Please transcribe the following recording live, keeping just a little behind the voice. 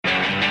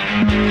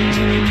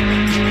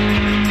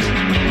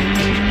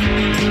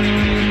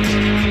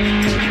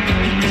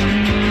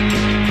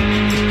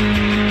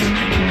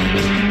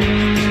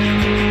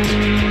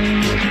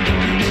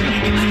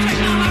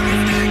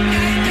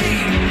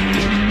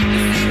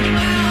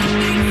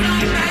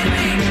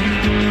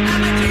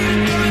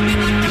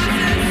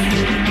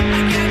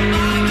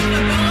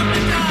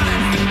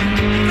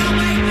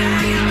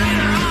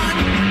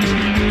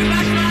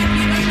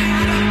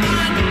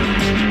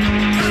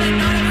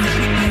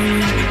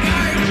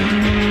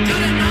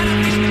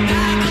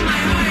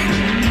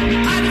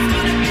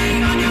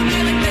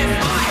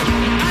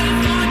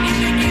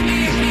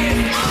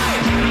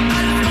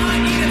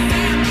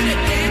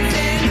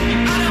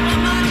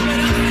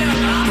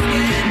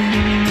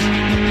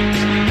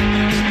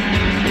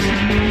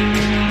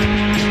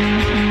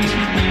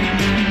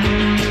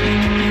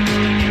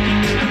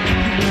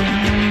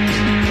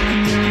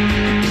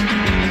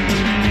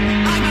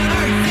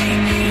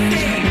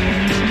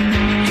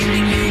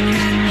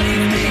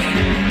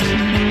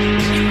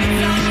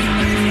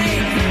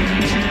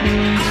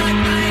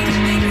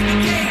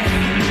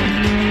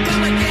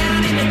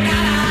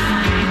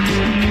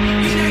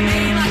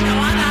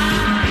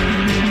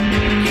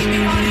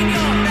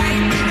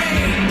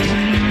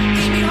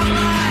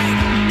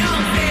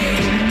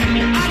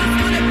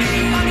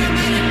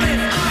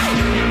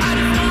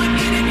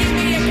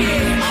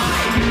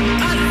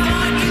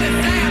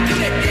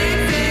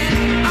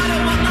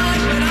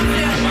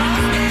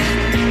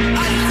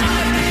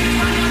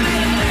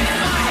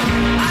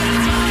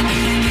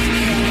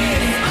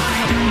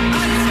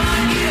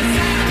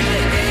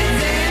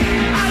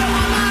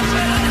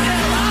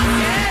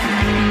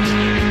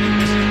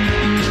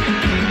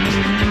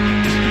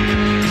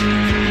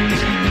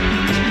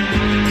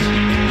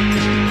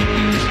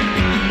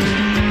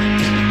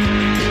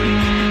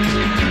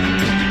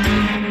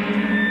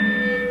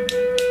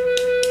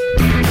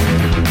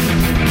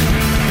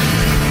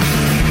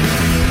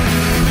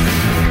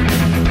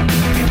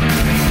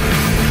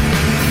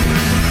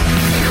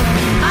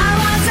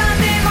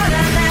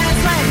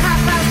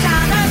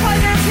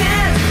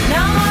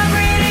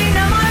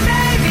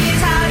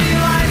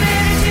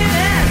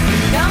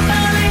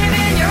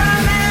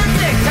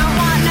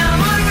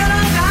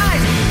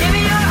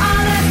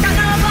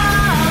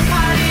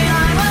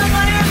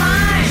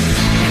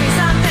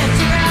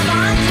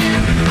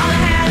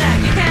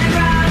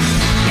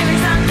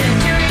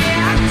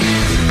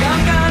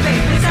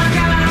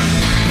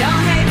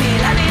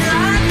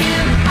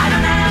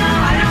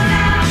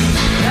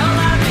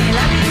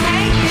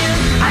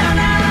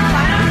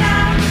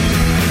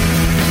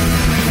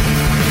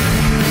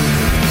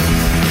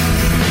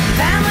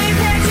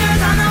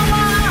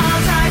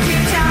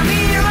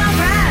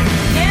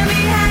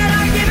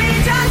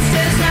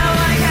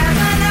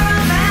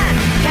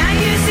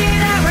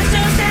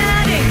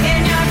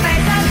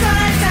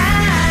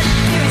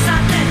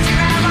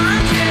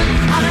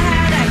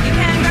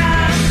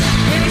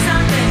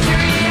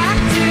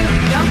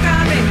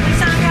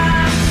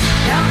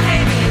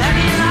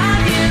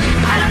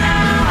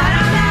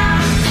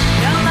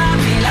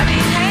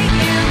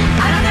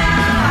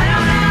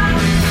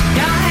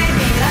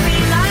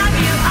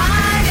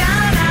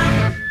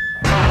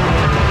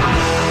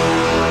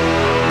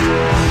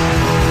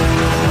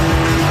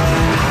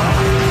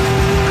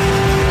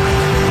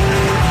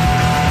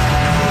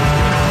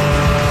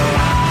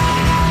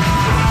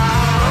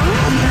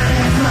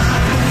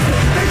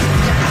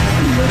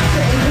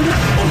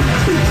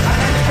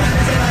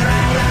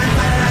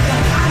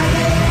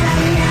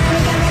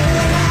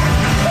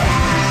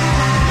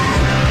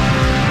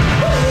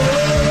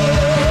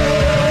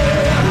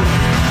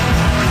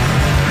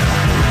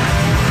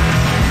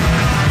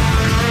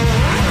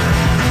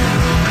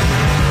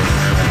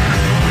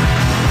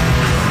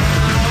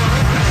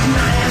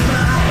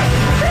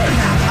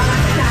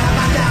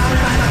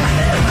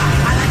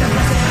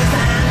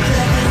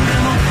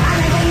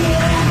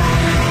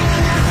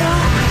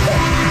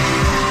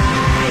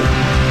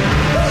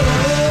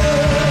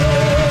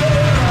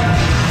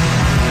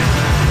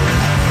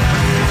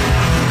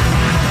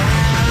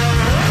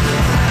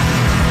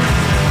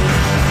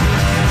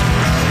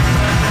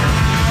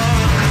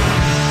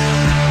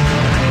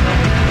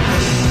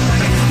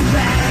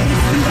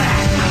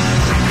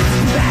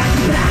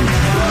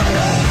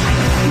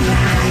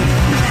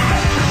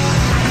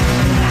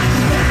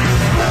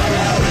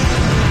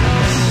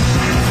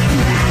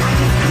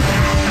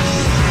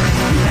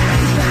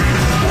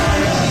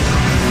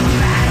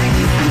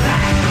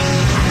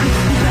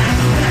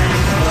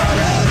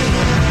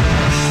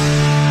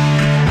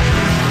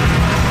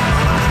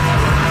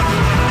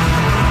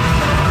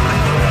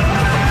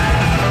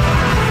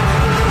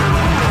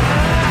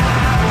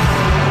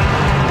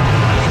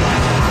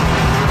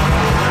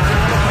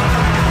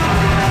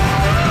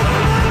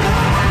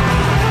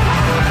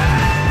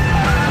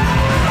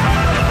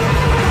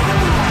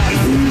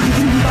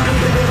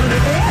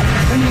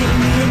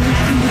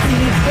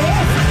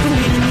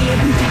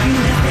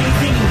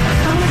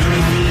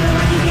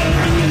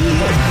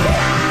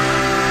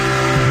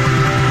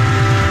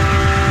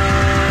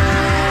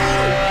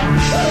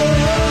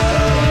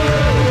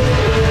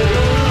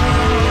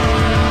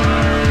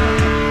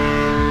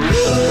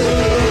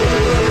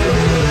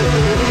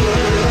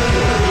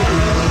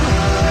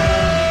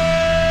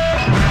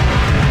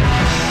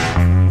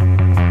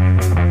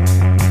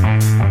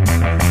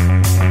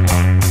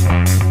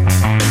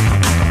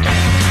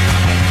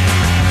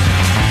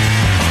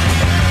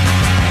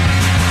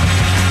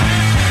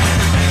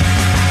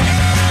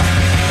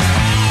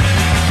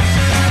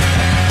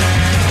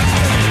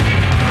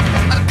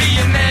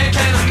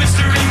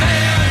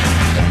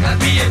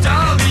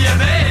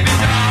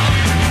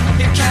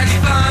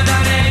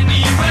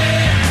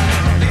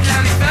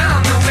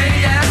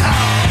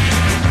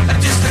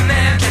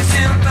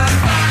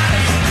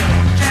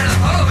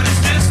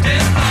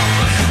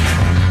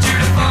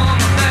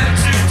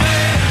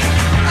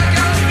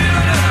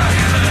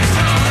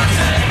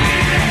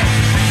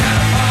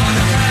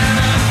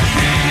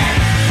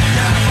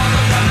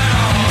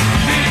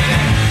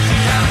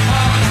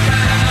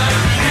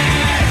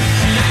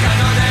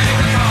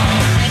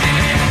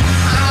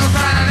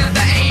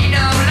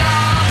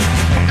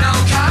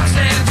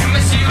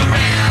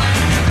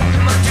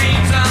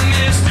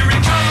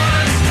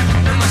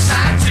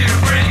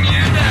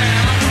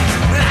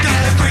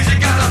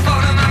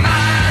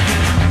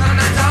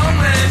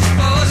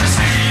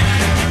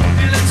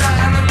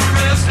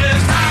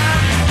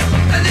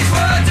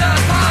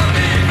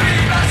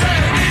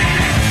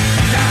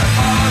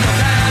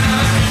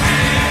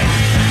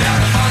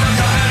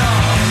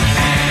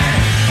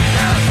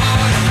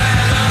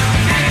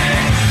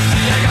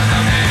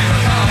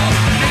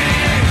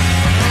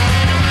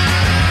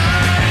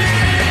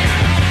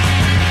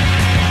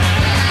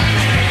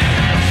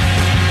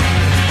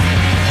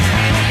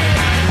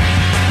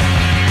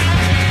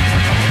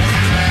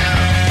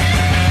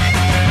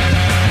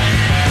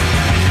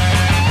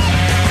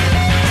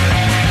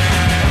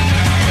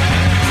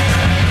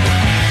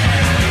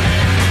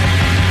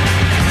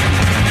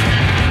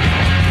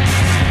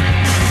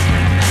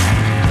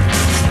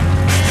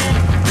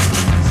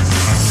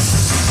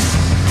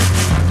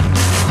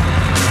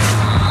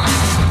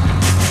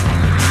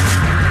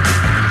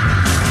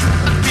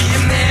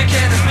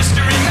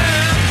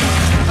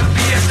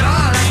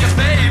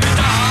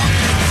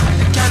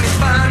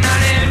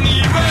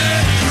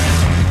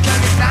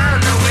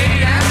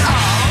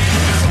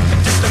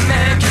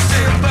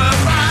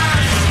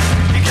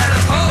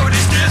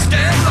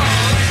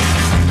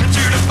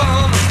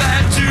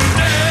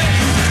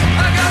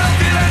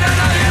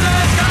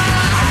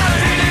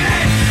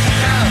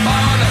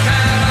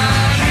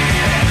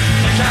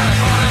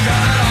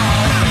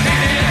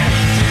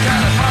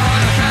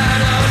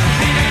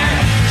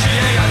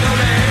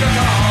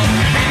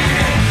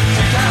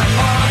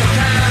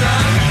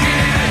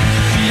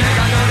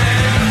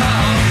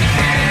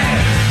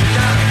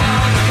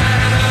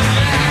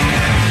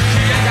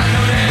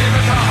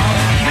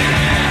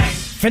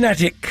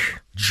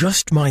Fanatic.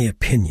 Just my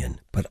opinion,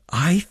 but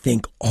I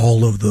think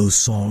all of those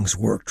songs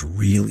worked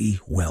really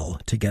well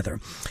together.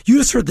 You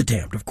just heard The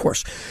Damned, of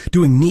course,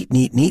 doing Neat,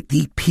 Neat, Neat,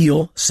 the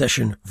Peel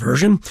session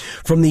version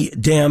from the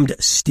Damned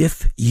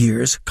Stiff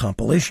Years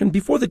compilation.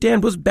 Before The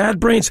Damned was Bad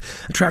Brains,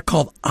 a track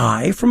called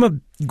I from a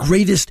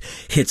greatest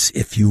hits,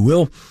 if you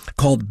will,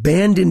 called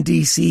Band in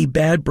DC,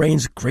 Bad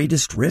Brains'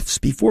 Greatest Riffs.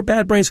 Before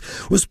Bad Brains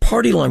was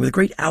Party Line with the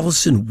great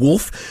Alison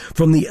Wolfe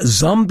from the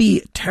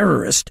Zombie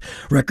Terrorist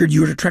record.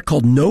 You heard a track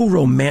called No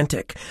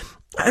Romantic.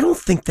 I don't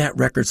think that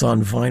record's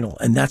on vinyl,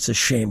 and that's a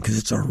shame because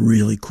it's a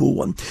really cool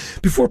one.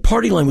 Before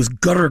Party Line was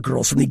Gutter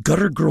Girls from the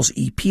Gutter Girls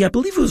EP. I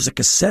believe it was a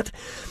cassette,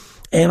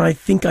 and I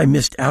think I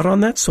missed out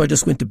on that, so I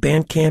just went to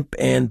Bandcamp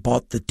and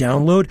bought the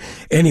download.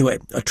 Anyway,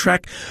 a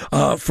track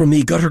from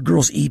the Gutter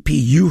Girls EP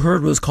you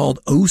heard was called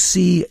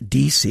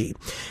OCDC.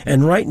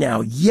 And right now,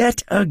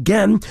 yet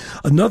again,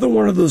 another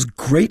one of those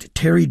great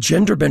Terry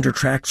Genderbender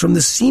tracks from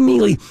the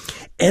seemingly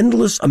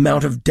endless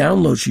amount of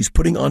downloads she's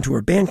putting onto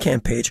her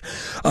Bandcamp page.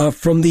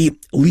 From the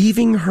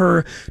Leaving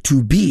Her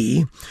to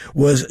Be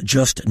was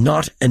just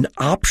not an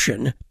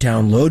option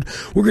download.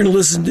 We're going to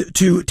listen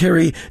to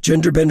Terry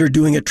Genderbender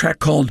doing a track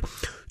called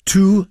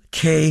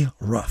 2K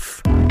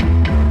Rough.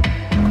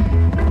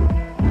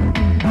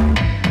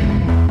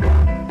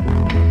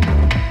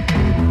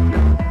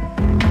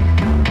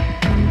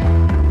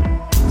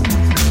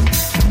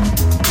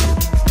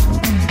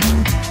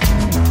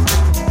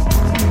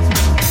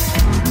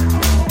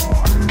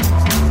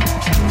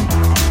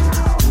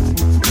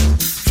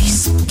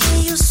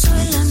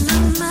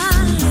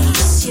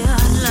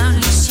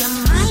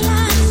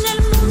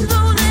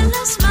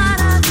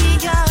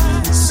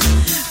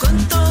 Con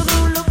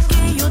todo lo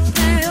que yo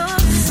te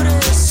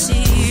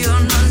ofrecí.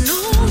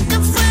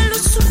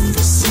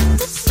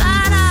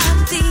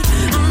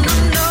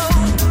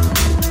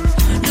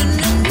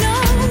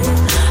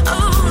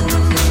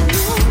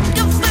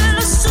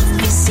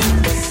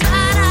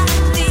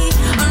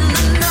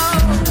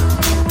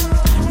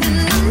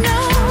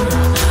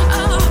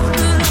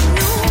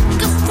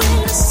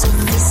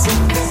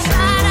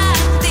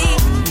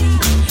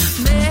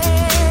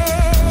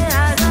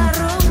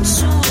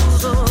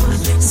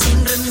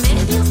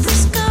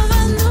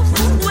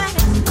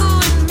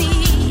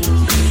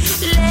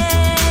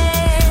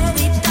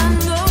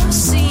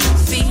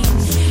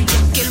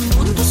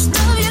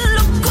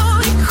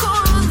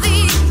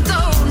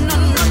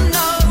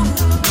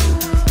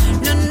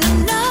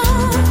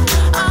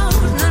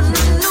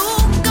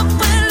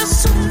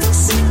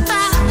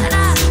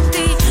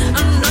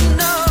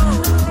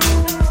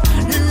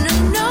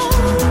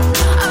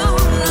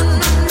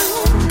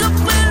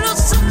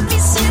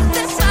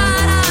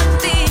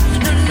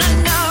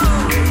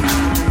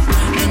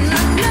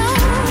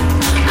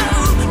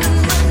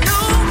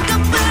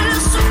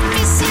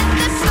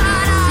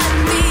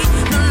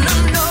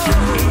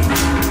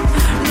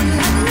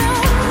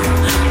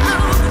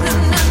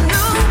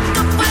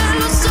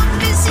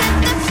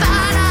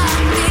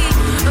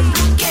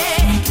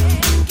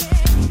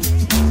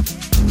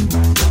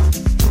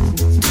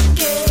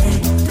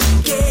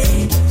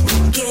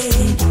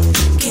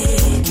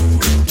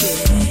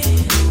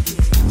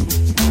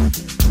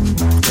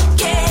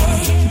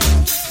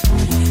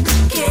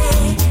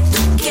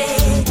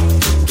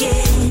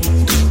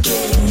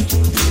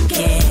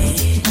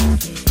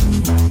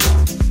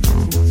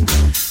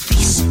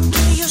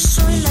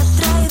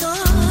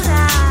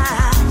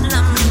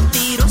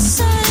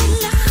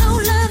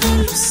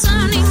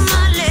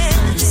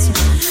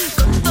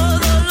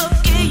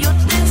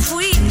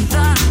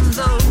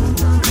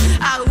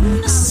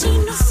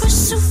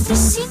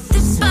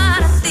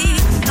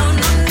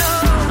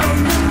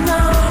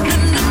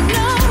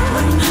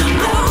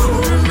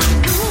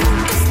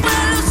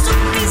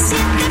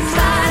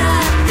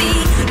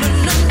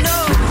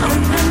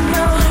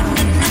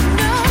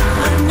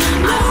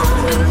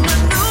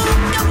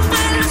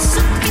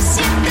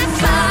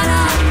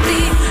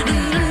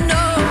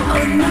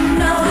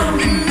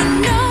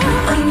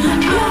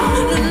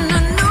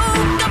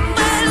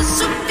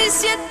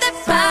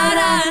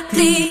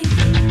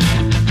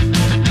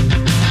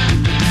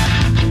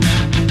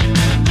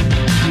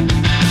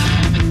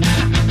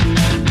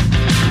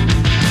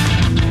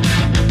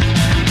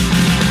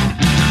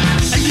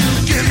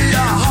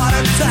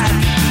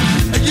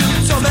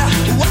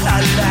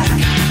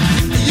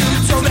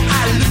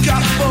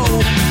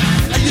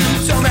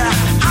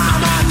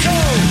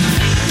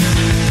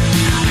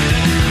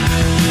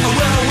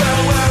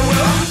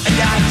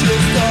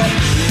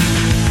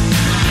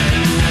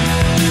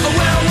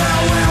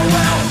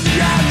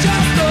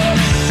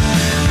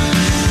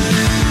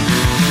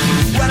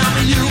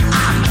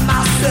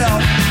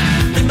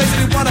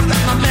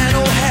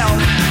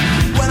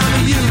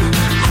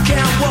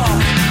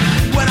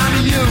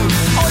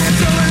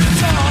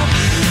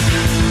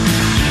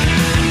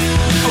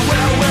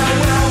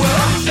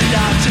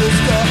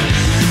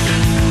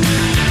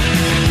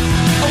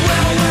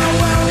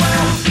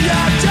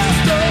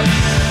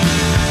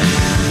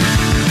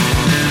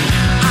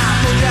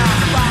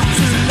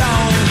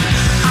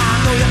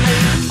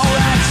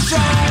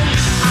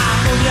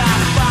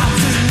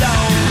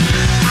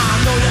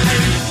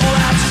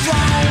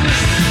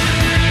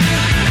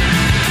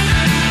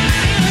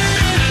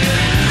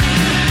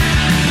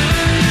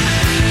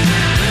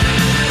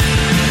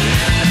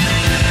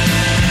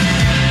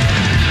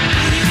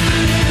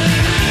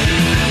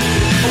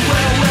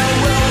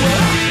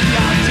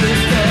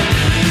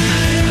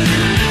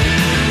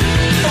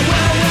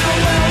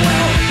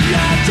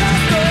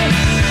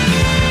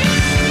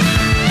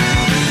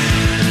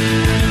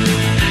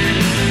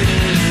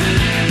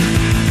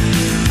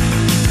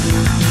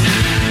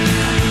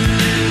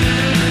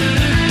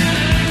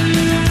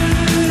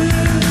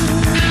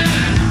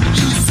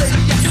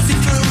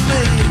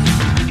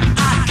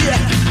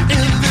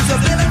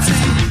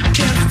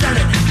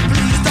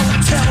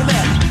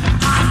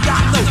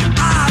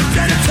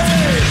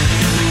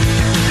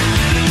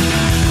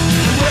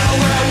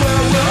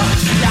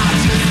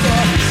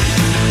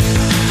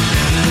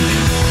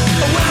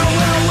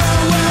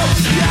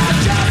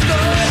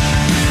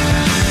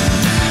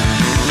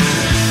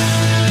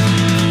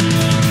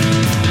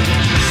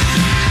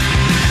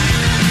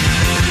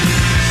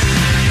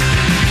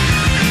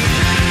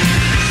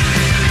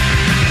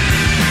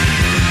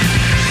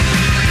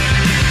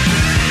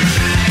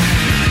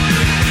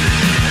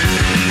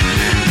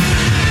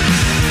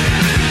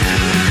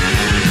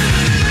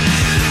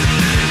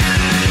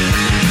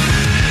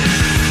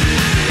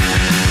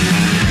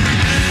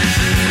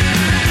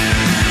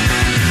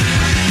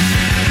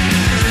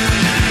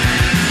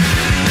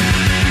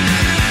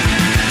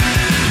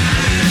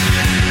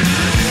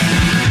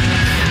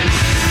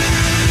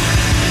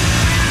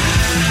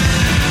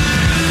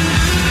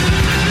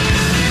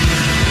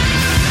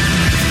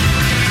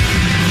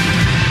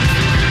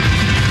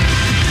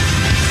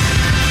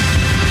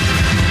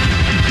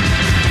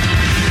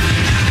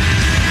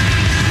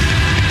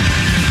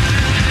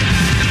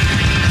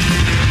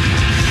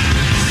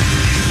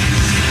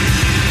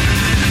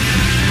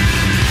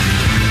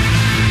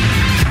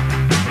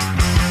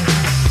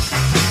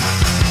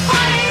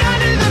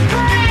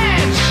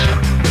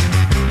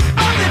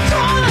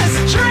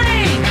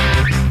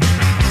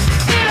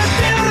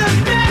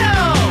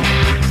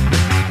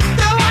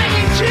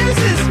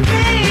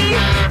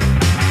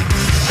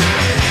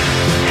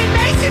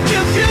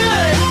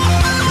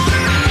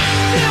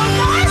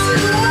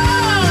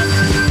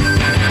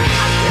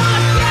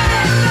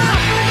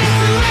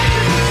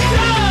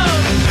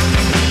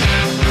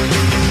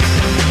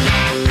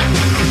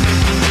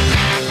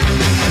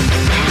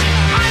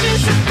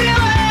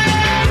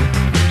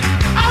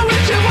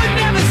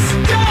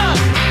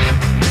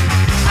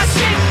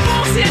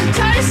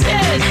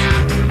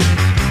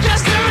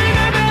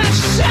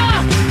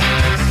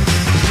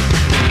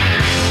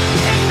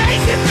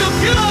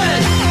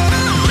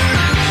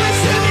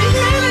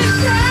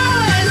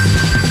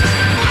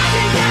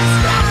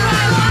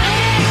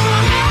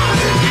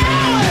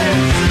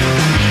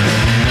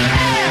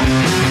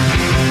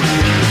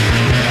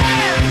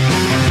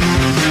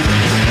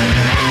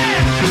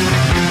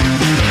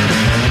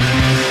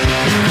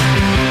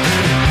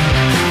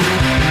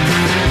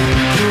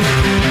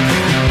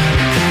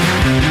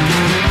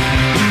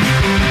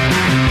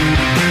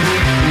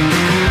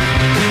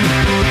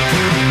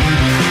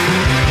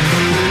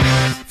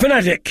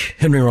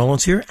 back. Henry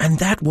Rollins here, and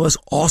that was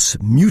Os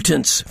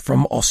Mutants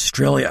from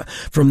Australia,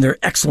 from their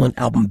excellent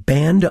album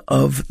Band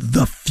of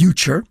the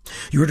Future.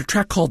 You heard a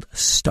track called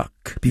Stuck.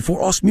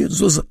 Before Os Mutants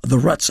was The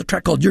Ruts, a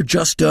track called You're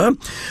Just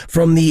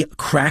from the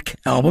Crack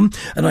album.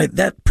 And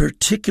that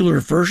particular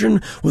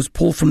version was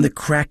pulled from the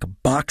Crack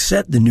box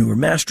set. The newer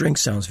mastering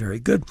sounds very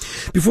good.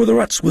 Before The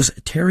Ruts was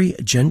Terry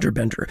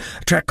Genderbender,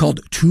 a track called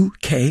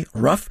 2K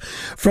Rough.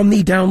 From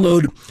the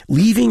download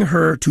Leaving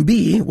Her to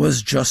Be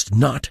Was Just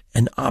Not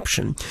an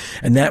Option.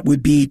 And that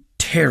would be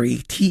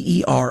Terry,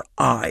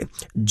 T-E-R-I,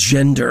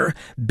 Gender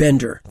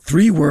Bender.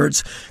 3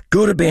 words.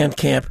 Go to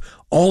Bandcamp.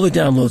 All the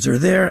downloads are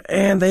there,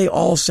 and they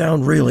all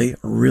sound really,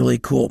 really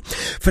cool.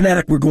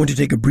 Fanatic, we're going to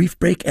take a brief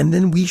break, and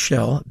then we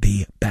shall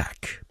be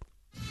back.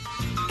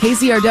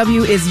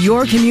 KCRW is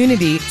your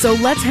community, so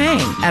let's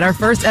hang at our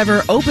first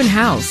ever open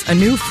house, a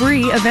new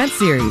free event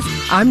series.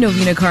 I'm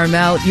Novena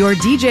Carmel, your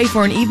DJ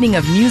for an evening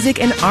of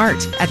music and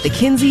art at the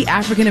Kinsey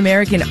African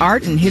American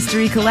Art and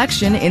History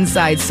Collection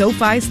inside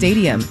SoFi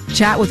Stadium.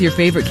 Chat with your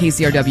favorite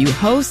KCRW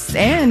hosts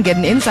and get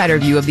an insider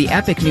view of the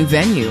epic new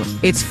venue.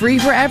 It's free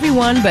for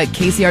everyone, but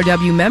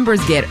KCRW members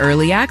get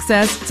early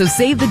access, so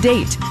save the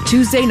date,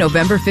 Tuesday,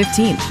 November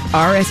 15th.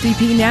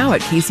 RSVP now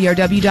at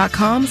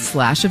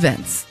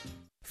kcrw.com/events.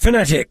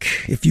 Fanatic,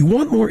 if you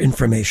want more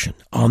information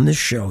on this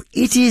show,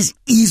 it is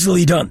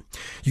easily done.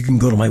 You can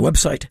go to my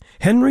website,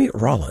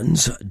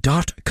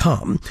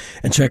 henryrollins.com,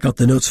 and check out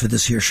the notes for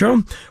this here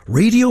show.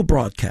 Radio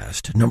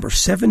broadcast number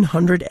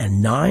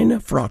 709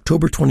 for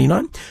October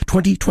 29,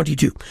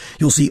 2022.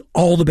 You'll see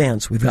all the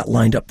bands we've got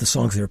lined up, the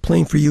songs they're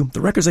playing for you,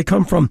 the records they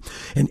come from,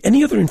 and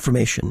any other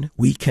information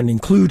we can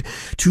include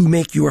to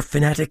make your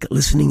Fanatic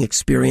listening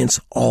experience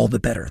all the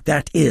better.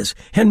 That is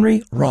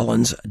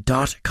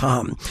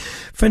henryrollins.com.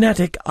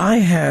 Fanatic, I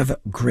have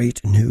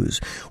great news.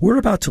 We're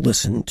about to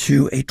listen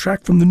to a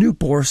track from the new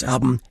Boris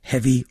album,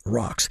 Heavy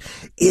Rocks.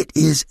 It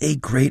is a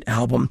great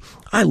album.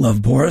 I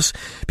love Boris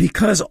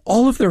because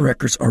all of their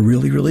records are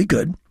really, really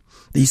good.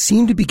 They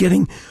seem to be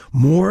getting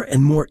more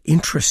and more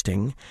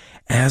interesting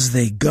as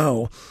they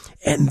go,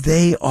 and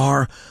they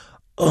are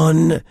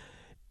unnaturally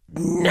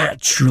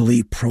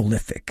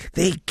prolific.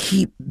 They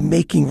keep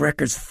making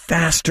records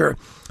faster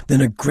than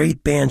a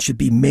great band should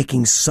be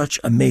making such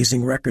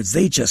amazing records.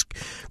 They just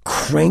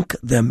crank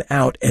them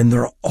out, and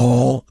they're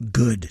all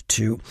good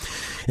too.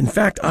 In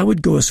fact, I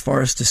would go as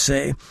far as to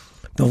say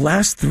the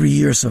last 3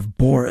 years of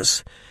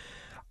Boris,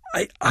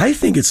 I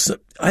think it's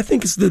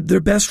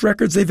their best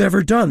records they've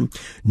ever done.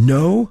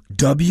 No,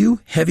 W,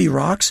 Heavy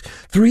Rocks,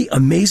 3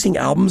 amazing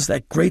albums,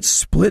 that great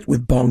split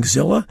with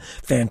Bongzilla,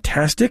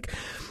 fantastic.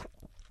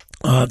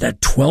 That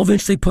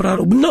 12-inch they put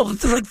out, no,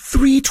 like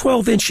 3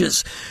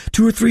 12-inches,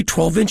 2 or 3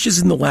 12-inches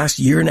in the last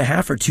year and a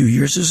half or 2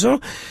 years or so.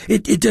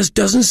 It just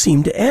doesn't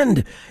seem to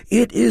end.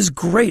 It is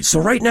great. So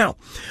right now,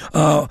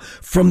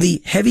 from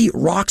the Heavy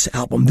Rocks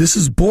album, this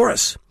is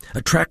Boris,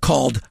 a track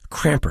called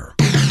Cramper.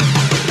 Yeah.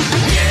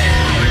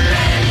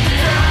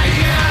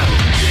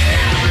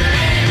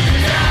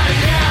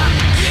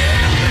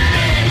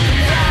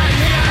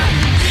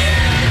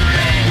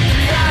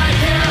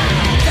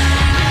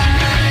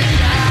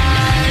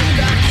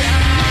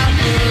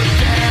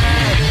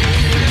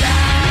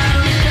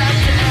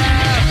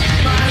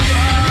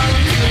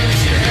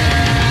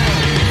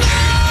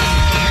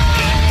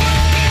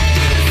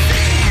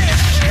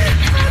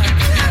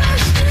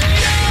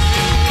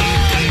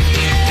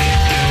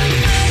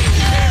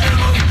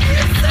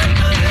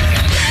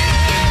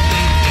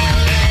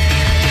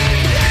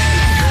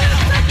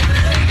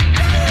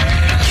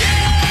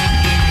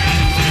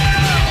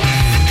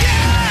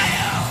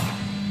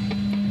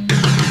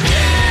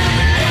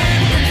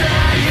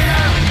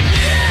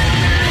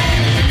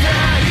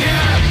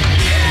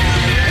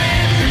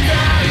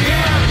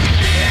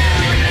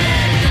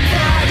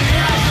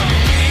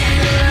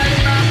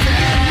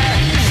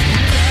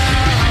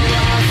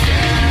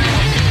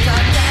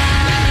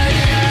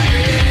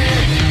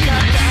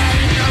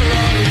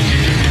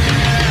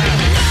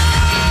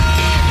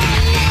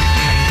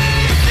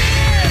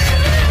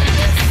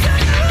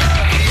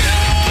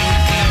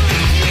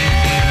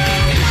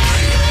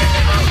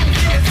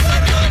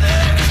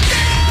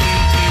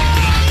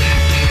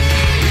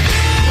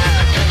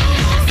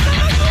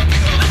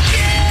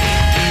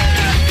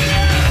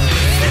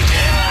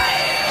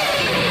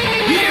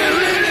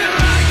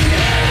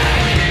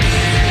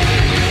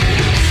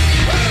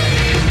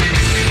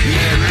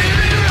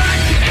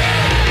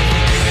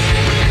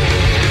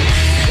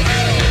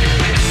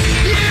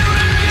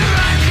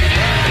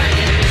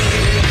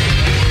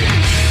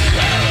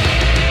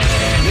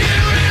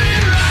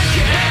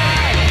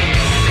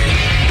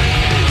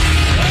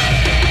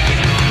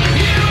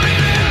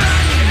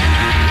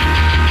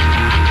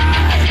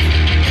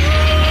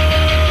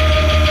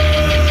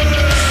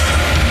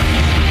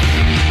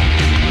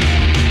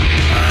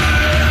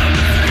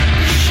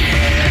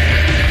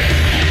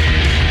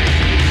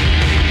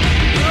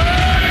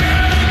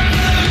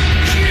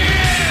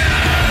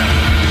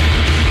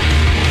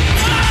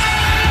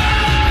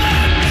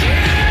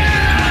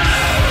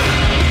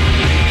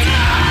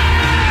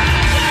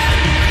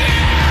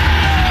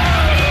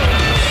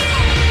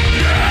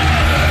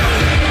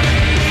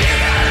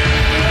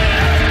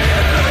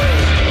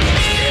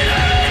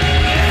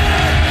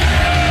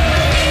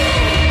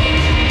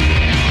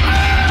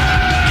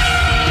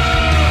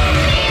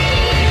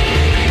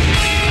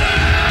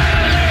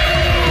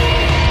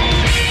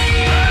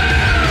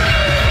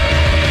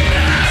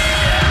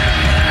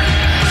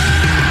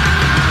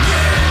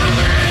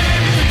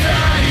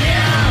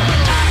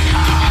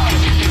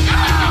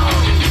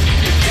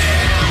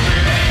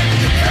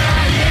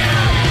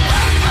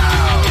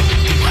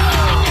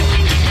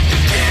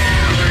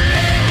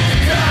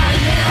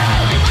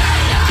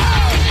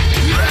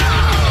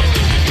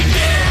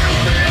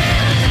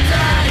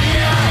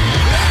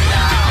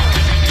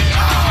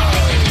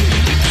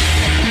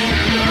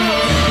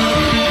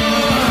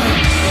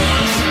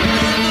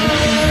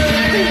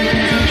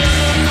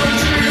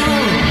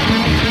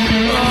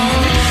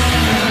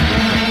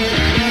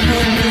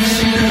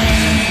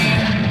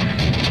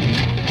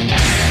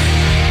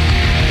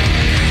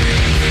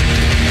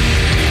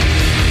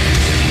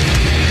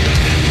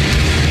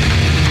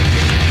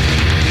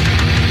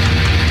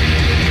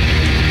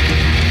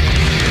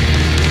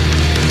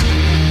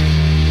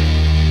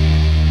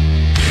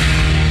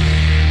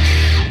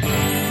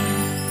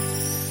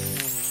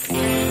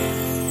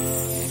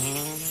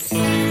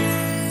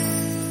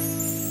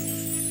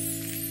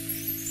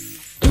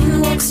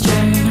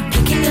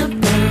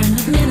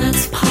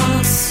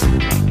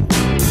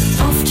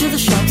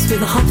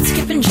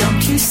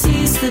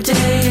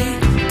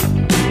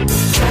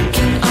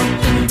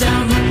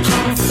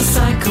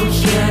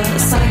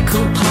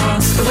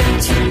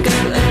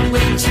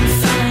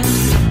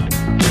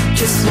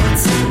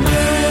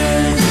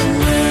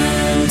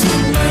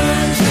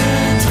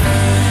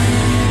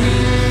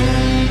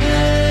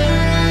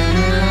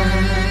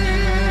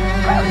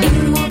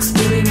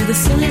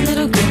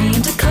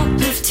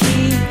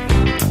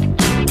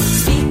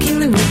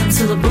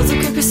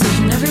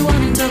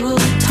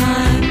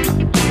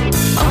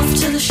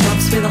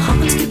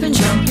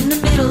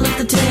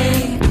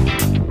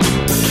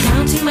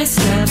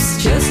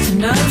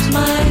 note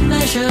my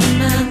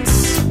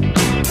measurements,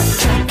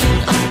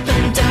 tracking up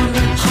and down the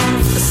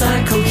path, a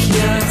cycle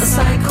here, a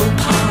cycle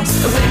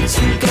past, a way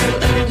to go,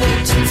 a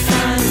way to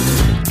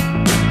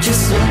find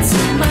just what's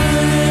in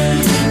mind,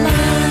 in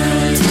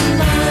mind, in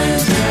mind,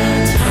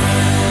 the time.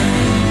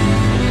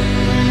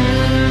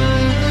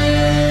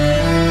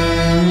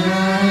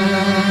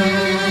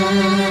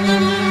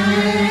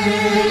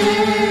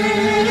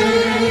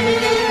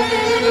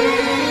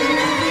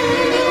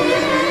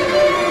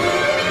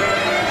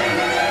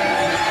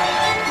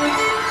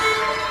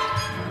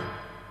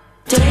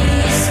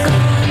 Days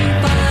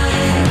gone by,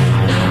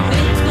 no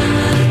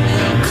midnight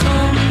will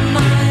come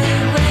my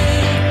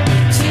way.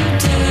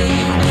 Today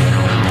no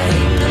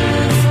paper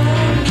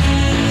for me,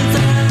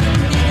 the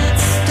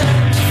minutes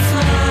don't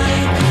fly.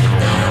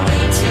 They're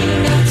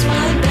waiting at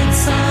my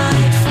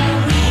bedside for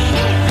me.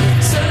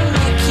 So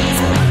lucky,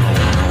 the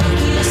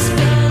luckiest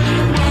girl in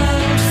the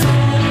world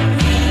for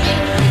me.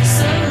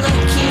 So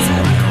lucky, the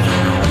luckiest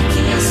girl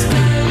in the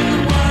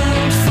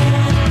world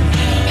for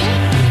me.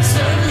 So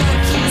lucky, the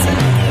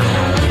luckiest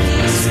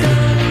girl in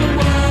the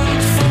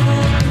world for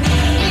me.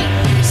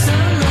 So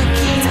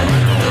lucky, the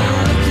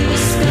luckiest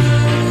girl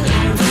in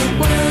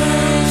the world, the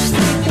luckiest girl in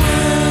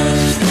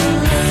the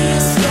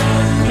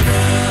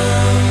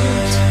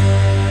world.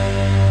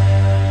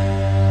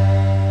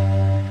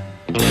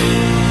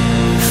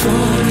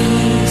 For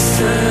me,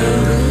 so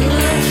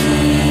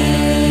lucky.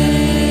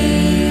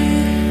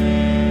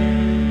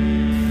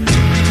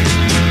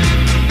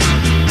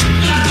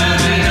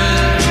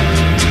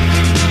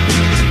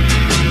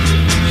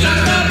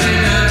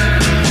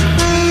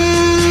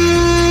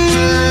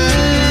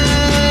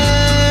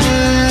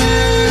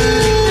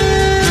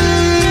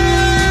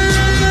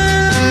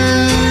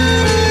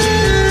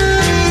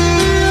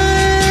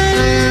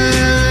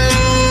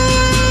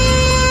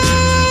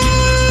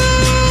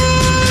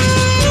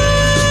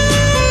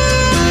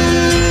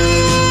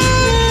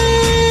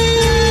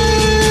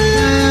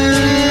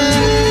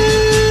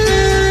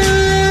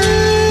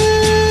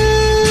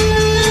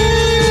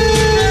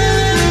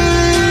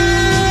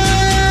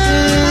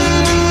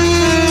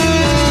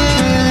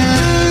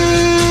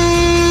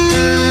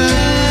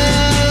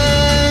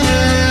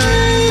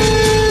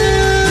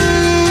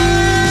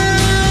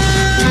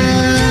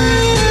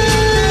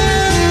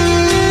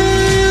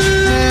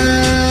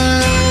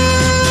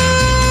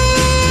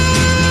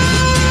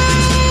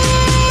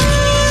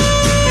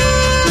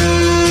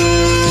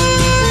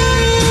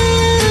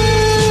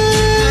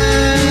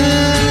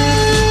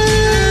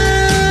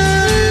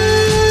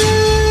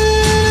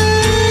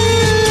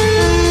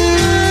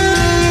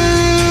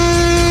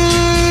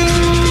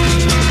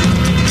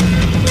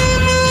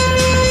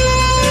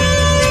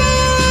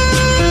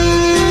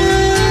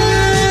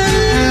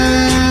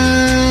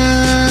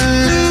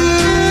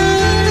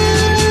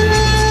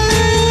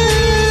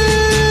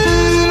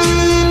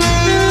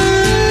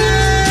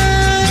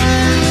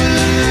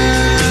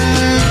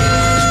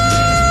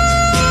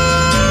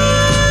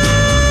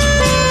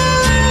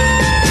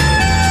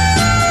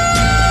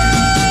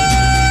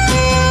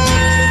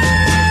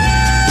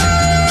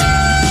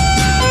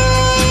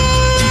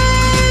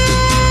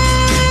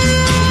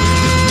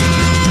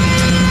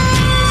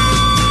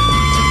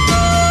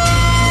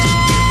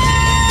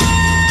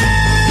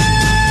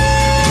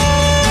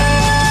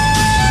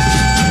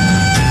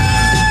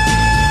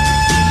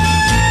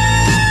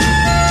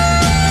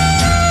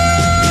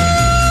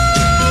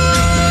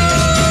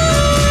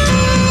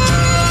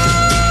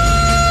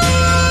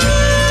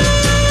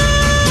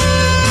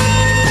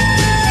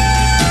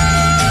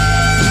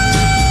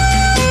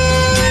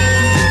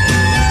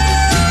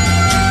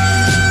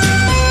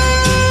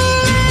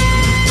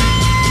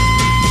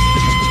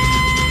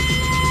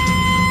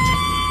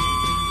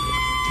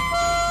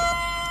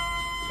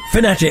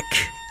 Fanatic,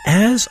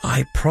 as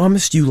I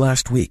promised you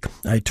last week,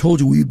 I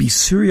told you we'd be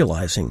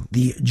serializing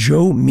the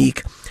Joe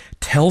Meek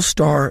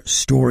Telstar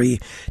Story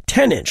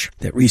 10-inch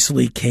that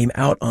recently came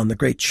out on the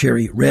great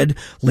Cherry Red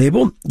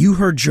label. You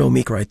heard Joe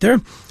Meek right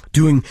there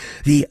doing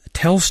the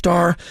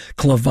Telstar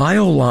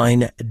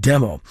Clavioline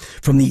demo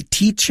from the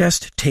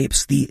T-Chest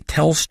tapes, the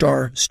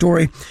Telstar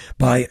Story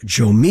by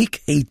Joe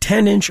Meek, a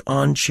 10-inch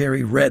on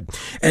Cherry Red.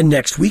 And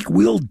next week,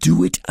 we'll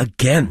do it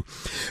again.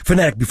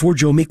 Fanatic, before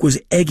Joe Meek was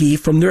Eggy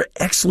from their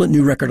excellent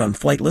new record on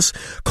Flightless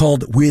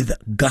called With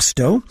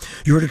Gusto.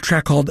 You heard a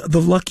track called The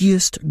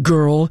Luckiest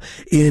Girl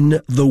in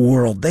the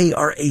World. They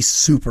are a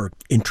super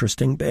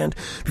interesting band.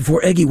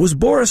 Before Eggy was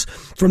Boris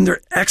from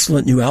their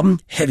excellent new album,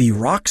 Heavy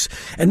Rocks.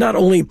 And not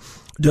only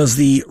does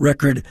the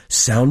record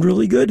sound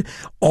really good,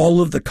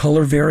 all of the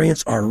color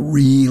variants are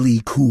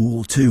really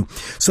cool too.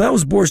 So that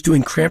was Boris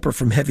doing Cramper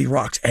from Heavy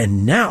Rocks.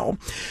 And now,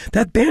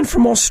 that band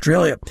from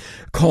Australia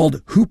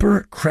called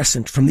Hooper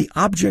Crescent from the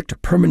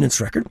Object Permanence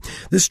record.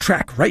 This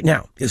track right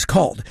now is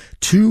called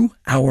 2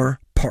 Hour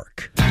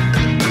Park.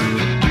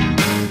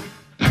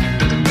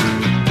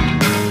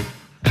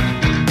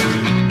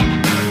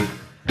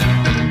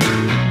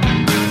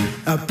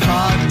 I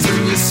parked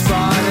in your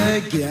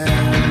spot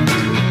again.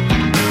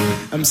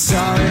 I'm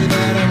sorry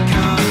that I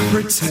can't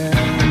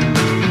pretend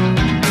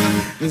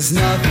There's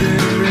nothing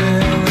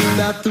real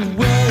about the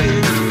way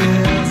it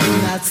feels,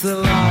 and that's the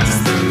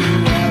last thing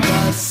you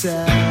ever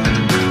said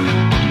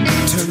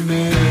to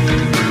me.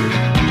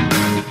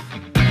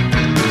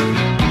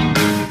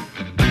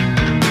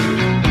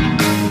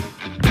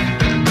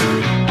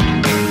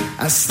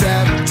 I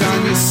stepped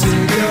on your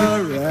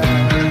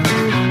cigarette.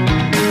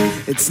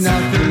 It's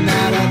nothing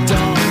that I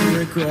don't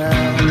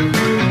regret.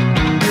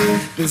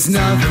 There's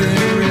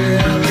nothing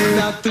real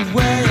about the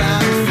way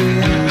I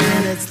feel,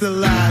 and it's the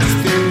last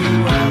thing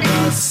you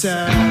ever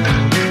said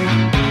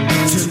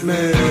to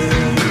me.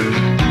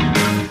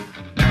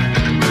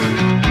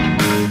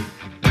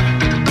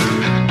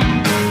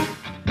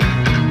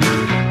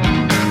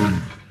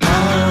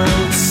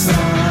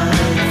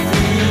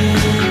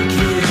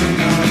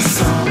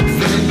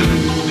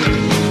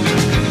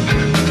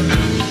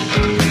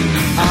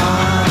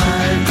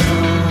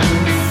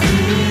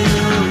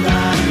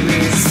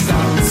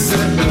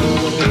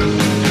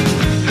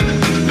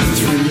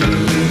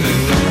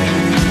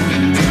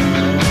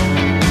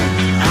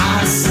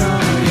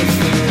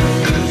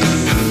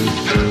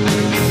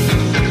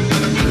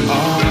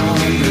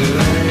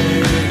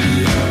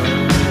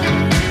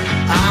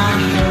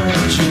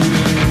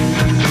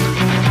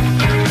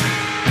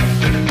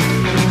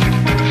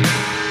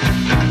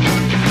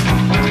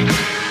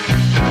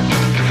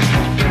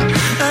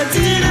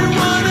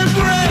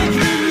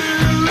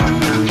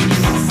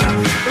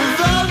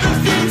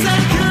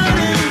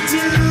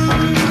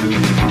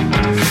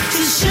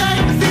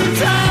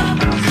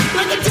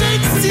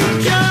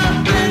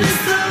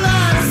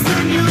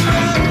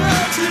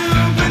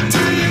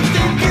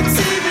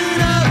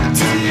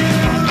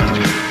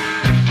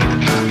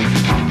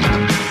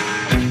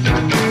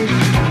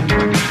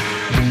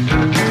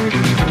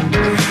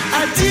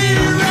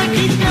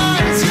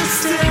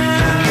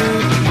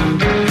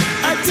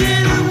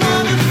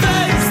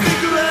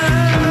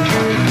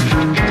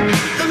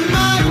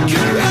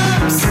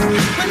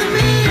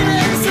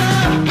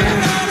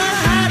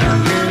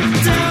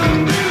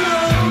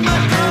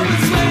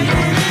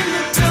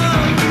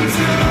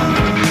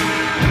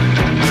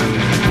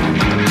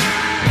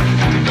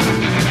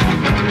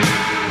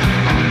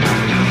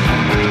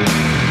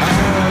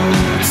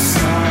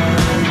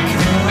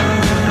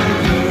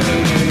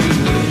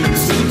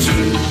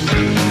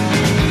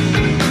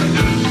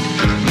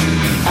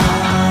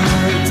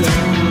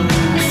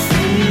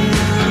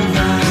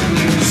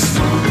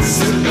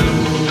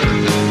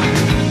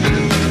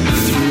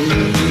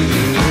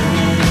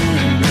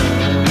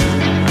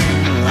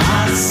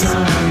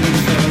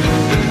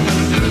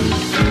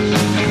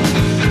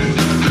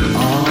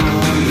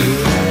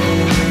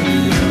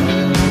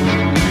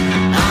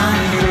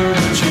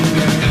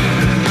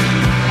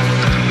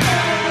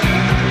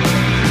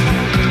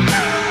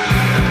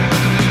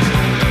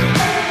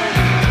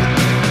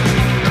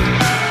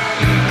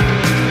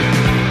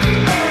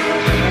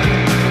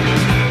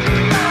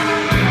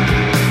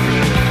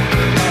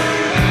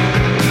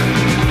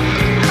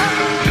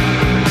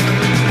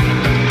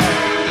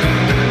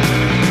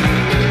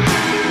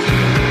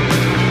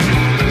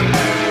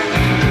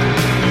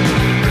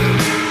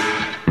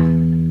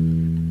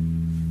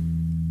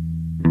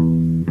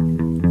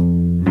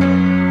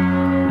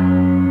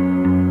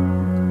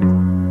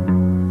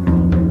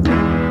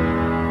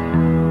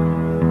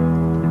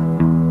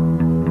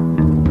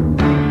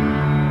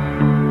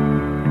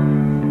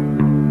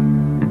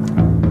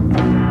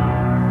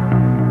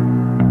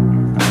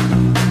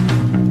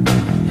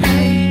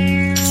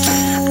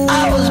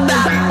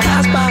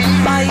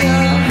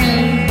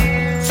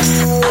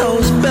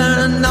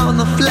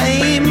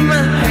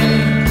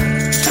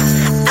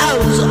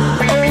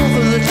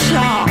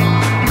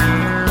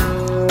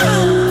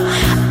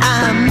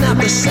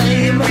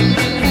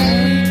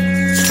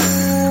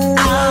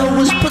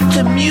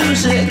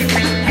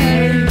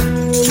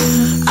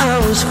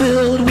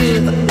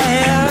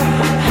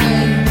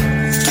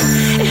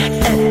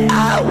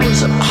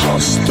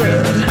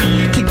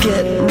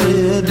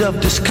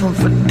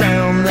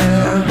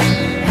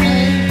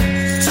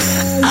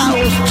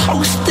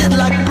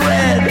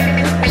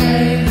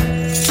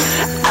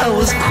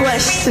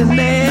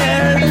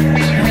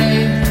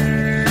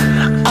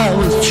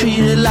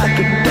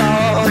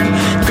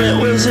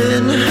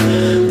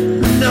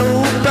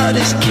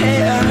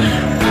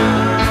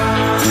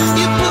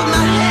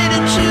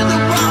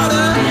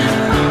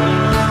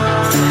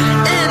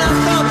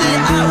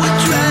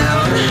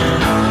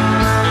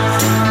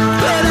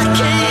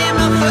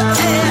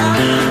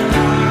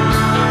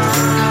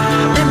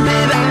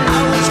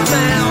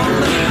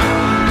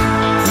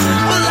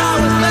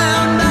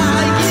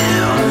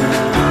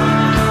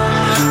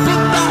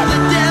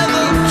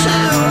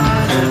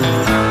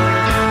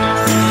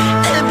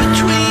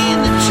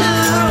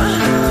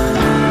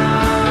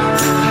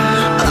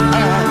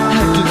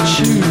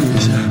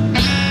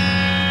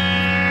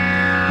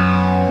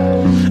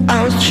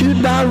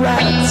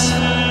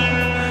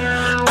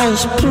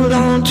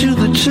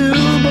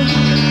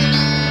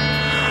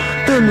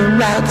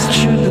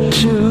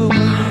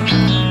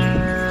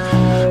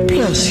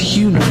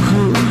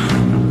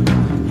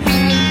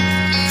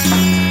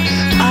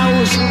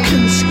 was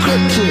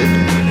conscripted.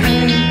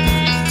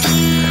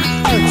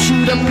 I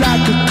chewed up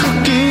like a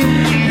cookie.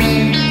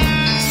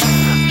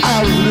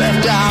 I was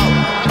left out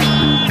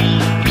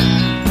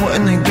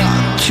when they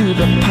got to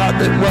the part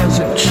that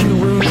wasn't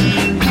chewy.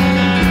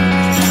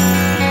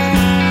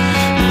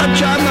 I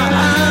dried my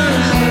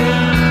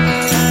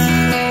eyes,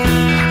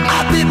 I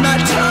bit my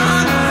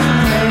tongue,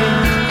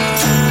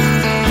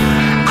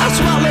 I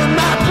swallowed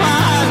my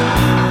pride.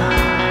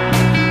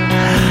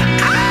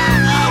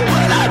 Ah,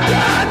 what I've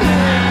done,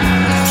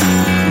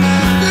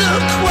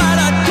 look what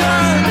I've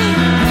done,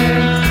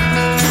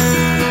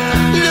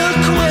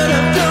 look what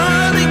I've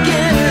done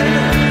again,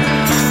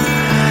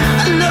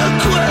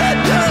 look what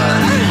I've done.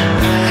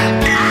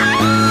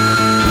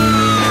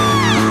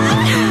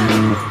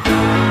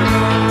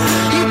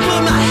 You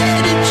put my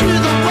head into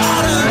the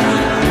water,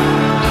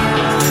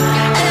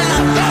 and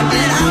I thought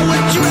that I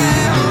would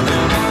drown,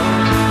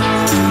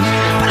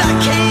 but I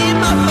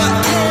came up for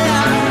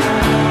air,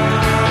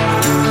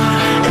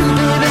 and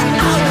baby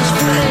I was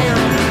found.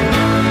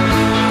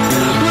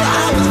 Well,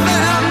 I was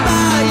found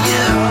by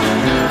you,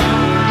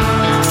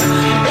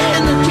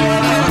 and the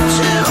devil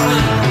too.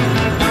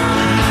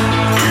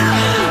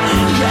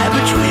 Yeah,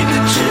 between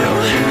the two,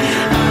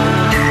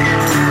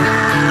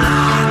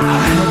 I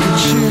had to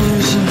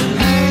choose.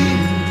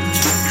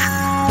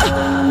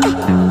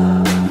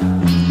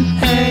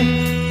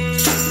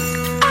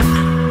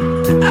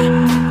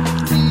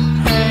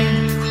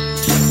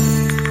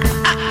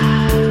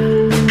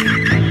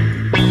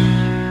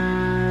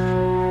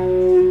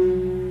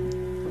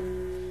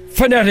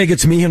 Fanatic,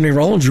 it's me, Henry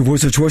Rollins, your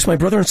voice of choice, my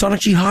brother and Sonic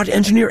Jihad,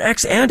 Engineer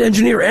X, and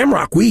Engineer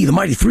Amrock. We, the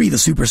Mighty Three, the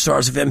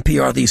superstars of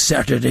NPR, the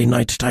Saturday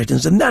Night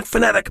Titans, and that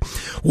Fanatic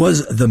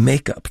was The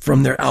Makeup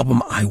from their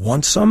album I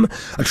Want Some,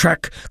 a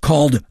track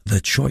called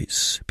The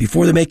Choice.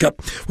 Before The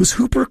Makeup was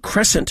Hooper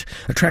Crescent,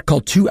 a track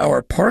called 2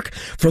 Hour Park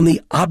from the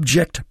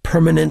Object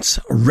Permanence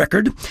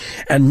record.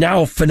 And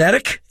now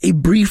Fanatic, a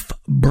brief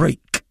break.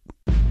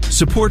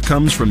 Support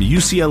comes from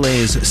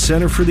UCLA's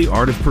Center for the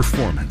Art of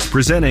Performance,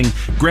 presenting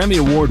Grammy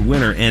Award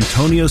winner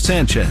Antonio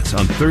Sanchez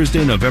on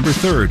Thursday, November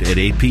 3rd at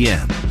 8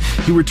 p.m.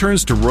 He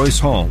returns to Royce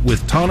Hall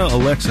with Tana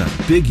Alexa,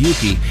 Big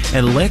Yuki,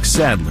 and Lex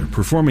Sadler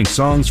performing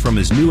songs from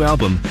his new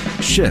album,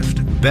 Shift,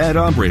 Bad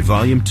Hombre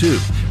Volume 2,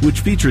 which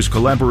features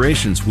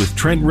collaborations with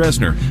Trent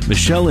Reznor,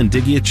 Michelle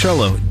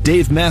Indignacello,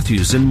 Dave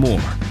Matthews, and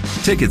more.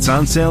 Tickets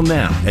on sale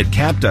now at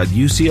cap.ucla.edu.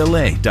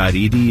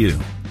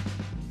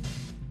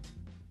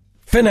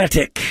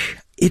 Fanatic,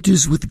 it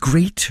is with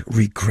great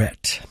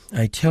regret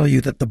I tell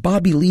you that the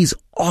Bobby Lee's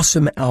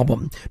awesome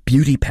album,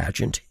 Beauty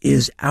Pageant,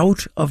 is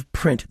out of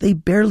print. They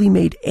barely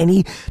made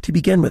any to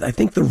begin with. I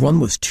think the run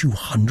was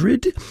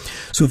 200.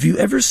 So if you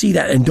ever see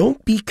that, and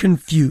don't be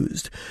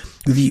confused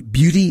with the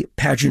Beauty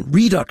Pageant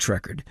Redux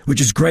record,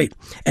 which is great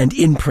and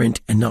in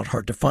print and not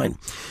hard to find.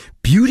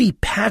 Beauty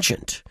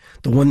Pageant,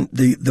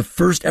 the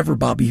first ever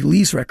Bobby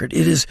Lee's record,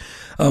 it is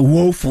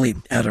woefully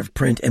out of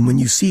print. And when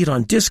you see it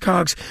on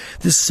Discogs,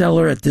 this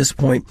seller at this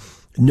point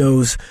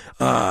knows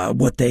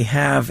what they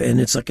have,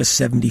 and it's like a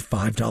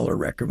 $75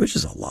 record, which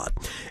is a lot.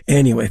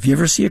 Anyway, if you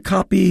ever see a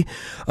copy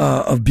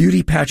of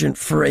Beauty Pageant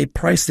for a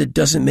price that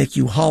doesn't make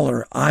you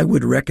holler, I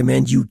would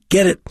recommend you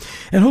get it.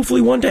 And hopefully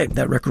one day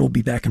that record will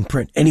be back in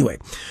print. Anyway,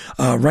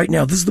 right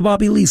now, this is the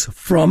Bobby Lee's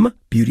from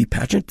Beauty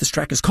Pageant. This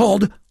track is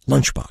called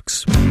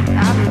Lunchbox.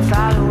 I've been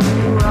following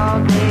you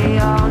all day,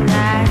 all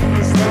night.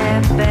 Is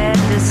that bad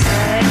to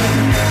say?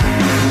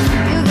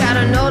 You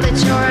gotta know that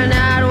you're an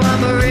odd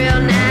one, but real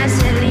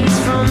nice, at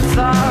least from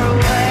far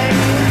away.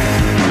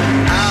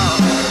 Oh,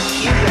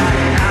 you got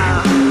it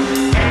all,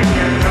 and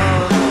you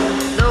know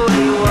the way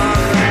you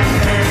walk right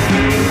past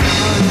me.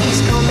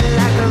 He's coming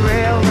like a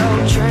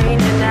railroad train,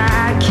 and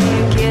I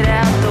can't get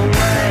out the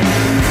way.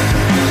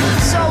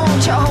 So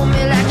won't you hold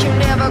me like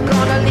you're never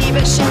gonna leave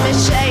it? Shimmy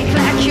shake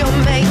like you'll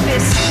make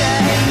this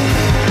stay.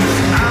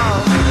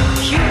 Oh,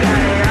 you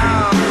got it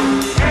all,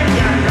 and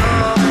you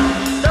know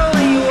the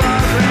way you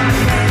walk right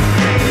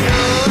past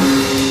me.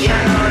 You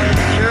know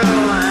it's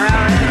true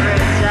how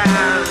every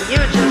time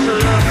you just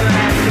look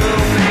right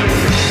through me.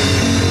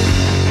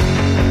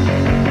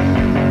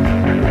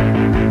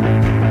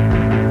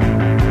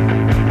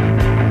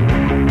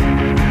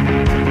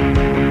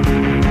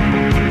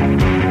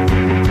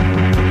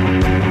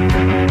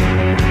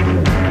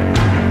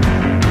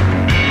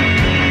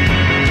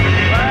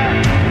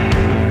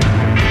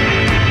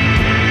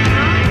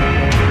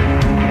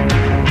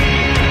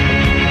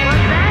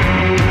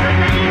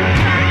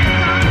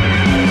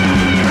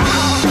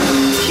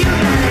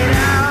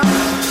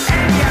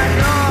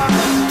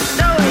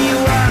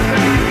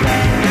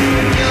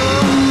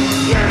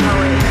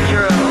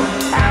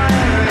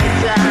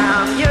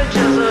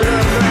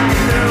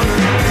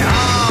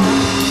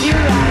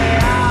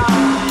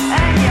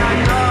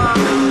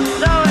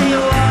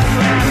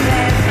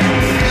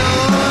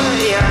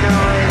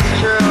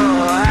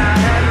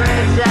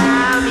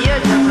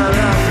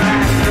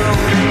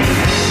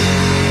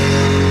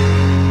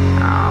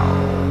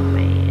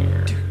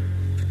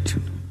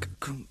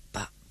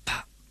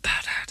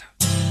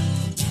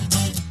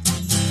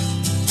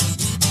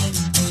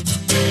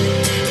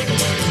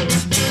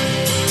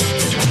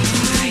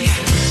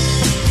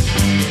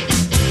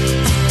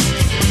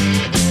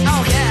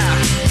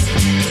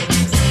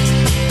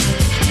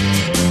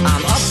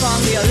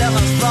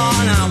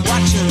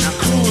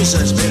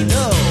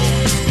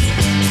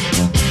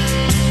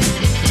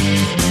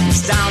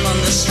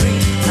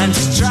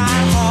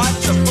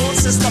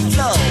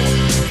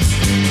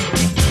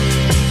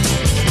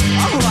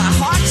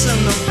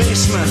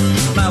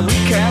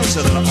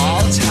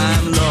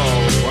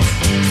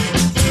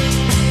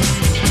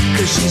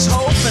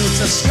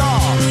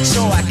 score,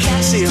 so I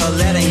can't see her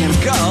letting him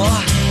go.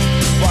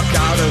 Walk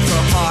out of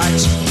her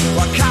heart,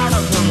 walk out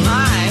of her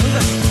mind.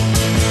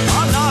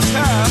 Oh, not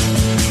her.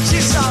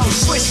 She's so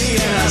swishy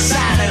in her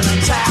satin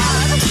and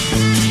tan,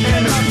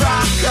 in her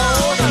frock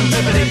coat and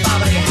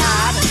bibbidi-bobbidi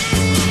hat.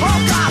 Oh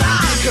God,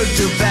 I could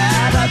do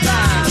better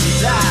than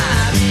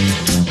that.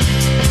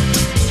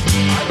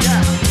 Oh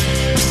yeah.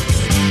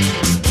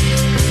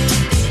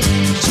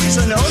 She's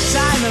an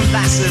old-time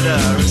ambassador,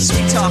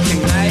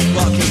 sweet-talking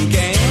night-walking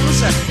games.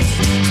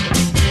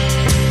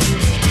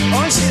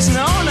 Oh, she's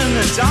known in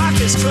the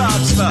darkest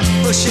clubs for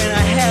pushing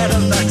ahead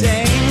of the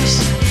dames.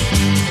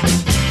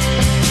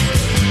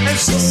 If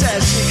she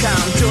says she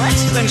can't do it,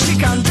 then she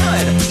can't do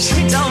it.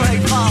 She don't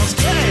make false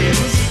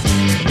claims.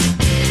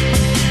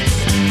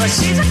 But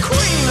she's a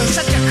queen, and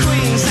such a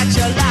queen, such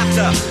a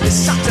laughter is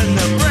sucked in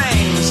the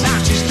brains. Now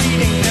she's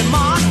leading them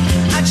on,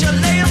 and she'll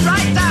lay it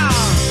right down.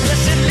 Yes,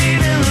 she's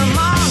leading them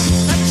on,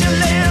 and she'll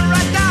lay it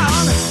right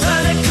down.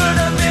 And it could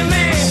have been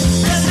me,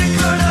 yes, it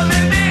could have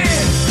been me.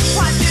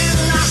 Why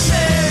didn't I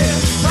say,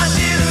 why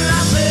didn't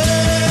I say?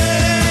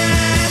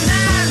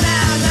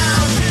 Now,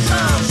 she's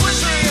so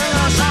swishy in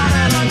her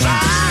satin and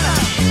tan,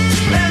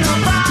 in her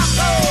frock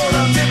coat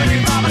and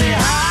bibbidi-bobbidi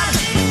hat.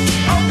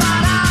 Oh,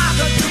 but I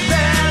could do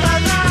better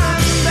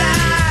than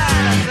that.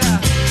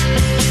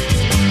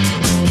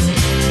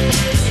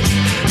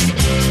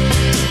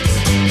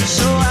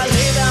 So I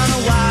lay down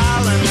a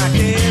while and I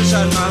gaze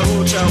at my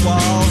hotel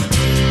wall.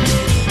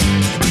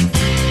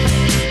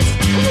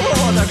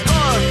 Oh, the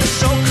earth is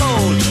so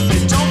cold,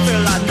 it don't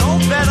feel like no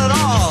bed at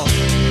all.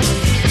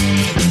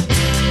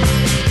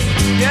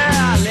 Yeah,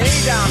 I lay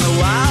down a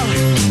while,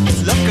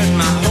 look at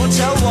my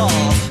hotel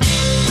wall.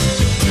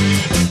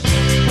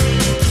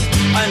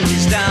 And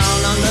he's down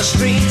on the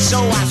street, so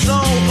I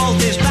throw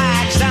both his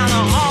bags down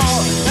the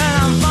hall. And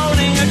I'm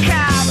phoning a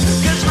cab,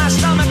 cause my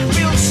stomach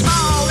feels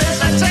small.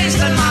 There's a taste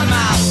in my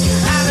mouth,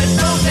 and it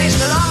don't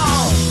taste at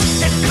all.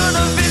 It could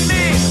have been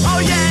me, oh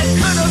yeah, it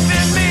could have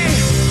been me.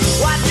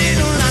 Why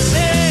didn't I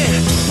say,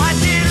 why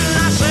didn't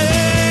I say?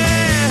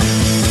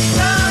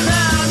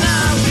 No,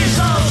 she's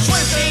so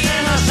swishy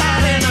in her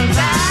satin and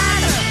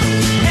tan,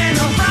 in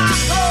her frock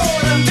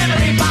coat and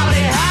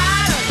bibbidi-bobbidi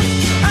hat.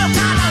 Oh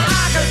God,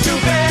 I could do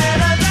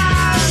better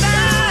than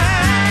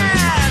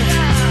that.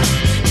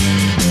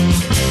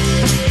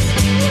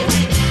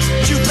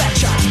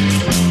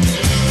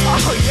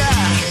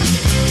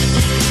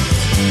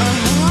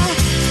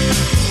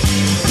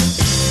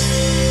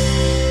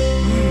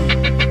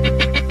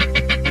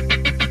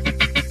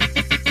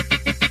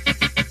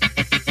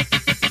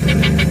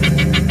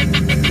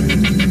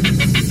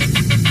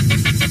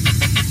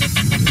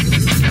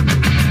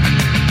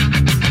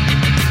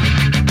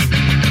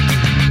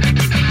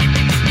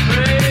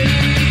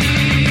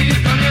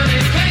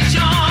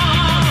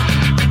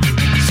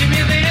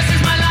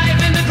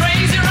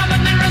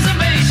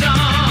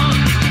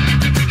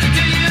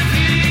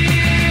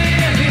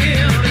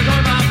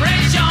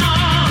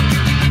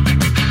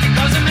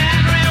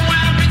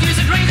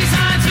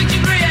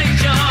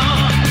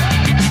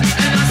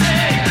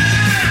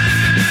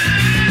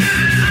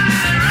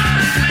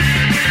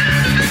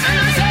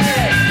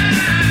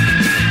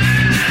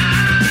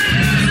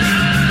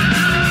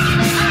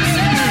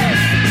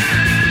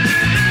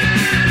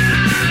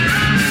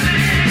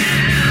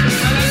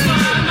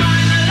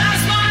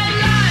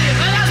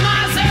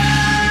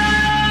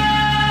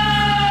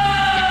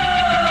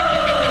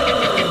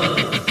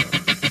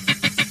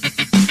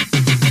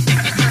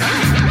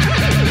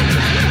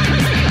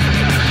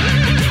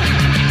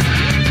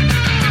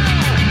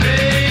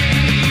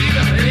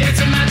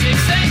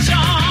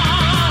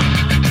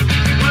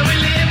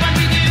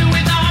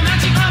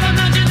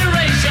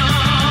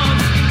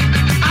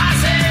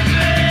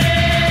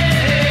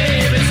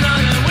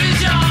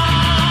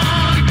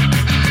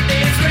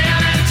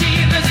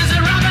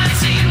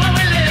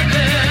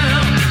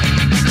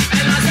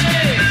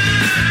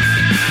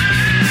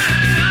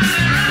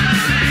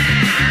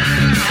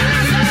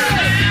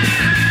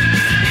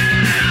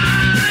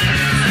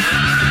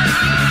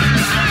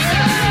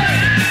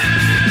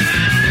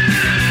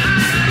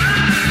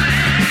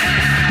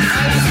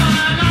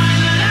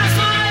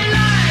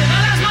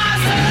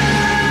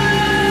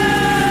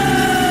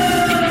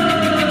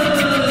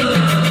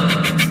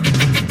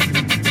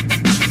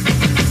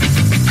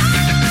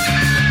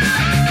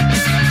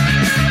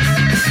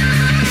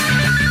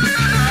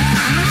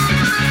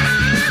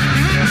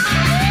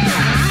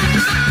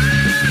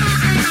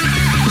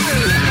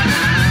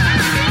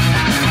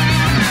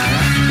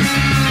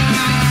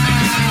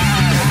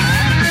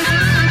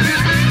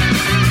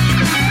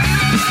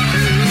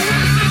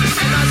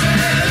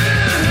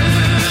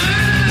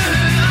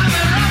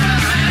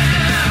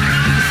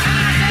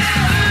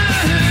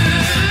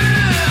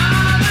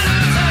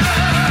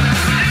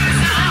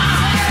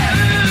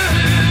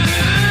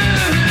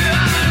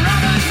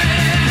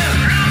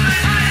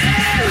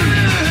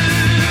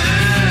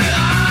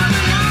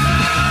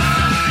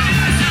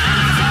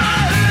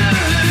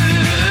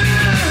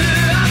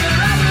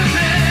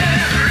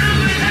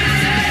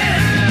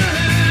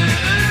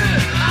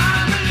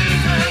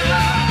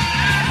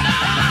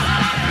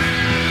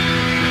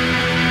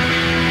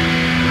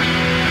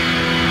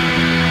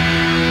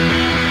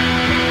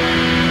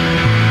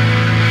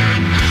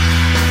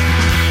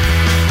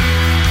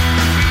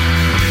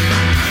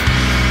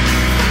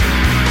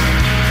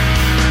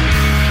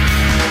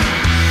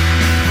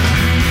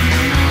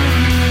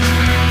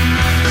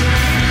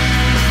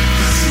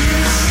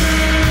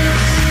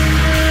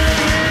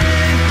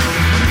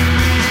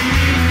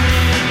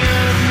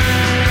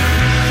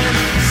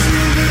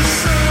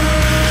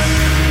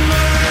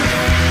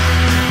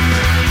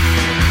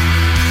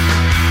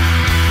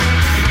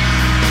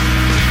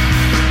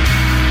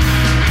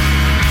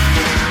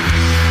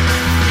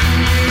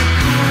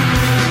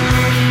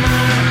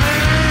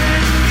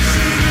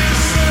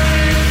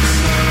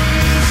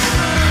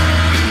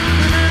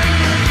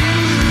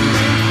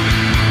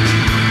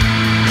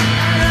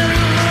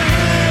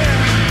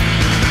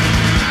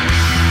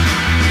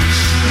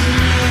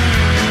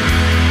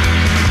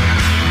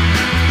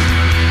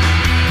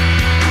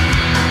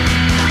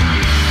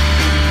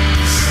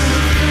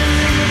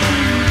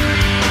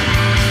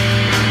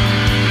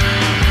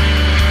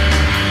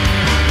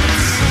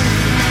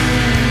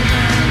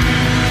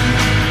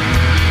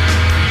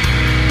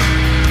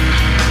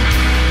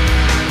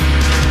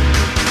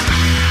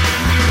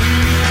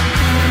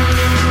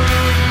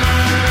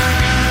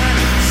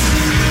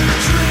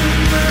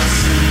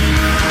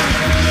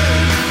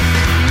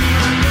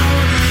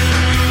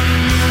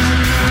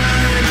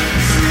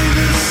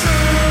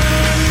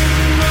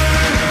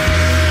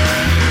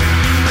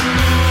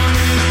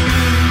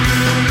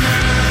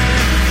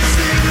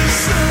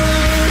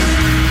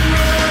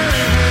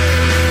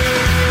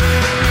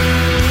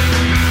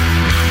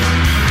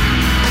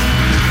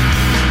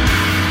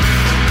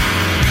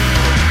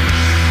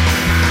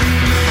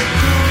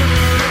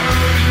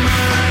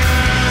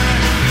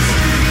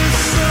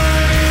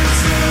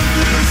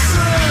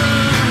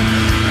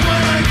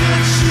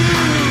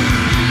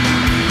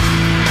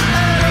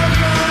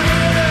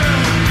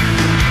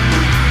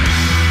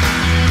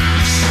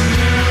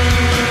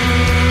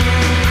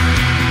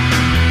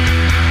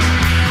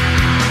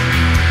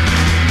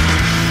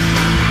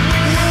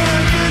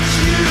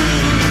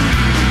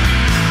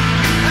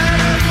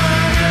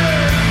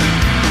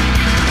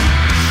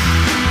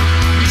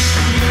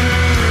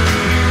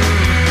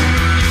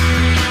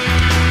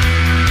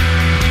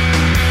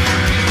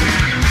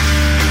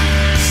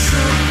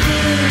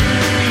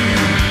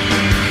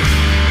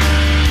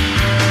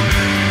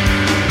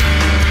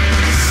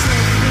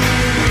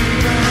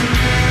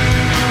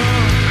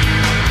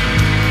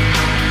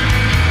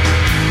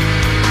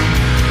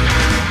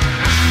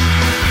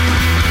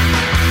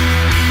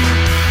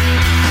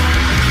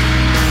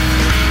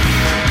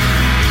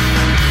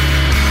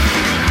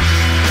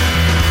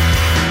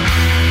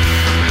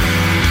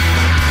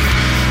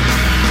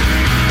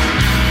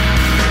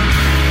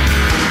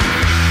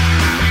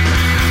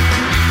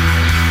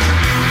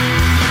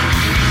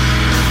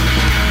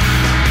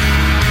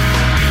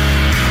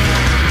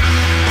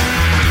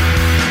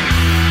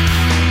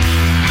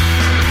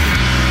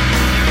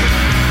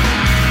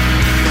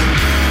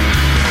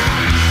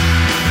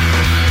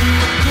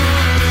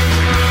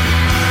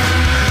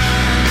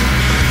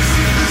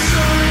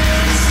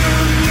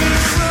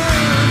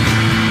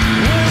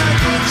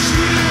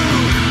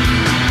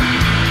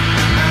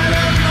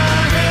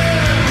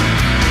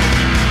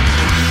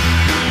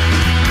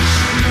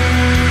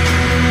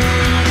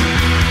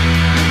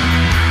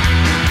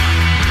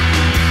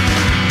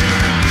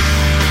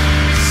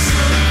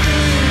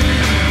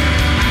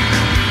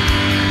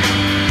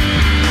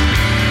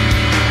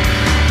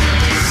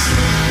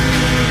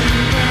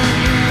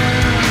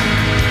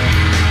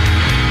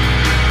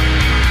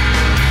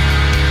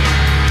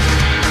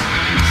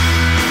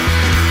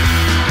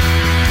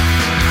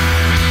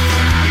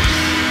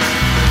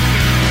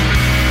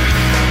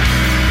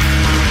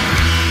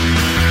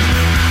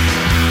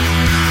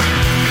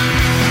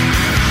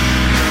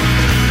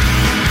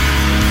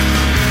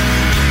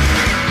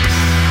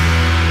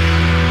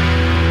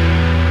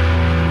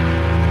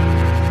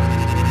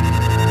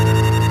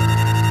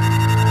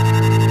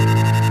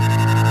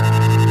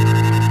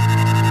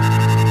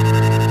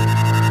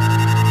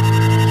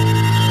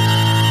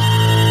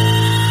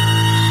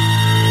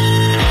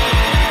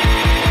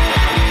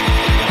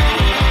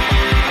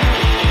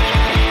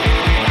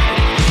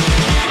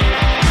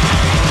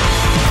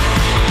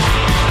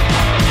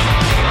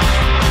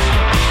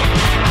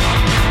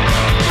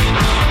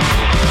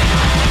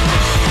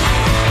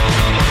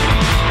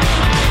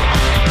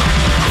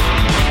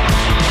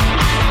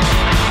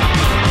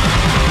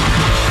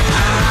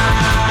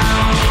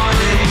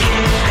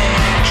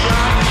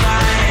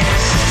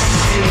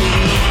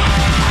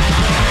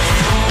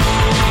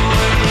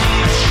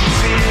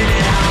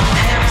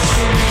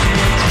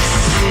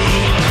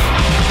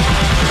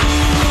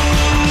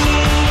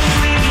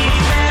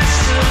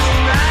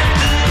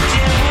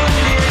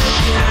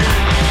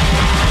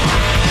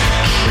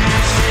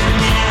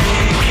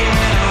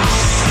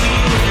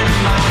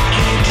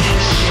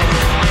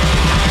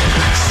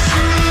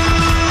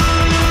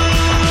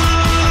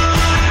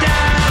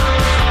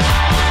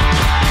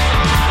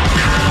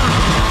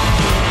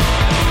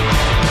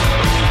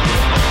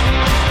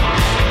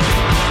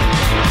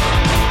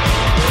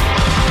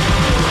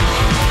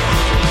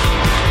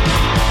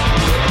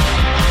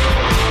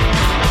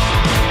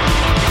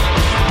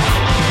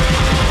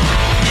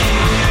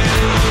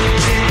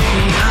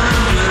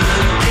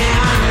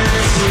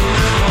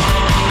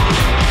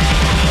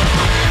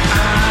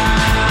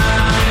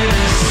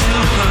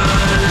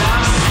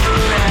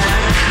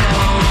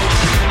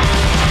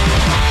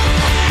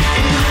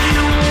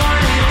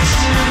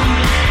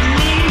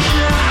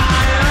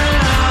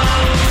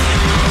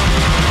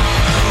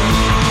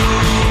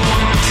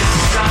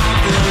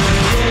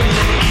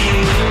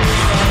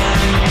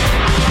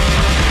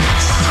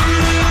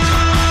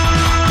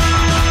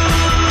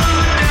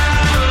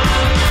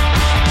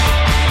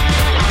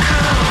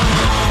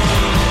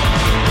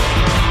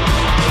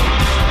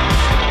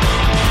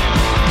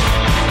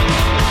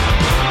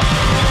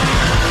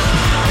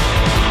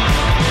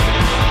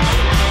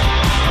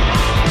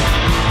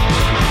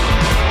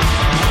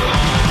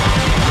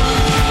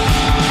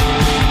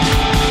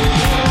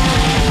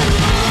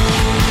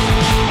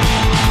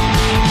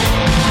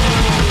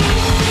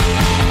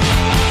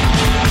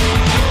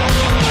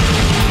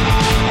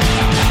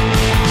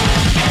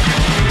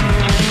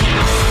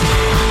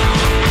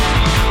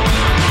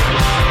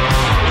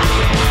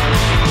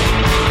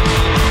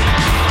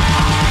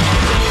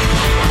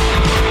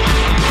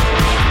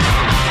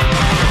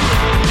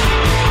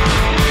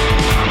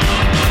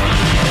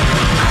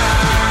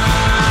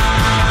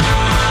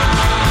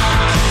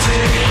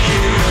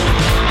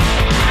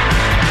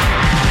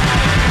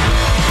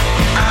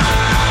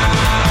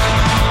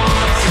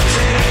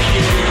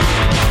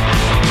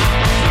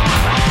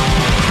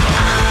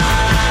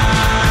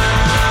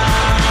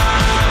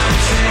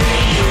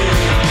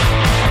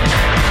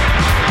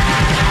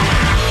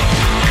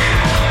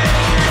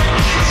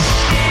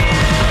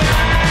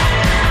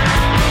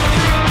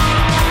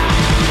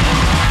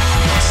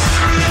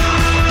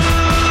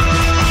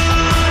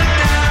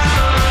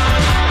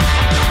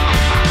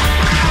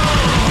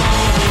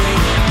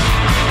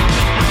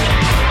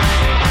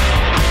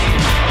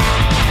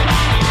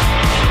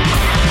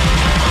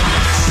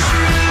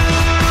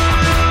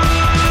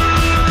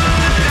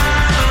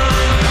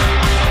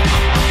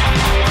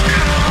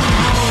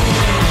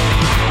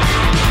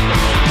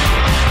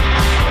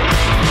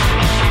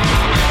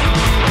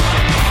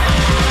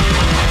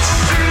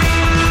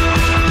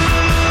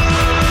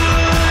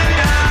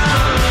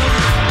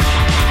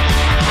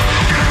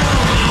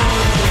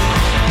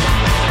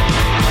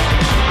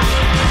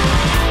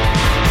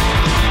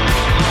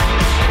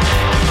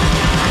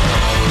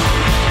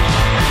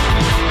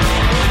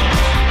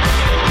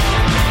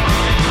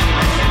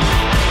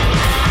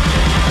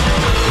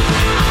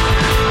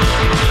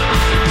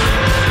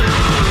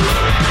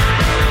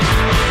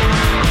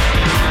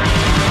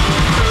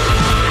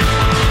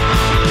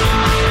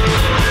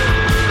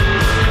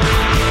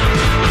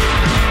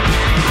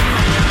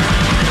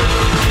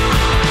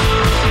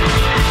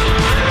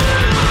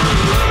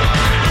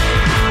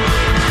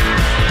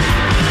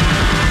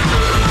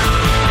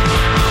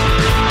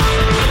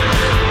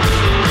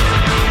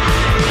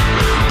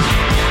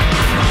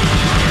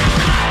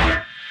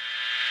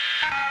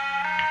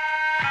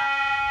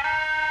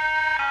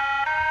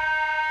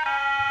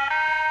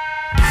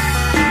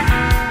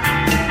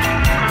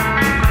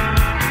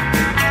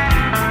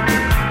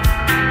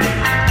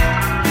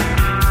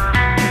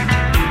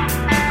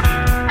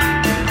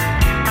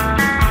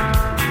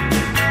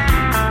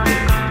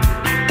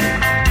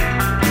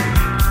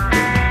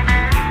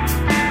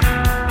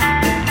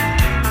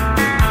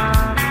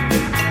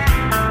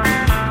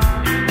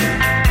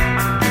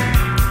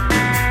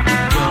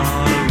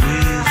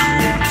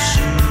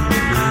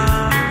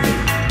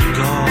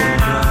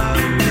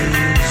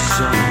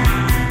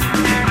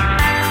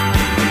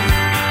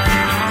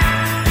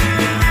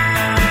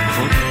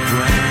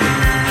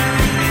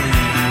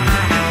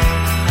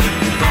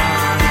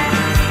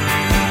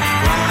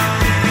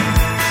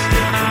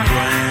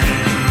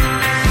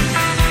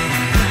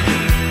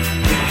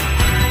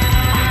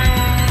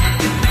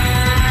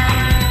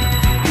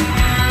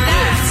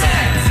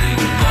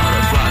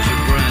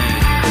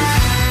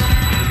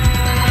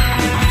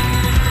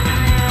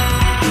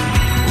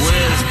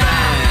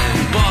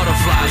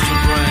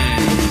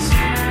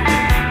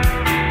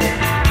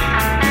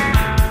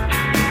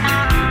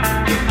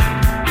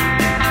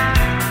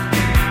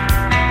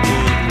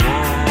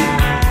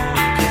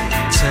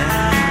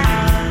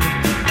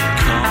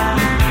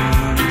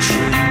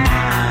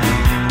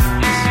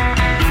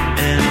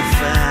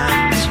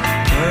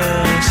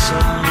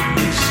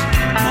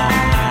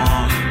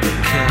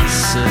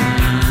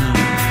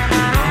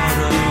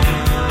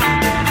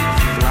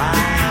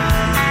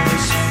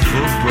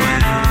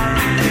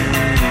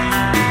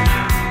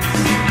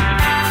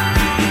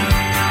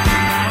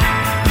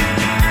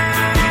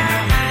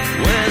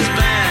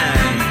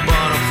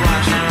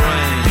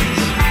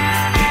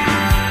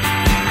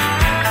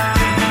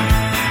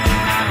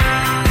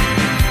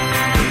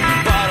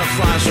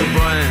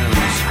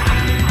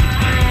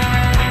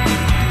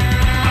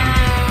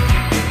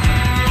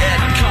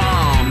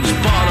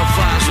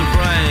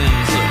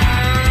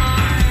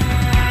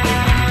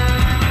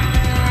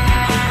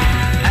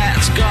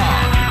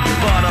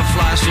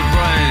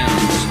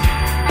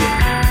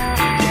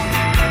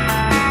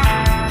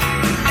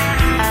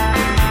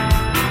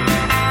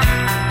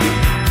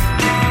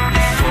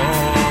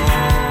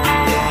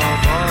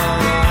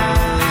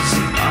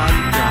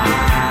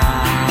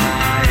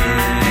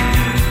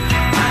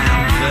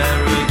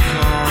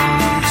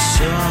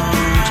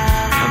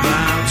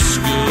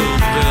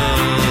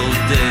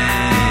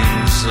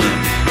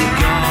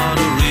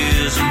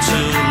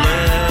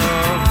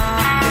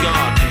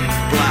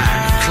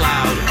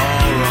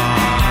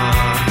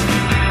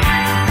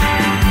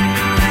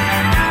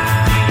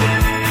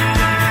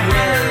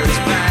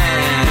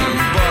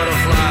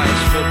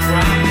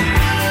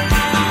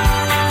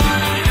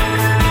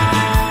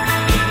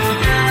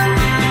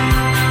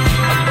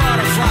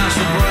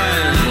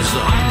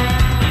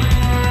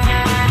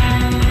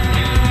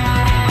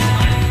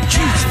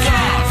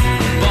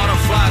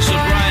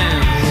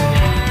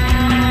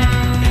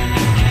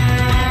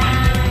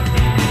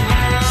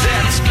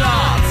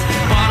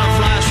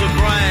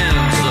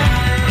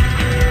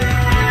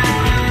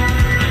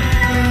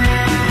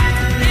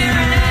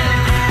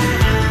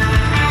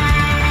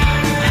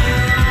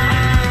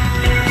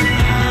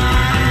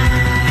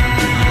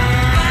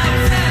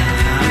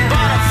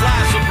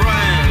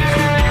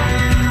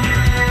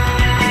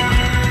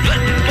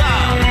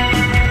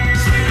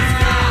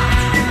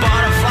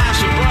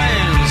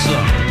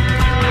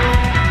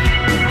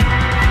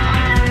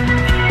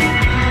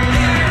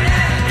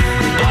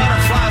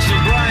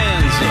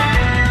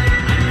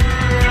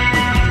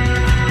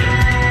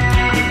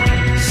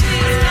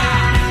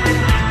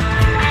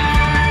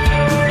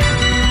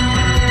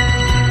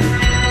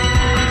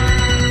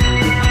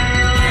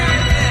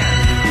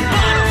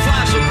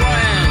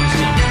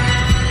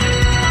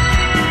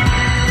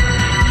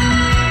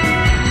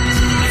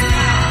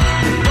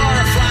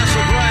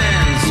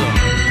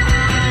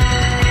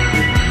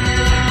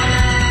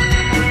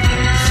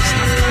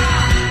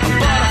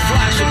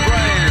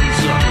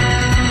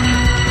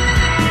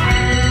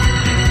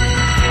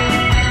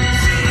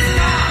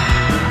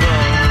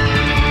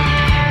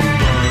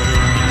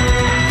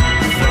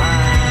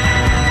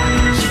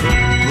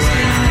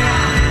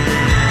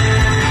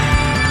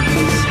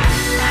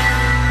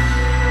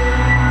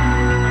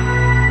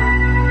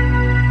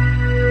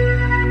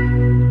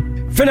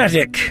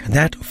 Fanatic,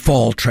 that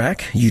fall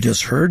track you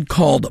just heard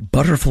called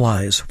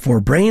Butterflies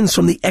for Brains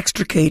from the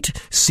Extricate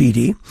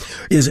CD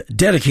is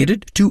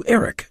dedicated to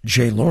Eric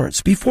J.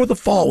 Lawrence. Before the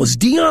Fall was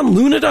Dion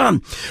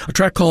Lunadon, a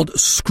track called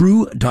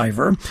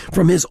Screwdiver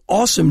from his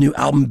awesome new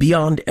album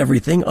Beyond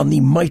Everything on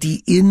the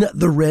mighty In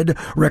the Red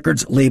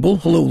Records label.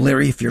 Hello,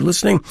 Larry, if you're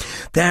listening.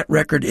 That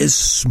record is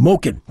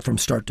smoking from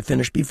start to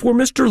finish. Before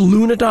Mr.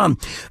 Lunadon,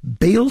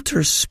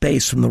 Bailter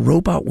Space from the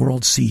Robot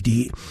World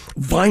CD.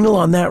 Vinyl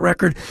on that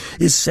record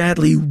is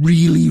sadly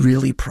really,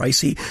 really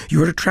pricey. You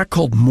heard a track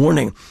called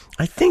Morning.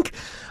 I think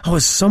I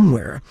was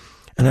somewhere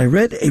and I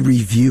read a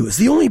review. It's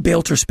the only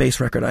Bailter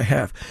Space record I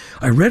have.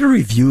 I read a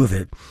review of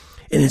it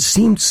and it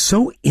seemed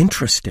so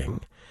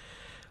interesting.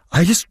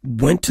 I just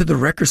went to the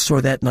record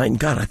store that night and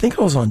God, I think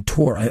I was on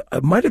tour. I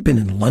might have been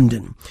in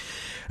London.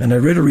 And I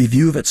read a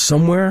review of it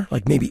somewhere,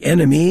 like maybe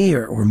NME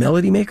or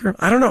Melody Maker.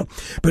 I don't know.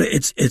 But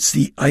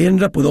I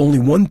ended up with only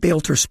one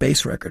Bailter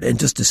Space record and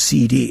just a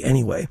CD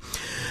anyway.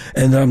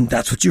 And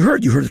that's what you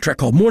heard. You heard a track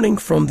called Morning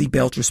from the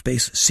Bailter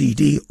Space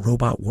CD,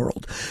 Robot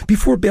World.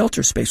 Before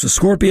Bailter Space was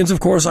Scorpions, of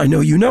course, I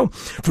know you know,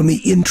 from the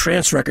In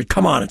Trance record.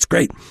 Come on, it's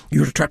great. You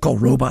heard a track called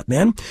Robot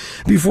Man.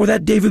 Before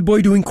that, David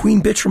Bowie doing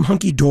Queen Bitch from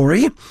Hunky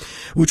Dory,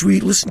 which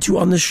we listened to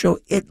on this show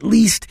at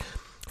least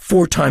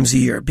 4 times a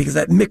year, because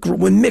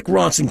when Mick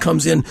Ronson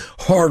comes in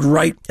hard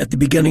right at the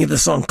beginning of the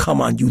song,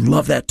 come on, you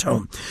love that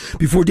tone.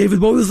 Before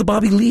David Bowie was the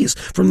Bobby Lees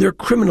from their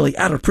criminally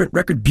out-of-print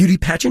record Beauty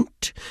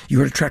Pageant. You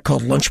heard a track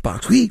called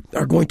Lunchbox. We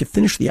are going to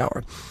finish the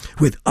hour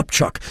with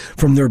Upchuck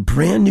from their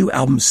brand new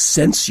album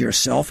Sense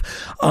Yourself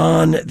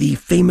on the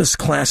Famous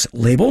Class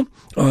label.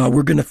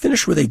 We're going to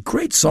finish with a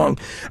great song,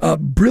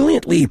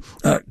 brilliantly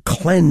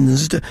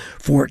cleansed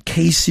for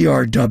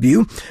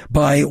KCRW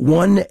by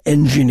One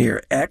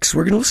Engineer X.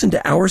 We're going to listen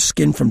to Our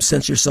Skin from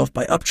Sense Yourself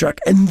by Upchuck,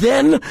 and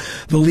then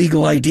The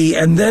Legal ID,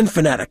 and then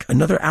Fanatic.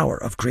 Another hour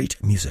of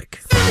great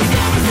music.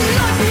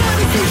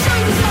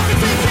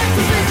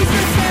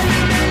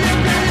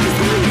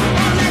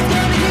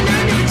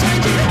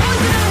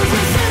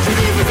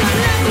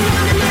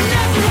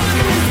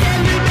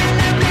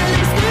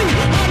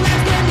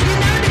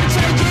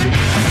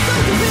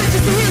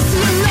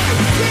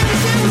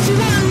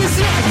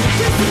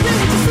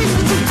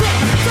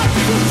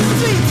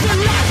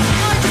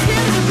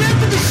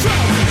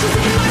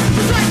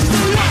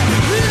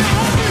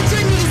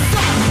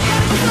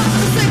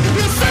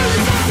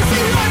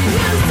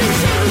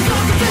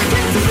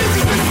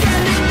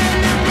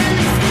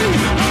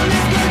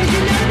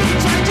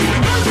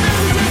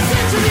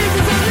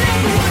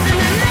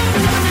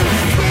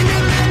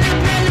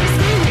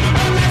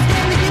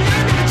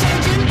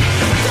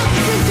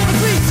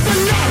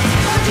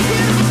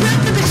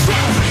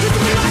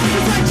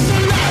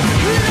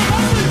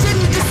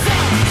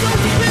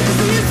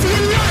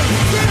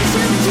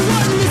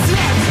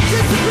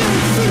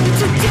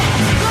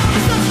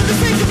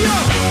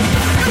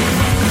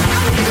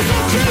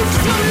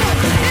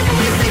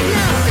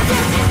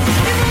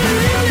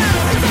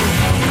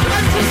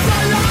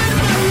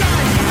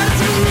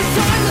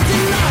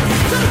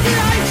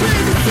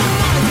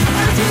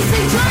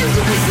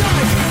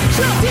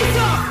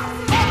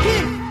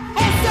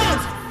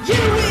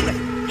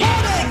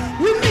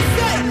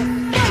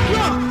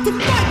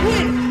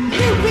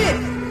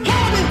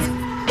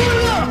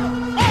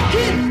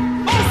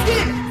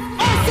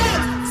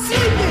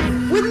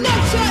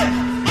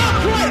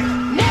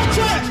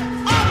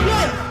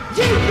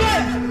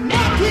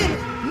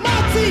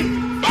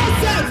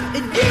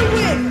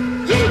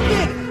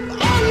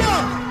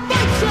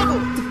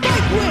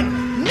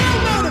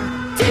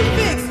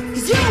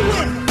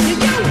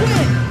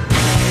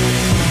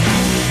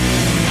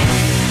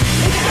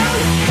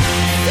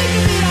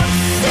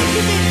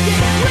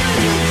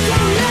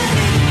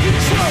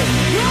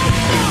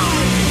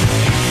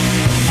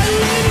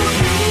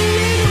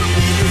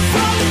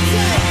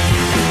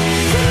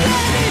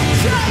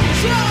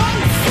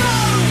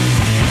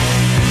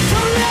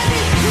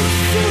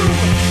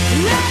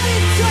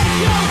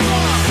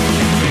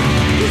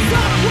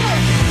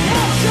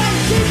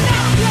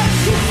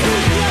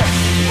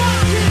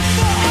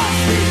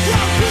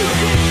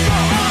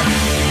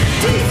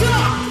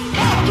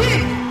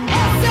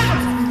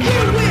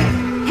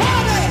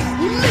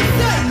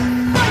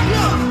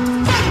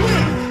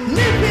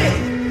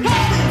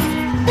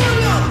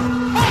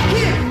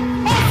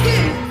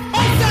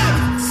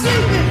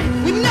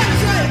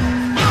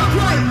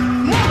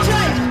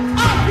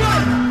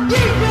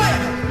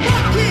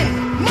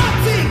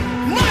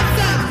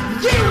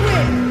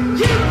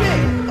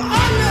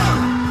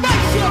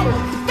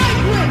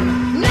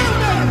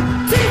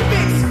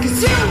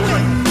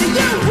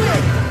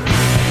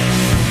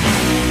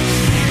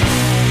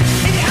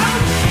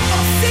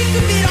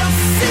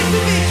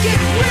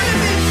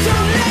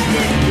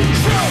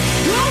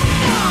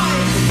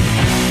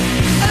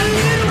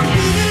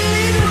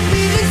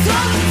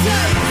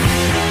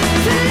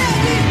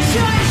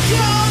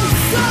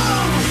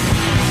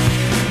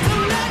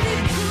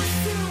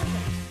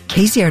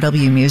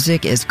 KCRW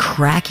Music is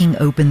cracking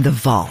open the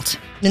vault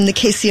In the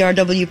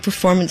KCRW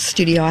Performance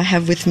Studio, I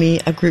have with me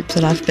a group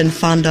that I've been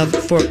fond of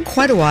for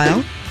quite a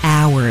while.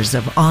 Hours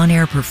of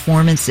on-air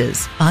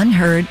performances,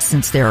 unheard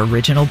since their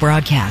original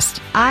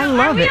broadcast. I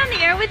love it. Are we on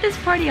the air with this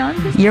party on?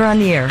 You're on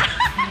the air.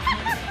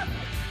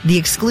 The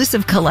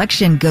exclusive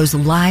collection goes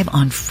live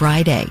on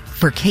Friday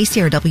for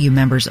KCRW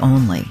members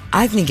only.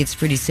 I think it's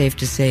pretty safe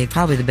to say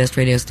probably the best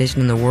radio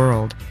station in the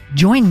world.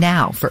 Join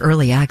now for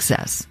early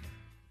access.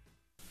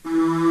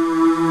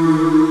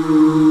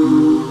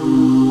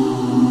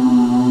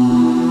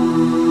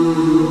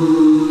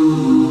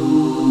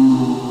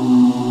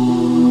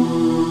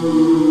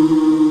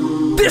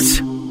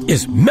 This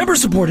is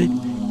member-supported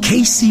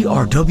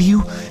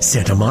KCRW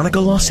Santa Monica,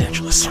 Los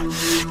Angeles,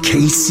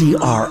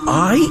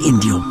 KCRI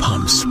Indio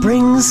Palm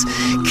Springs,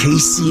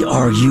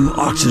 KCRU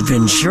Oxford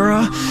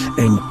Ventura,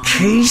 and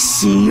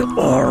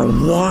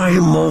KCRY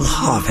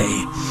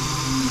Mojave.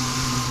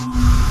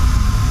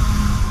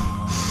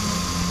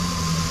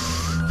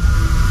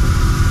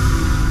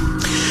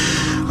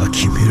 A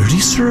community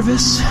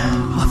service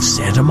of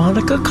Santa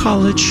Monica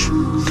College.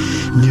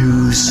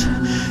 News,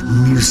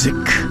 music,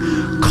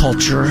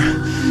 culture,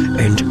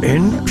 and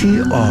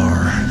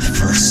NPR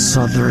for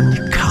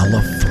Southern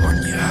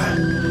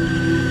California.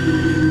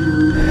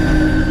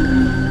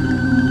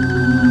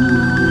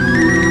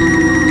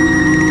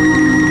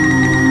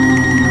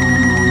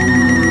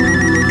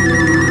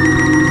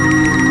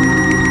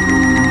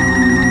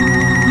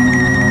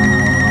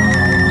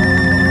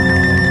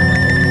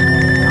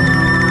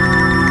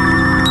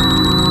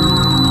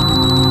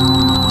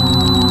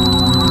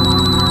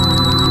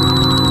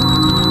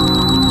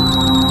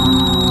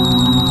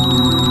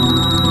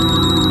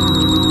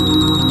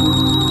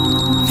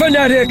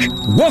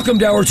 Welcome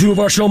to Hour 2 of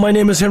our show. My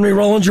name is Henry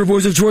Rollins, your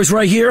voice of choice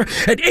right here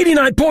at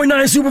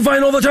 89.9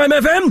 Superfine all the time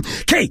FM,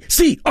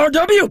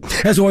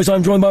 KCRW. As always,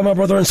 I'm joined by my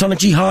brother and Sonic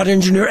Jihad,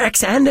 Engineer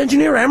X, and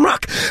Engineer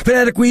Amrock.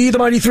 Fanatic We, the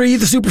Mighty Three,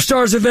 the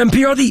superstars of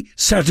NPR, the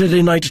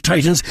Saturday Night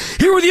Titans.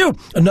 Here with you,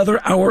 another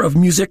hour of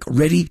music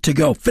ready to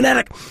go.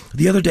 Fanatic,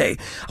 the other day,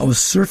 I was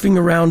surfing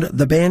around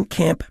the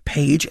Bandcamp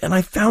page, and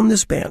I found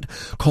this band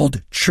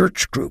called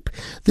Church Group.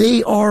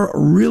 They are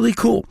really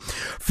cool.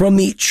 From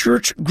the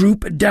Church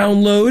Group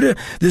download,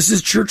 this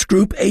is Church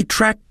Group, a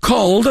track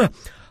called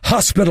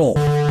Hospital.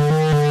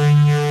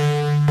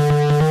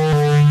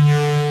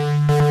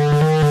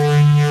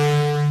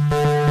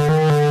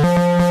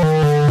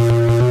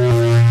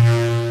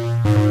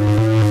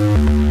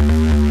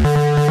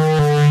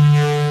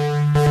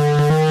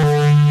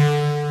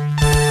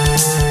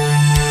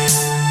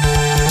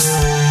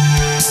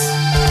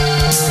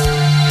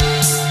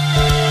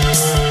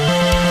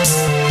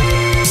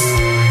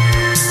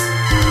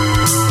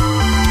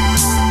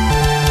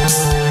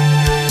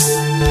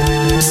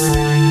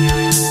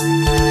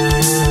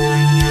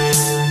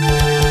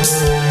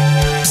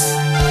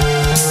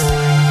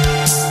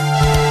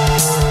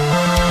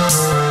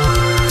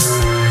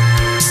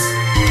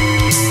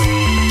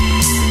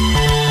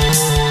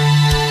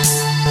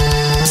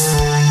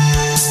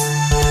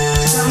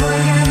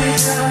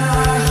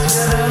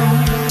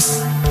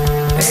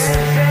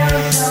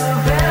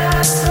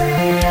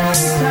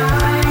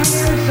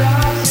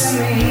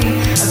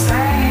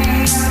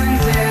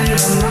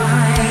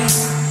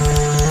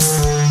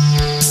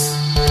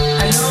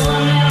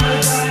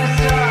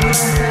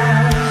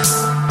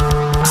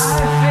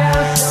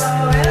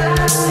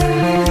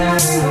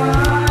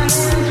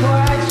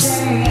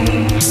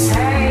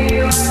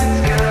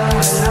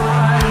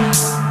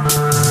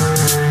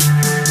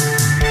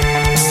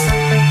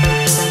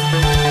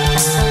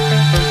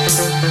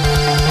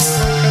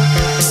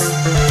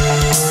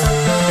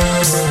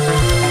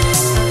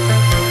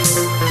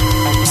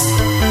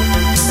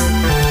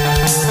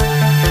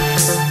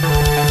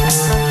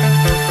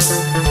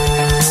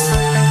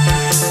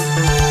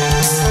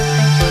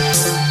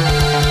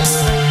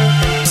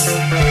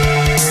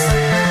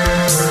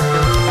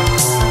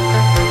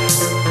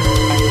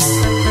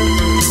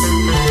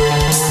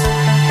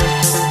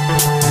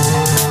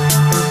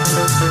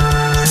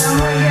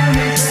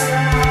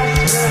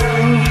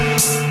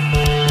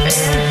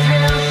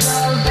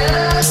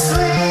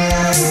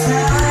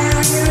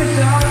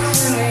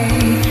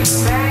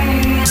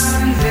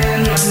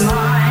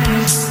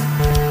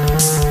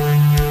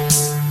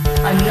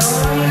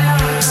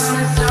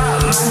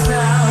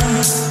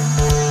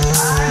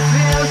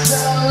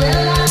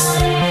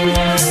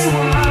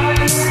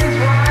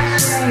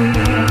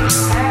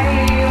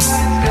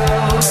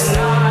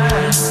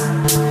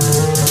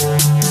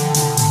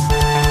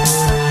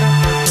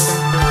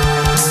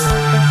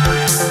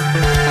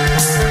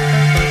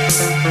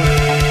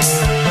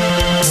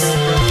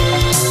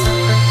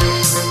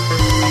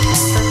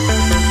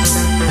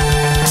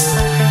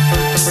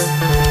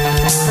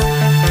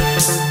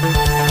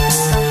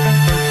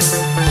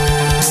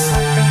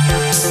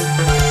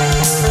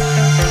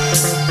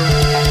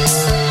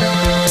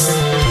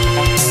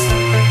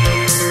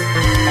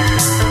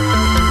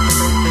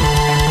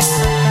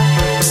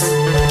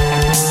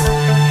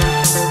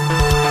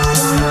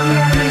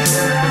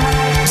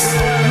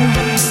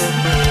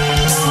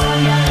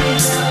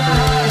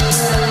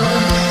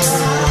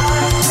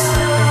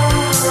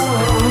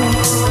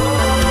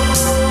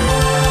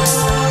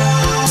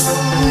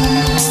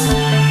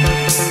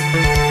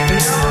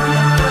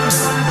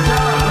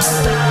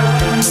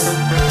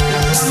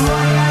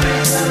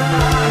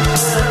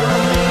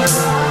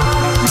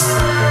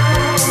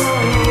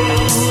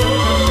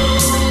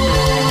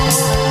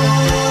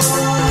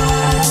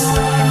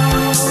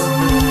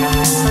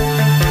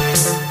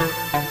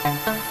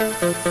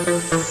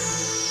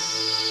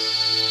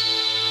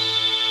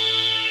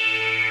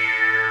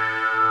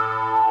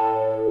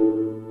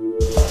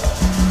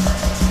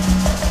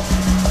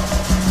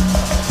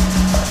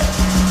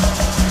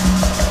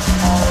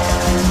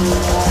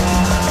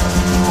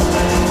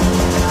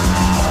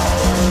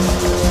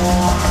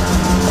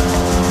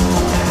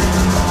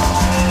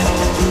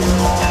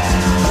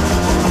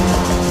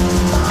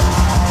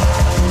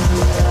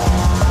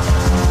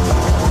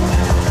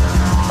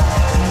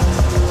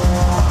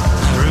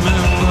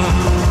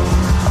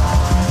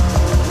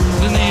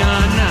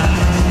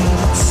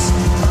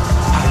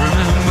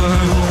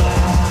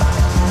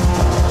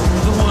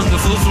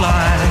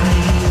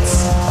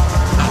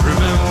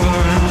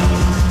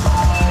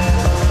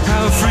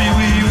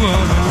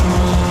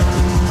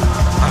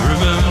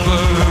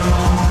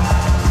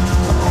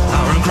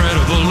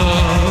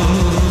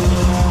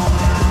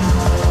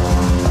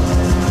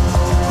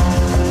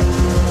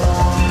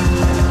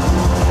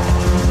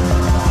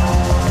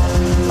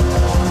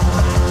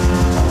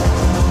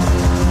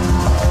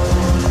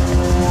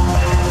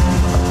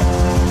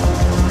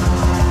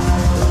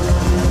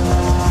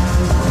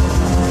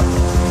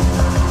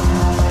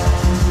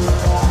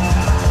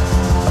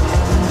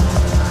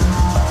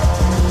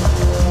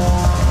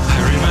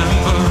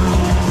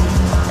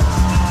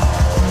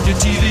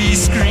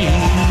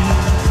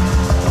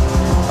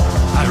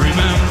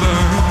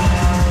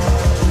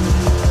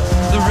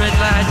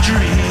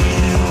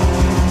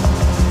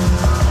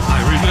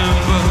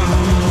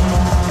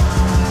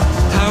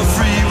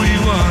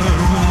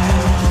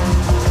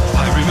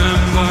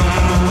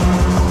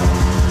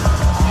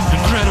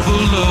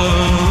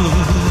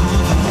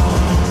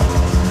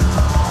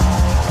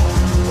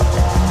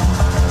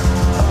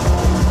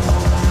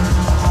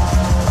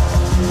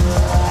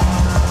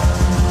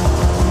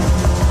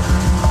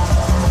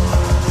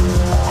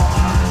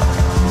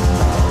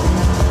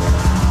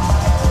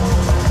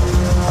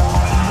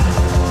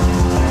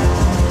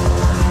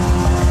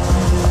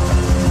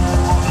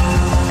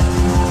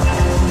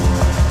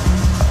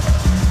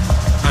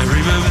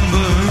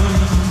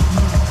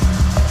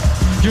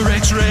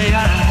 X-ray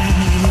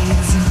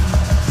eyes.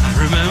 I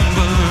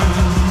remember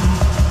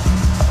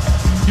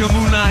your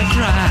moonlight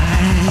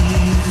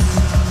cries.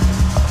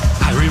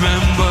 I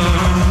remember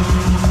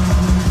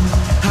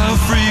how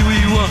free we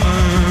were.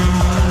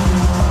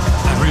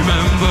 I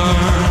remember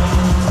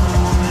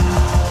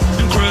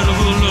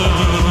incredible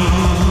love,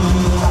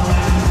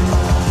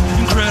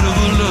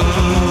 incredible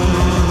love,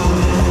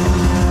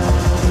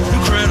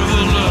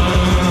 incredible love.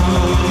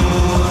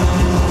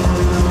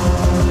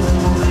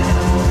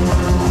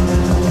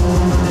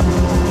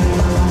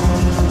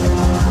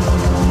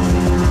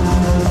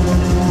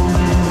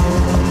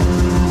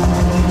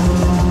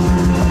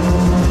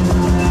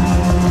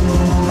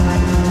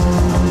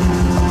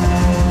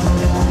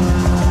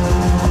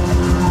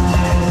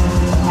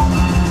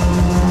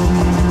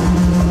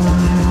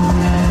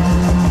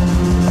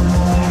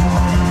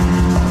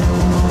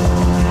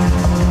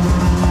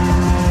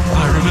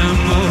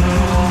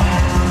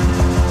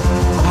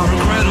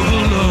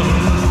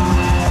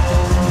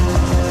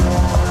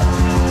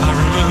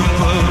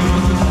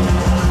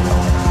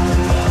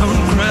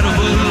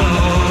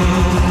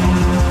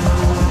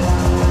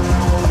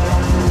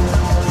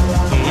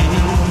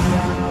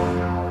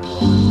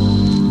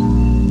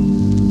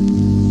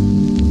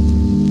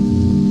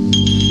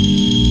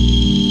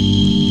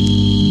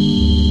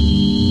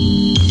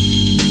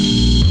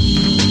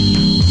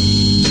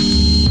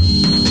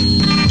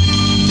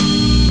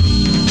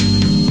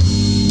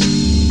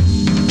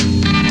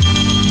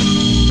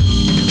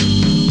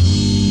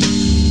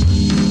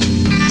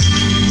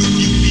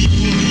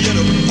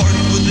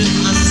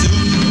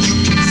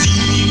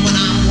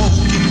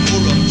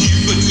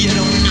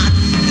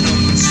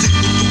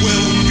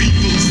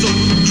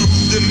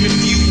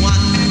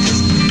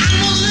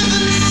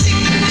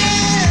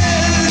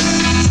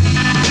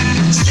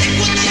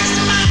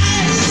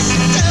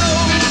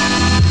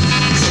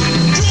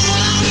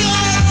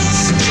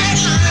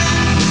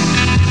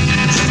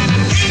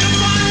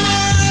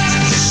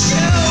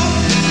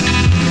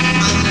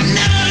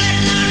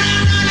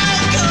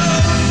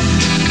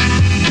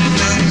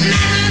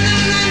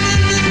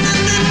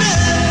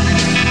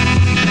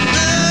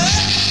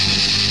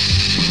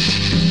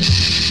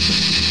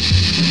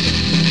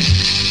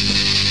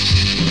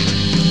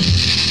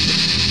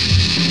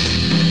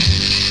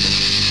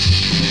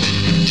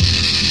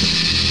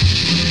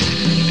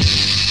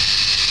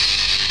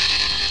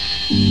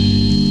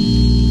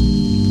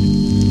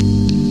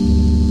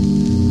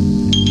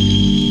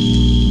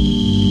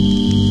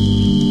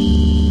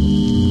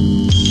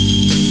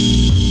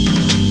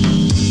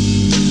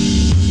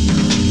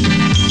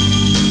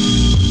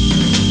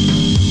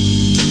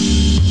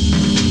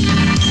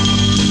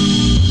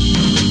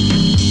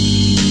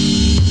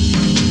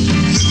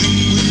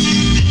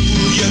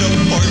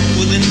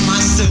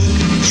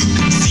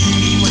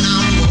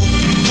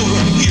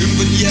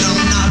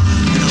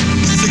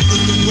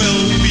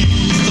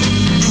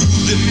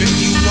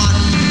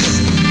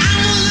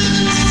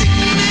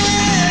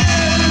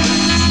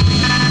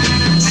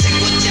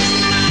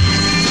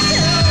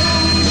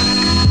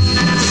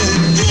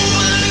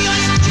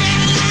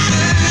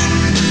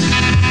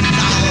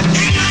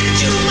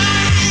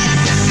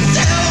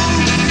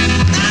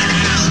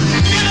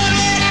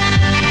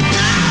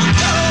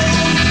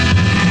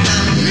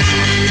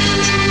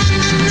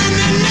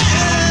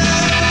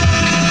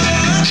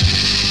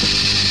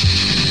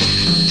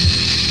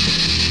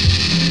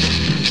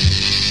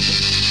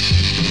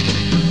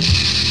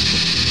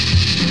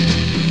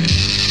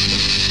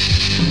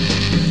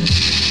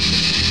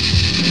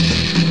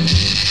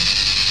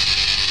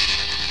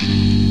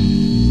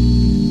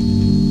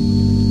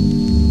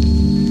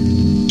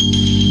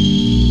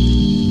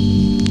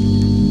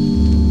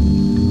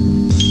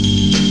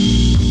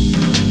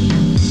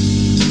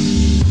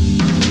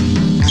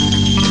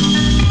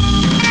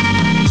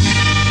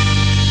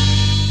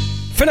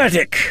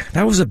 Fanatic.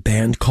 That was a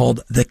band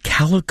called The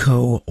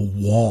Calico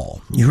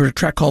Wall. You heard a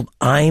track called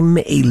I'm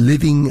a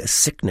Living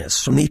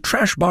Sickness from the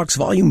Trashbox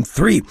Volume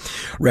 3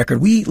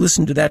 record. We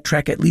listened to that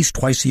track at least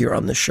twice a year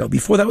on this show.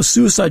 Before that was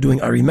Suicide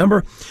doing I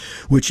Remember,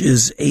 which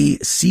is a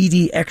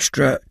CD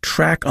extra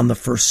track on the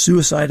first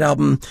Suicide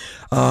album.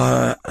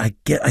 I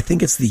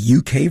think it's the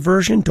UK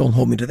version. Don't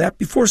hold me to that.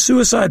 Before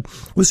Suicide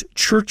was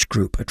Church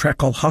Group, a track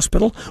called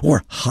Hospital,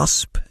 or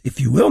HOSP, if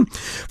you will,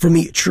 from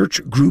the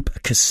Church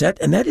Group cassette,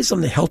 and that is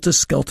on the Helter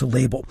Skelter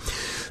label.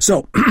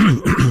 So,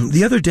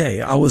 the other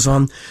day, I was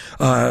on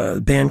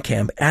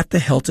Bandcamp at the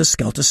Helter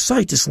Skelter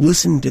site, just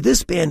listening to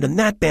this band and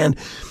that band,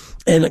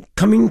 and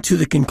coming to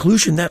the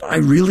conclusion that I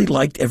really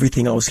liked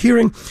everything I was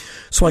hearing,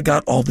 so I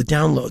got all the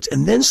downloads.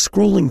 And then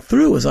scrolling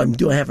through, as I'm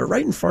doing, I have it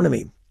right in front of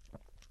me,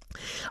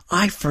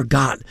 I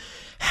forgot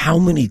how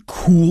many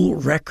cool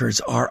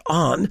records are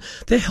on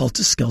the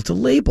Helter Skelter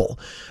label.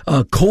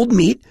 Cold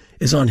Meat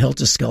is on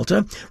Helter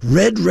Skelter.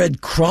 Red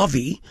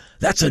Crovy,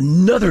 that's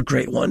another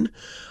great one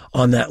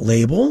on that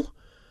label.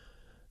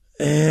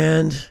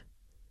 And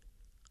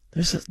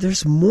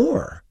there's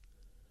more.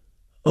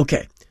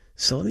 Okay,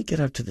 So let me get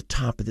up to the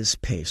top of this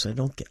page so I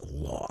don't get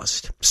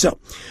lost. So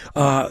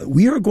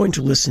we are going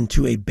to listen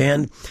to a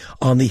band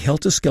on the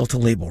Helter Skelter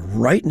label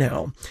right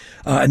now.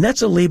 And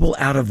that's a label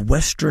out of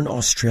Western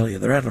Australia.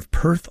 They're out of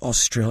Perth,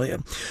 Australia.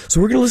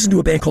 So we're going to listen to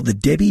a band called the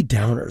Debbie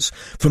Downers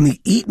from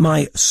the Eat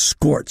My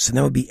Skorts. And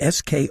that would be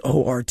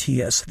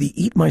Skorts, the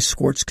Eat My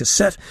Skorts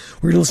cassette.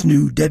 We're going to listen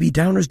to Debbie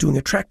Downers doing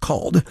a track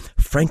called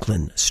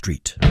Franklin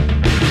Street.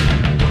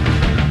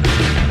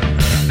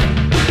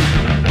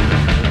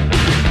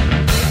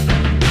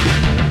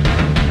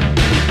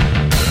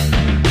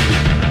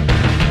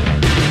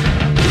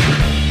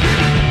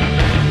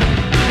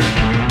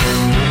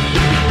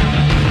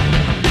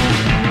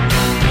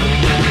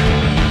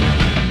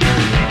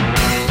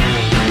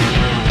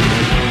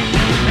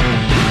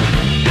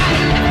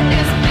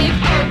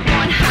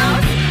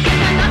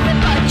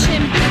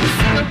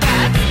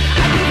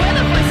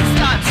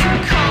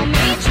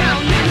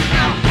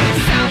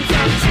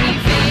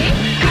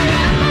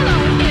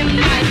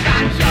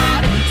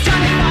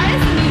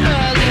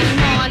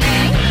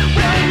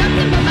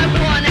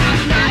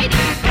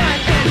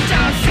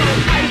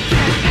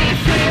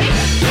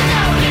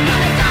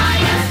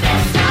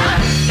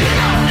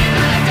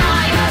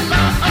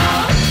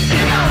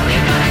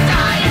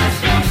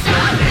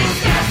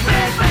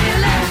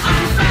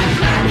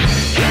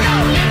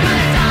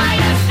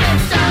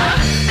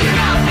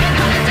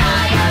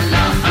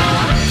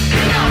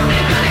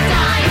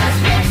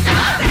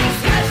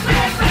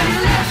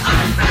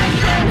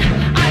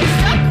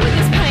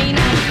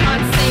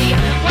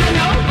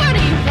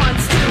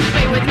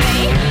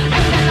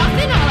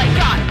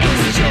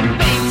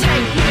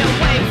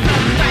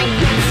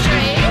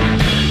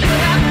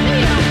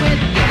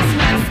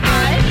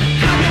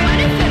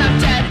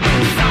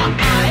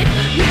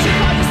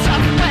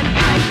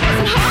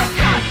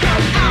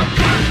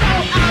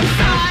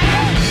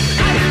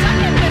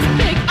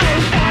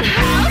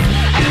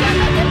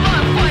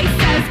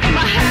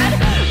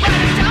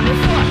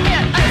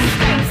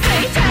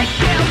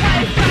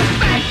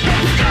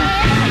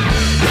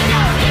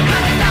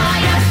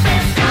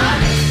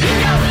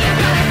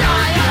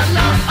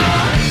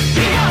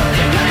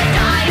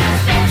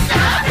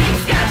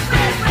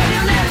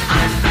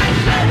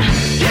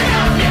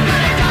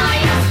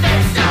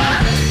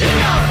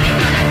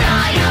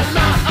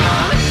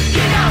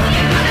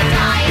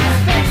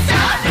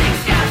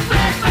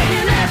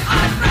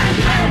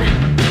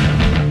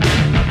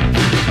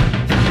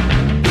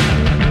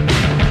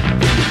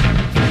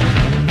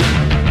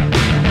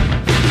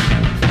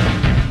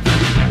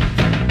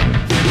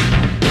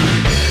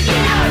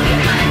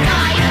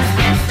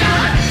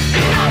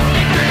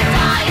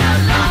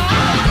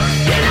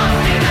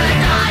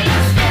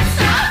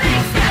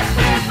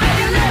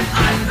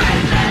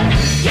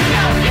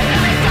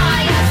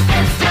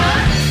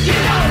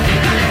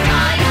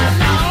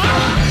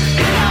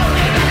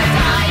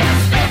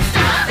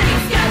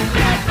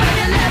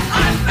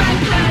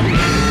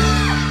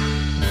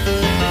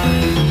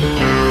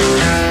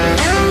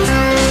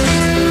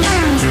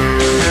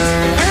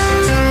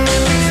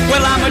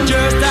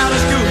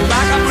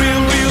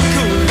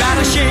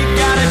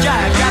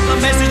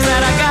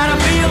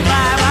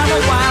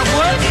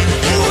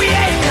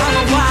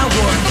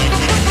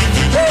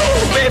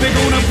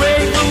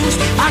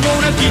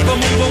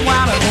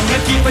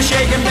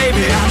 Shaking,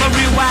 baby, I'm a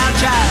real wild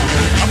child.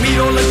 I meet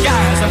all the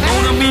guys, I'm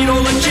gonna meet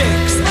all the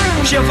chicks.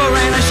 Shiver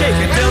and I shake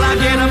it till I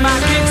get on my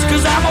kicks,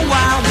 cause I'm a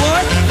wild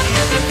one.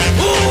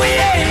 Ooh,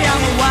 yeah,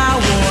 I'm a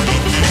wild one.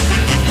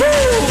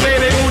 Ooh,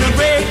 baby, gonna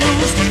break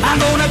loose.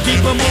 I'm gonna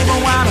keep her moving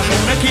wild, I'm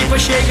gonna keep her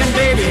shaking,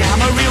 baby. I'm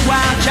a real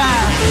wild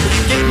child.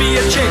 Give me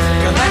a chick,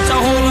 that's a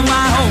hole in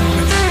my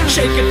home.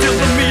 Shake it till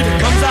the meter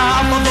comes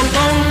out of the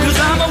bone, cause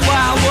I'm a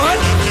wild one.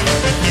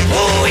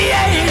 Ooh,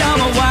 yeah, I'm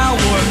a wild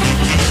one.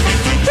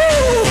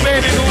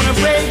 Baby, gonna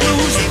break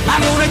loose.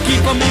 I'm gonna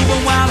keep her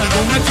moving wild. I'm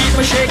gonna keep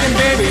her shaking,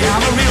 baby.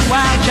 I'm a real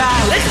wild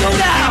child. Let's go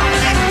down.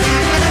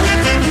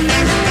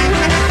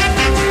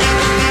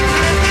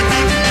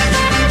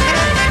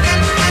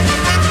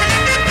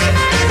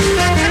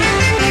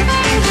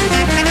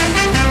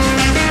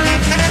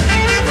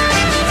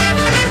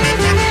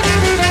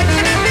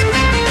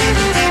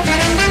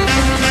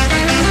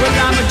 Well,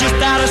 I'm just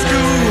out of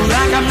school,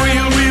 like I'm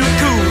real, real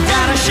cool.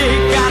 Gotta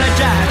shake, gotta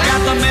jive.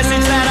 Got the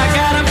message that I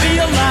gotta be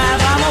alive.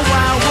 I'm a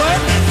wild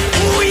one.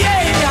 Ooh,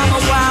 yeah, I'm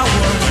a wild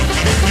one.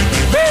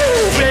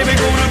 Woo, baby,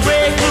 gonna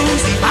break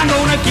loose. I'm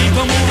gonna keep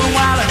her moving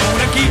wild. I'm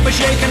gonna keep her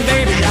shaking,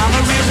 baby. I'm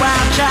a real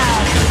wild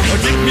child. Or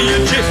give me a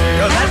chick,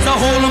 that's the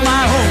whole of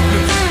my home.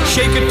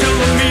 Shake it till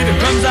the meter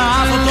comes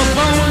off of the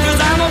bone,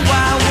 cause I'm a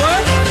wild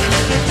one.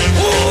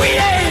 Ooh,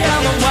 yeah,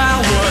 I'm a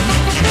wild one.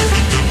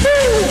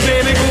 Woo,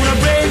 baby, gonna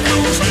break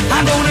loose.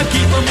 I'm gonna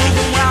keep her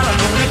moving wild. I'm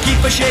gonna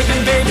keep her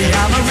shaking, baby.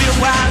 I'm a real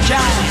wild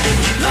child.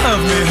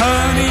 Love me,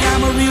 honey,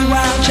 I'm a real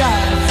wild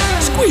child.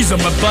 Squeeze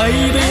on my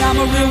baby, I'm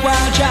a real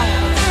wild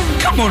child.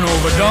 Come on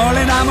over,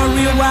 darling, I'm a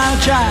real wild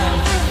child.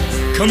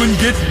 Come and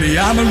get me,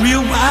 I'm a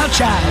real wild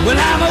child. Well,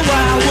 I'm a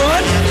wild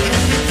one.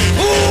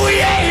 Ooh,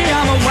 yeah,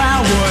 I'm a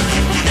wild one.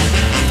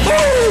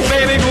 Ooh,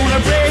 baby,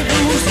 gonna break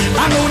loose. loose.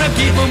 I'm gonna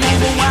keep her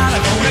moving wild.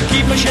 I'm gonna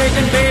keep her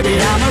shaking, baby.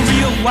 I'm a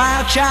real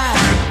wild child.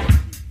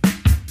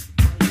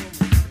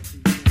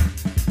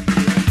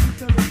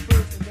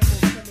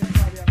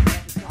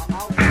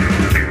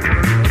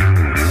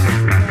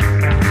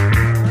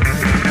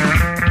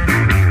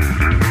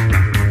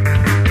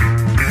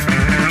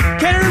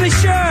 Can't really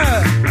sure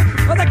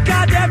what the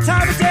goddamn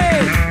time of day.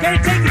 Can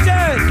you take the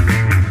dirt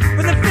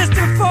with a fist of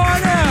a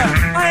foreigner?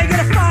 I ain't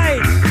gonna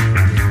fight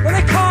when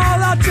they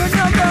call out your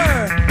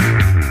number.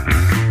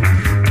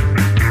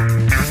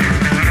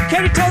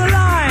 Can you toe the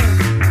line?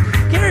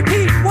 Can you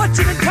repeat what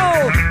you've been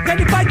told? Can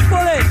you bite the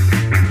bullet?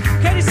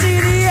 Can you see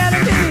the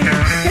enemy?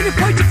 Can you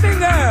point your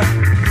finger?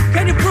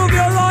 Can you prove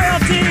your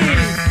loyalty?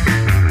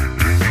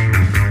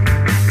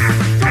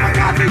 Come on,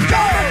 Copy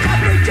Joe!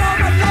 Copy Joe,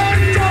 my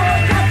Copy Joe!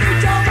 Copy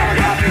Joe, my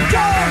Copy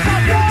Joe!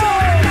 Copy Joe,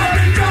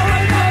 Copy Joe,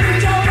 my Copy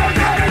Joe!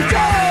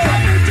 Copy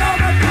Joe,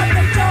 Copy Joe, my Copy Joe!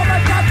 My Copy Joe, my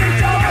Copy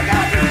Joe! Copy Joe,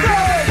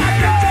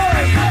 my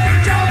Copy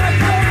Joe! My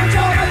Copy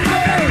Joe, my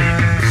Copy.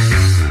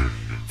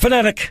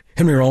 Fanatic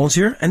Henry Rollins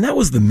here, and that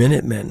was the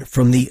Minutemen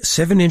from the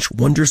 7-inch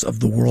Wonders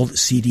of the World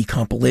CD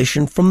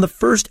compilation from the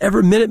first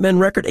ever Minutemen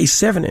record, a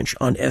 7-inch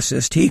on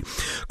SST,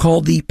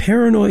 called the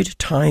Paranoid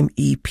Time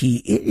EP.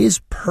 It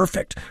is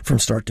perfect from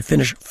start to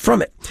finish.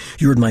 From it,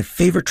 you heard my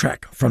favorite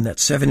track from that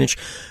 7-inch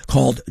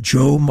called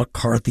Joe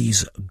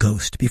McCarthy's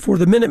Ghost. Before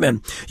the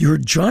Minutemen, you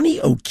heard Johnny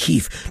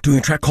O'Keefe doing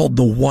a track called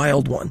The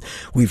Wild One.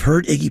 We've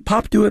heard Iggy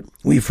Pop do it.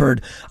 We've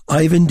heard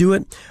Ivan do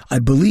it. I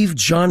believe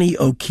Johnny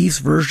O'Keefe's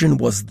version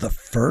was the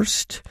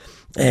first,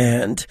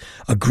 and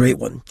a great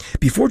one.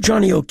 Before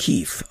Johnny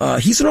O'Keefe,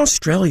 he's an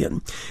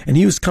Australian, and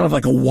he was kind of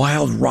like a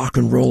wild rock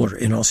and roller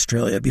in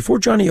Australia. Before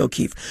Johnny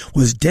O'Keefe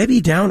was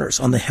Debbie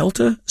Downers on the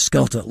Helta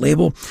Skelta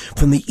label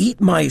from the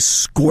Eat My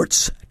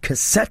Skorts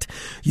cassette.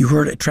 You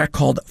heard a track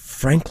called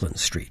Franklin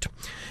Street.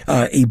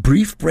 A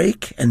brief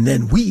break, and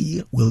then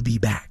we will be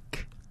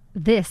back.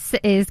 This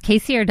is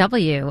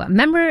KCRW,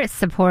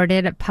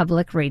 member-supported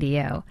public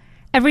radio.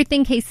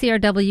 Everything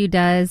KCRW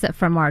does,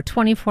 from our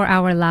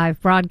 24-hour live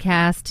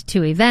broadcast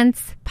to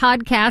events,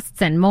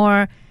 podcasts, and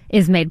more,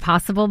 is made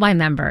possible by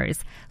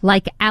members,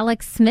 like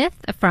Alex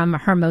Smith from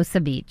Hermosa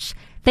Beach.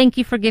 Thank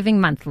you for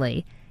giving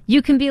monthly.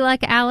 You can be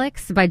like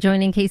Alex by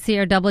joining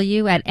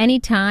KCRW at any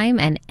time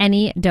and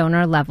any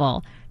donor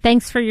level.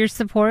 Thanks for your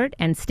support,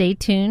 and stay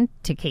tuned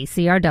to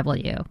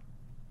KCRW.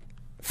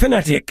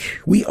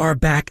 Fanatic, we are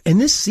back, and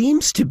this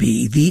seems to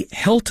be the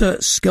Helta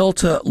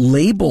Skelta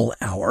label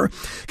hour,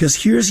 because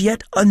here's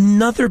yet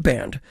another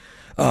band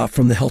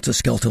from the Helta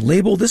Skelta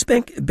label. This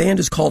band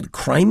is called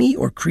Crimey,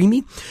 or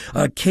Creamy,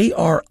 Krimi,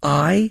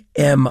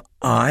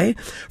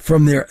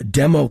 from their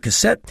demo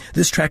cassette.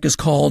 This track is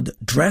called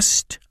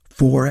Dressed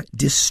for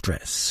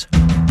Distress.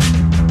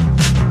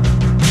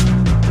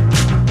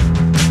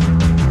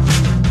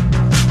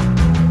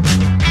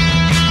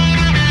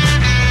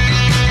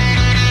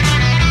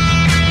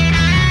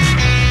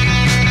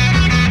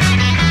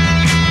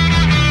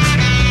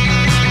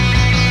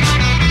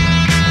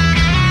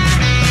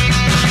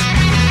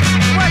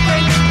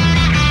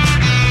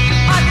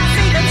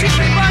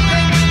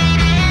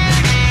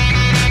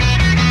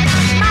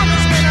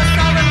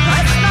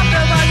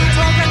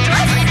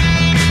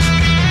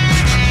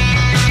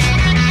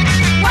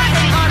 What?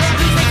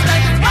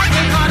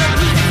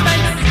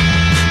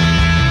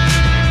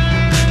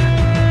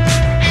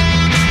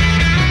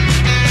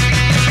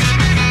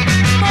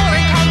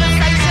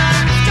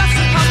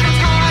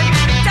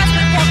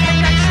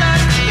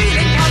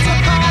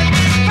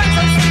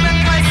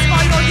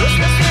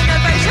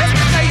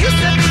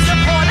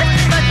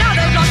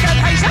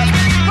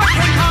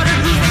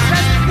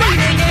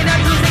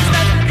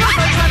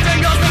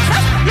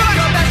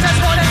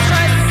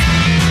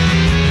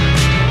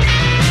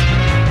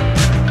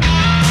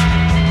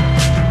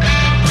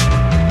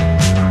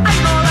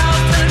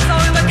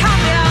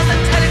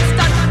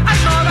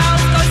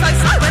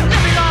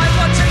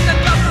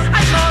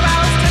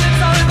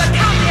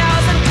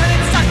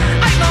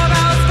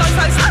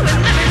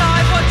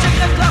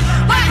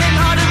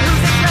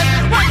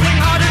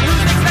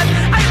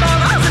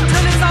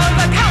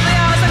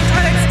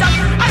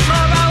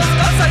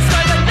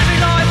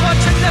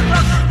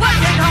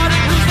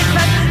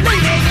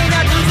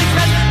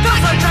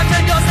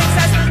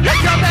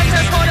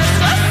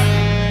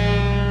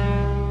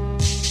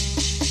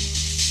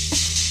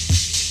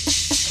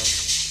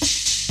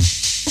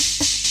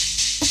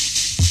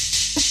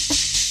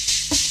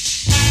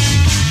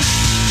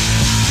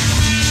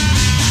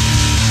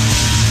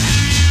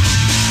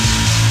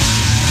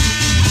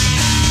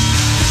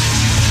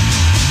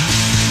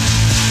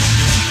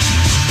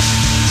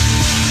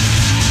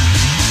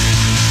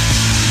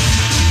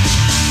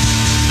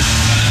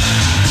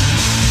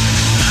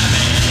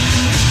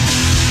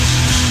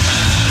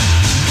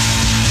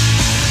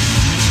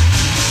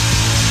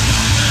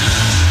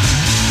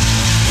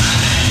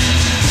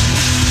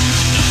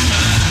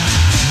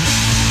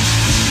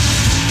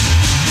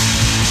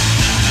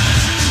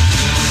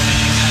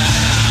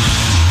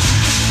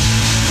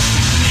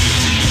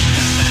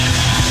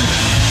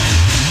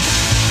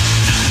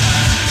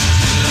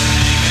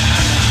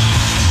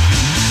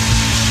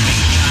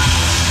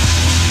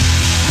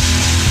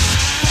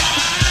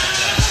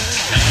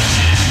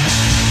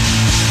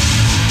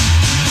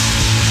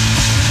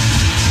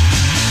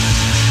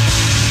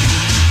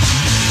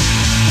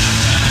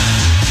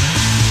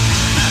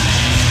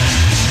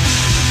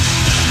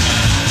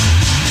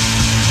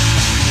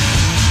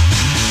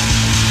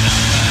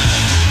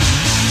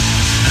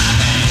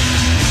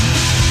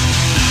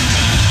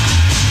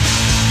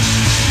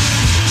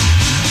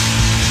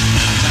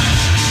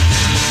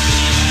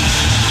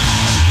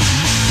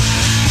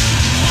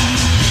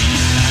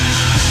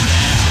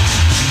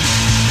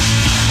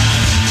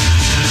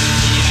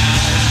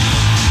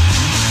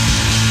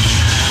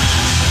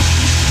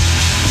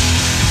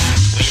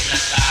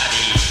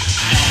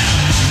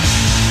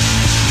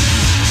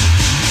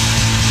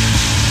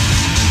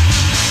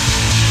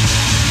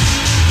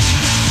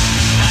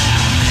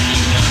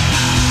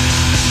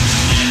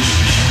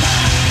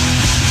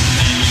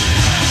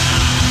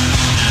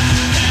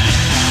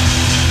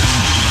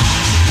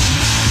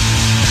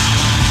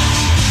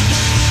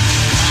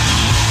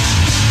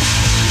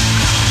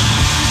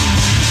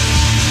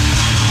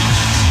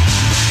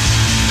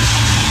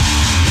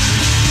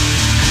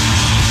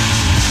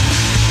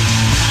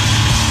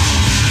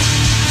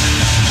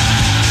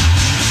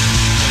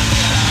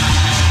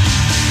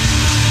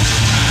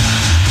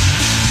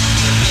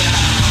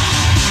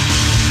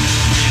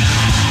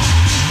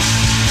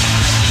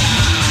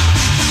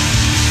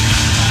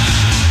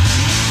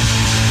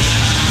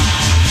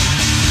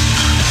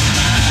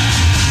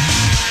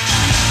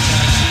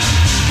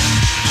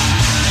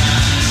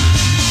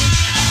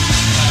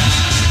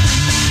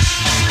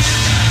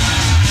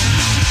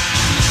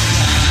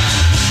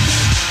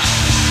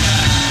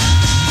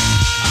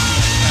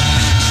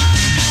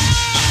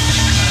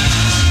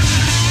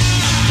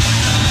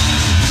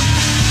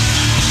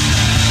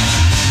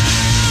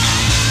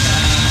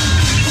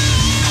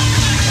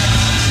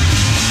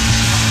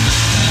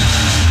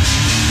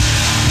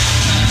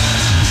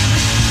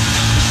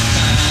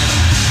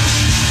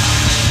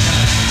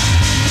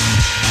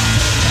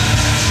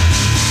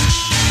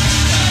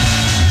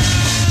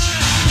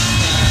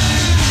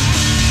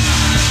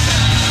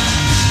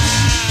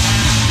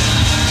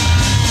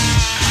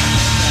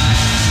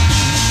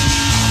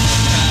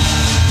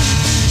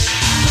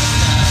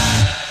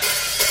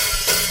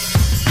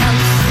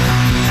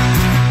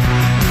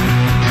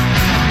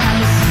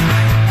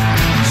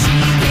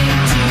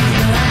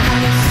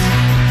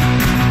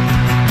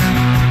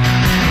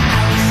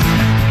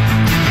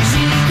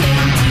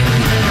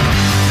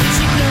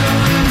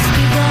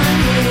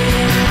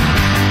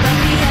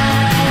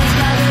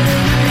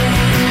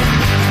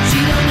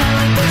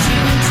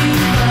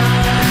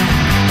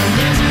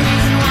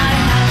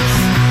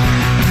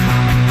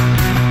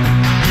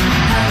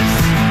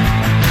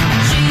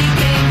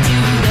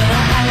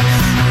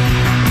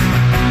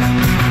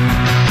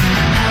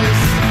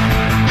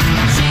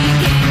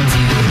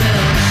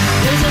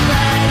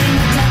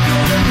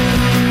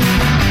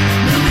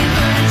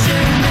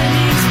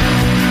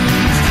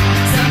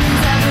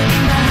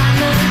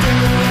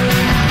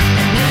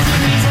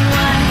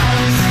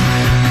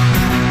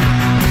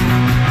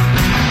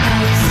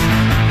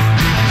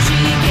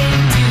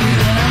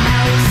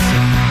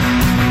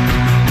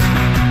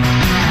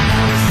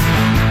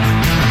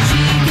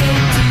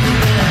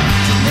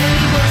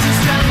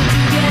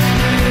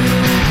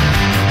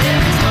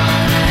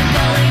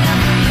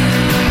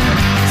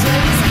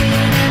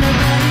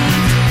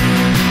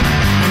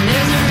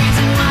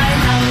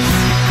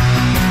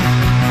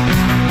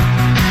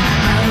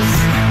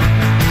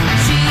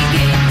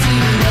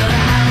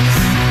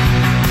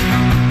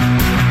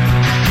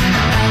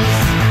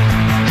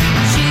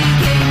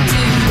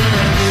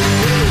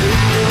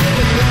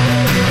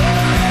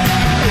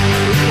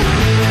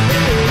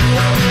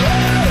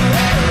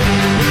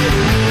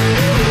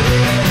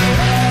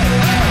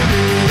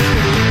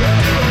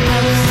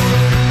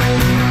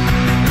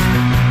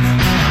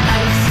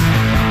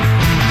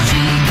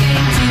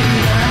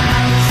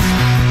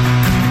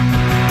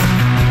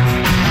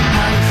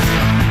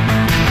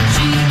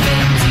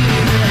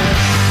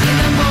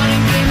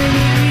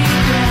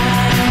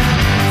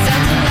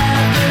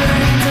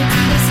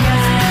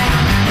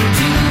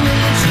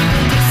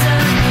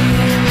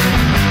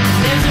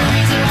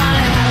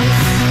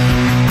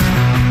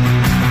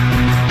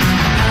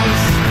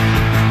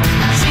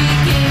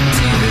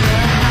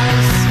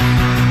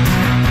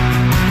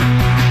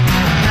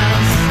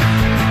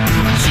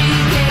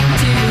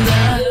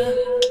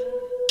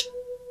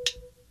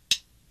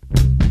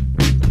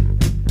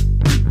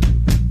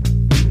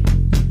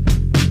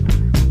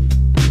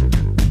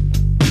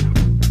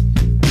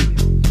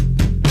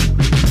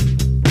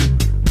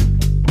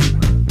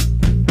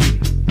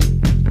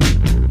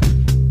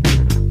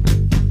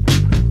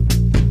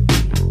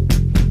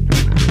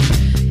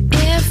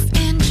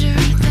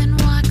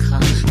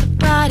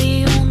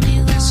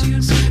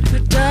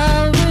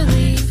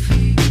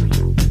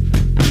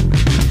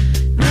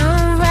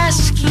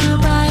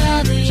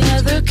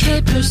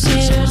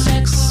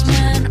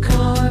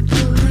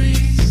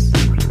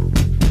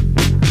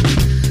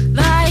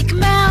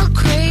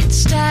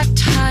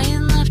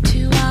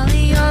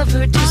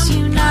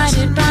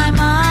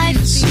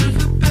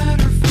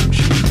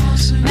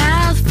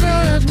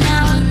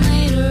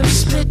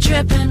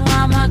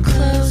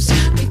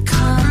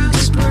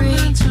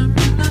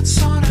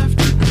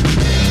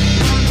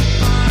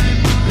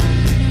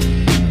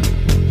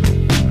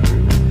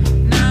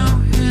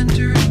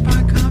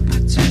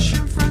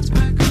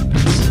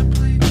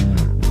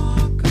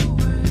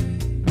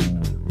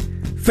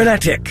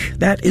 Fanatic.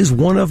 That is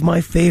one of my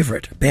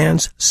favorite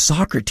bands,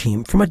 Soccer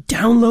Team, from a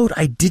download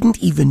I didn't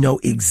even know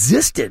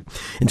existed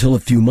until a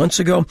few months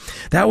ago.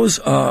 That was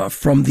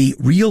from the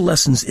Real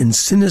Lessons in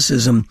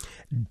Cynicism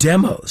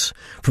demos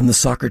from the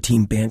Soccer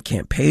Team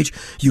Bandcamp page.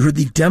 You heard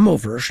the demo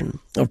version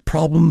of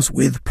Problems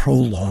with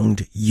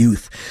Prolonged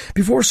Youth.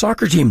 Before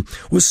Soccer Team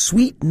was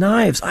Sweet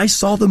Knives. I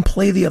saw them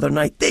play the other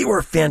night. They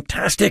were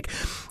fantastic.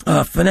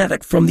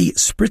 Fanatic from the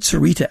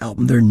Spritzerita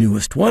album, their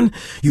newest one.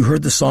 You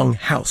heard the song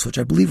House, which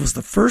I believe was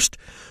the first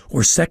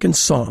or second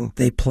song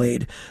they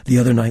played the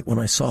other night when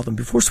I saw them.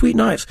 Before Sweet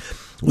Knives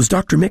was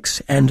Dr.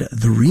 Mix and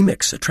the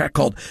Remix, a track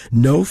called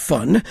No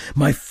Fun,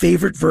 my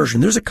favorite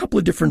version. There's a couple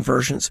of different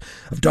versions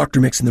of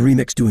Dr. Mix and the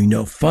Remix doing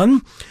No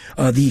Fun.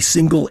 The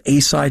single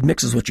A-side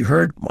mix is what you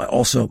heard,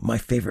 also my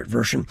favorite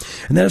version.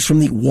 And that is from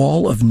the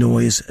Wall of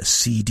Noise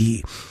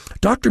CD.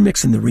 Dr.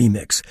 Mix and the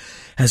Remix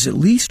has at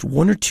least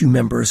one or two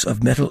members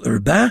of Metal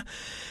Urbain,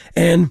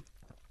 and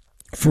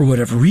for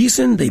whatever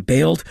reason, they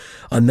bailed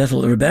on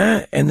Metal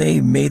Urbain and they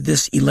made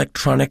this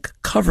electronic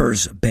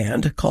covers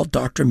band called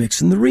Dr. Mix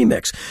and the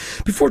Remix.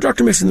 Before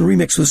Dr. Mix and the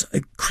Remix was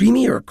a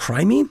Creamy or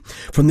Crimey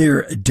from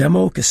their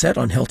demo cassette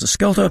on Helter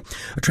Skelter,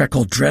 a track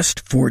called Dressed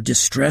for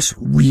Distress,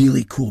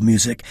 really cool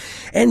music.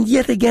 And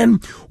yet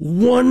again,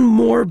 one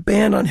more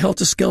band on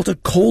Helter Skelter,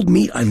 Cold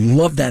Meat, I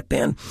love that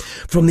band,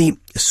 from the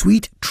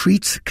Sweet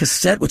Treats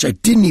cassette, which I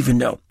didn't even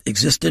know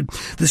existed.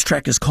 This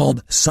track is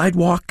called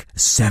Sidewalk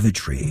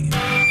Savagery.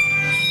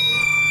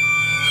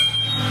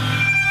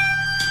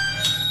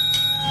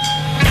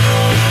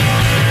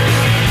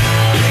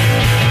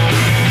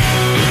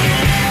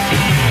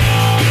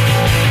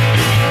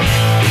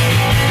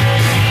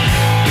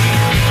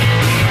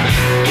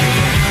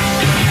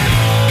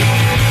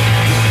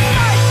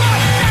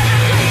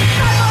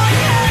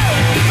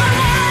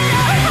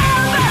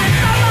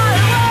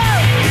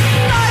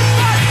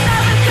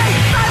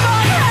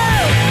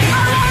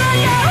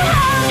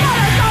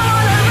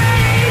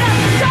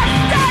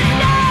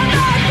 Just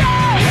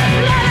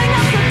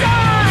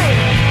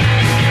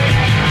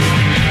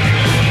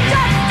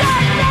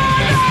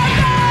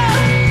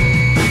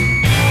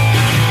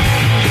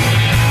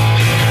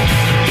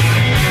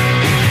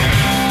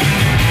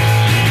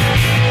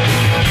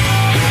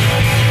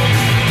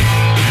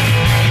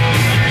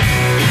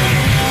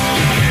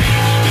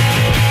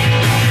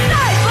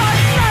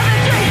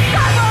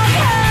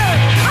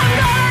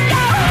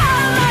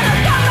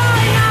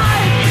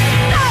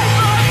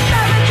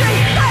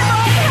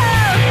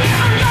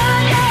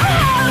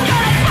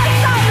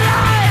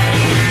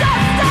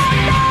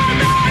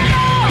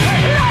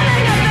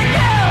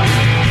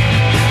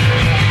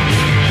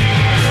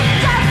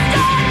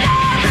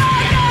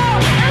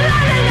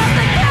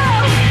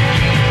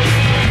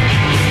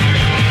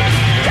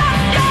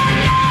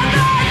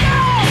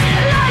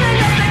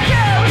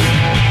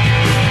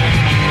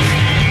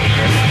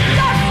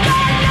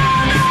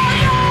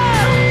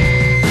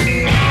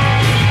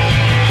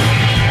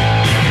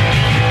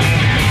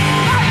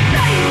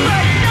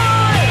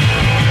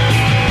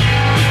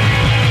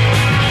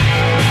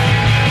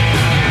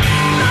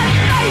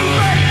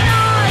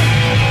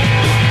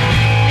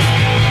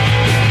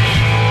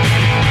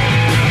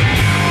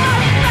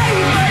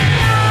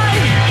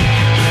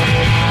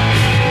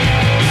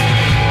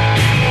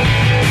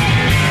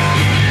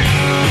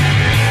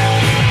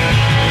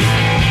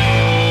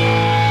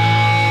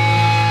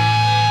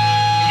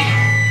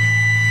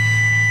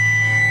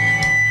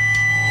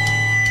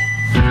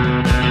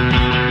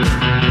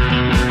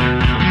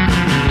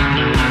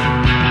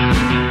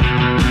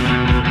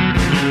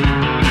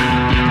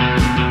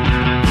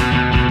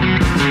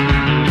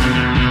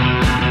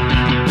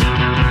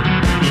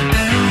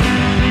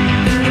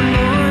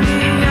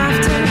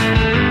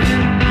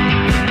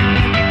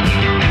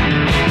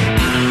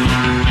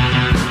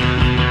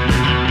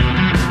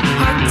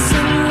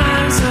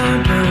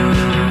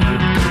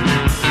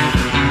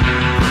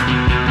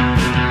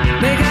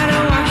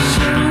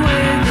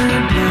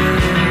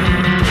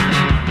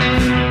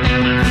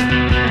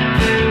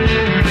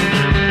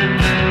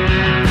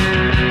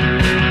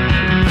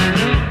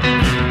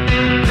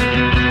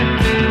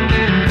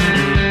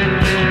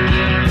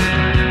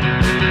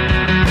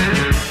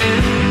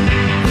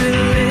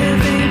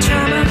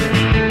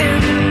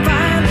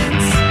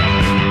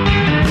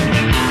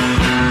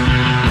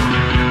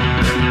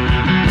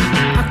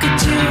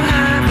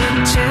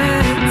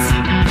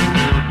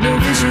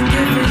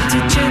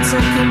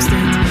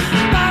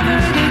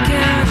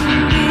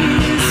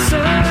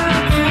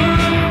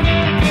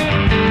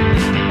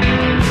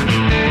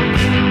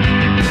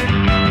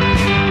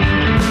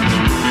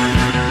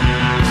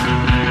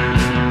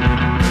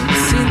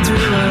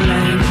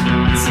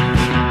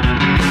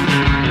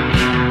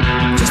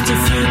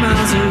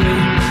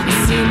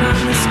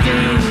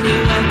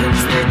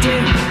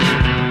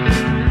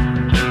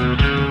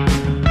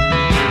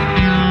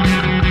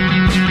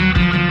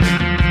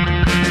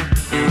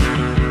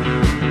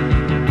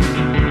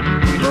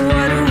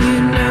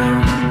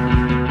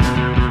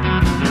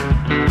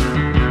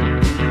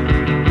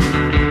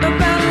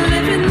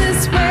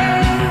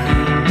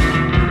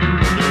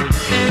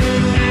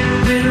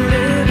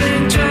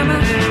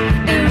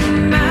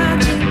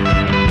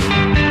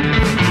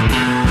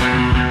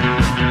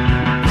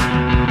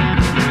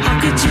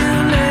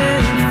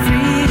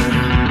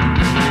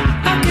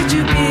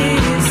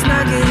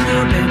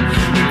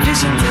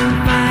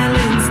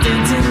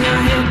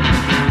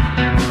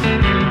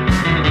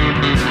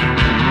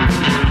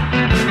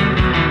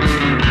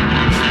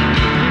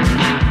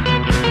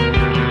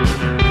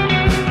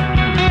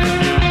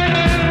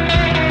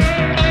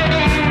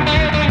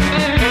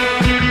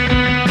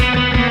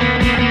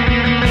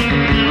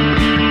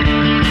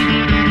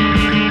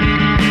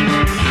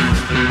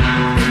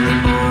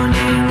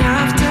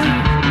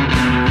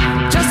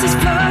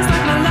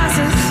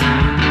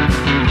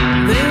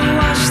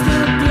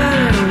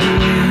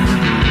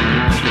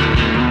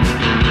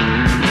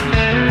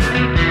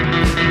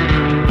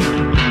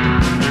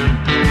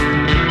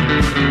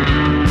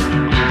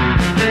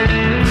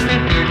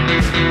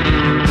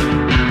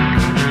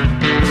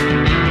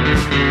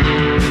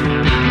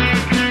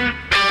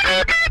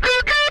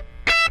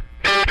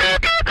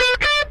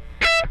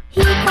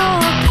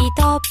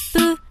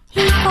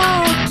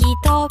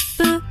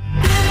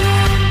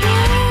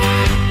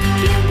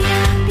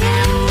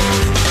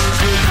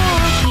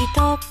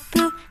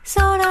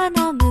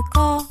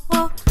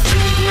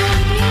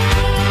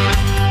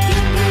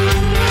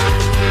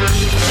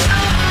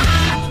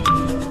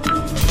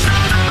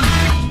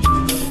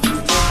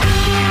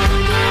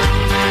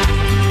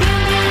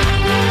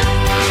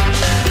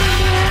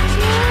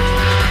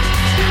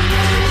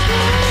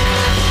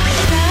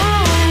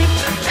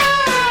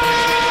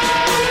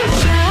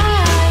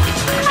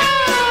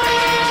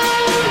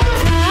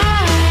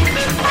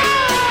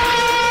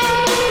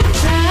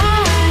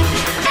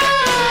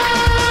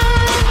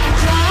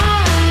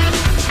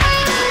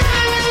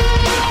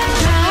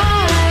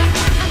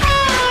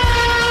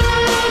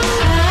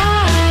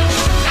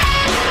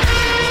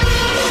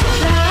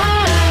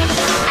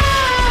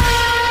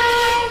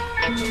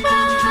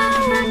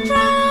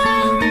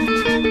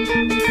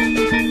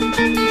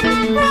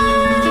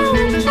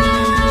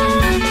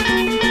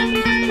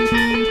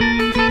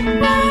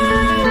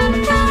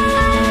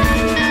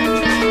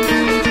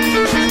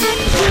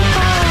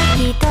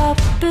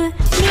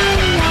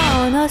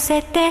せ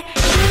て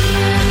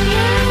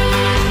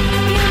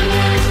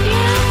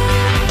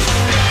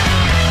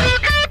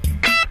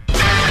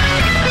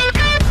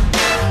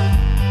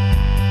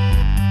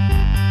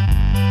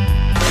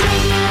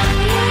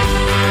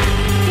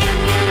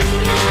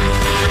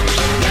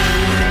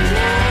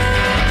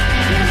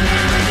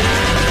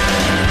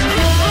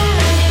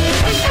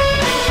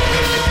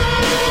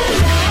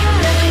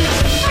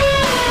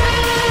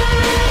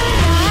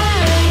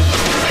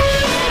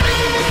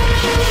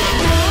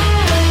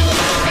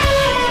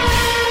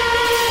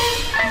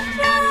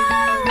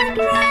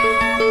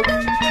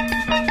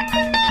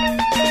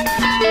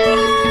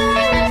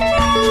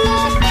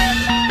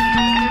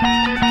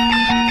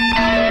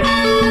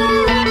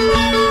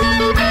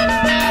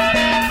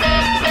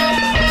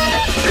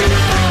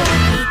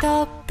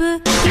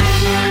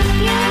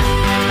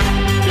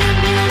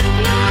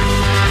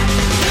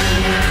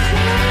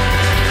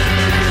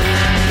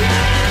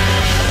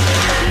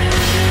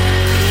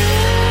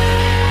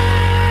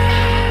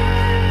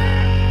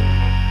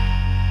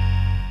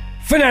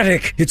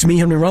Fanatic! It's me,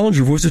 Henry Rollins,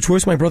 your voice of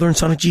choice, my brother in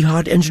Sonic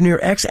Jihad, Engineer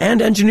X,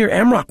 and Engineer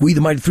Amrock. We, the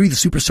Mighty Three, the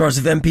superstars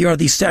of NPR,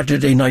 the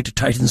Saturday Night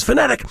Titans.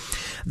 Fanatic!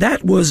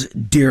 That was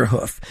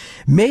Deerhoof.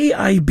 May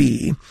I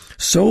be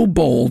so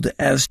bold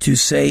as to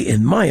say,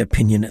 in my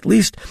opinion at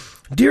least,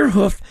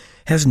 Deerhoof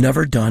has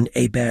never done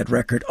a bad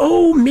record.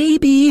 Oh,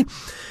 maybe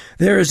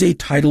there is a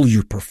title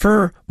you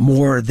prefer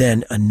more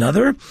than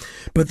another,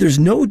 but there's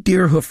no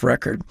Deerhoof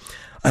record,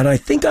 and I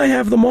think I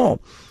have them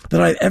all,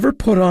 that I've ever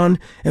put on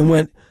and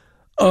went,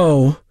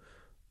 oh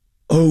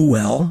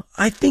well,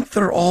 I think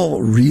they're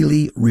all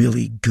really,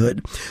 really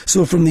good.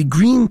 So from the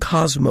Green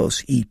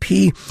Cosmos EP,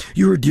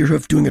 you heard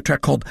Deerhoof doing a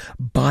track called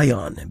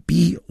Byon,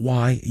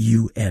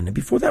 B-Y-U-N. And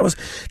before that was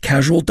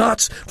Casual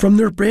Dots from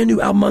their brand new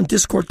album on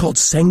Discord called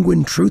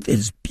Sanguine Truth. It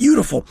is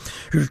beautiful.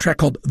 You heard a track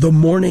called The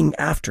Morning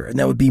After, and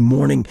that would be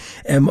morning,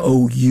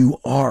 M-O-U-R-N-I-N-G,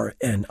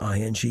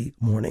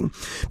 morning.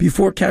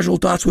 Before Casual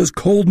Dots was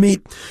Cold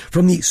Meat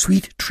from the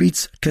Sweet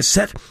Treats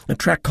cassette, a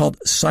track called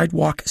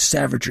Sidewalk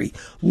Savagery.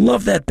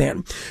 Love that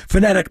band.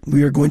 Fanatic,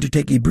 we are going to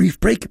take a brief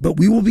break, but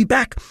we will be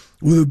back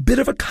with a bit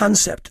of a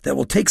concept that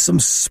will take some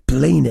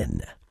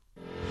splaining.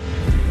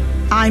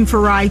 I'm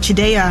Farai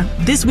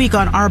Chidea. This week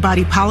on Our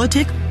Body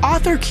Politic,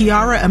 author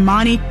Kiara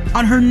Imani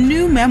on her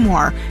new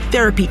memoir,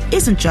 Therapy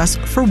Isn't Just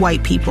for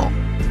White People.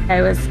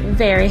 I was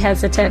very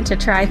hesitant to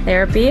try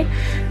therapy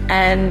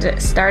and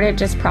started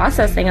just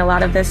processing a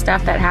lot of this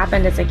stuff that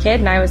happened as a kid.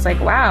 And I was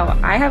like, wow,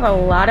 I have a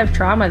lot of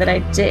trauma that I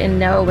didn't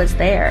know was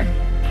there.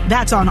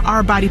 That's on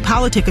Our Body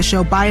Politic, a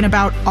show by and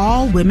about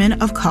all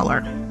women of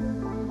color.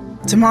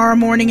 Tomorrow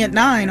morning at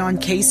 9 on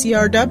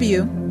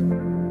KCRW.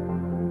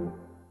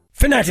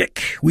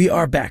 Fanatic, we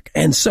are back.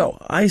 And so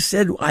I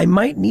said I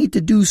might need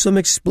to do some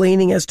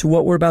explaining as to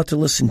what we're about to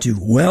listen to.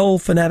 Well,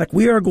 Fanatic,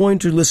 we are going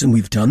to listen.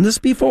 We've done this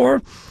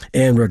before,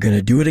 and we're going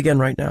to do it again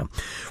right now.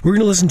 We're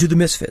going to listen to The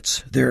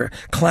Misfits, their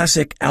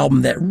classic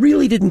album that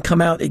really didn't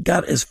come out. It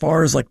got as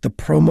far as like the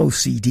promo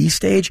CD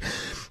stage.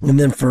 And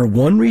then for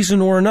one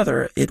reason or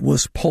another, it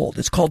was pulled.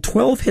 It's called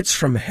 12 Hits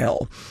from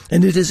Hell,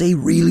 and it is a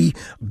really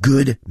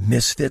good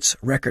Misfits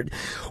record.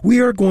 We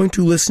are going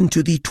to listen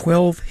to the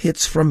 12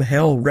 Hits from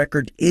Hell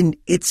record in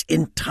its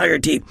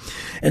entirety.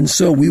 And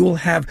so we will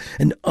have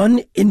an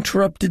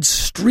uninterrupted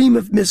stream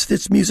of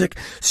Misfits music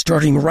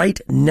starting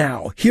right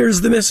now. Here's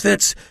the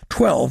Misfits,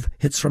 12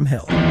 Hits from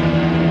Hell.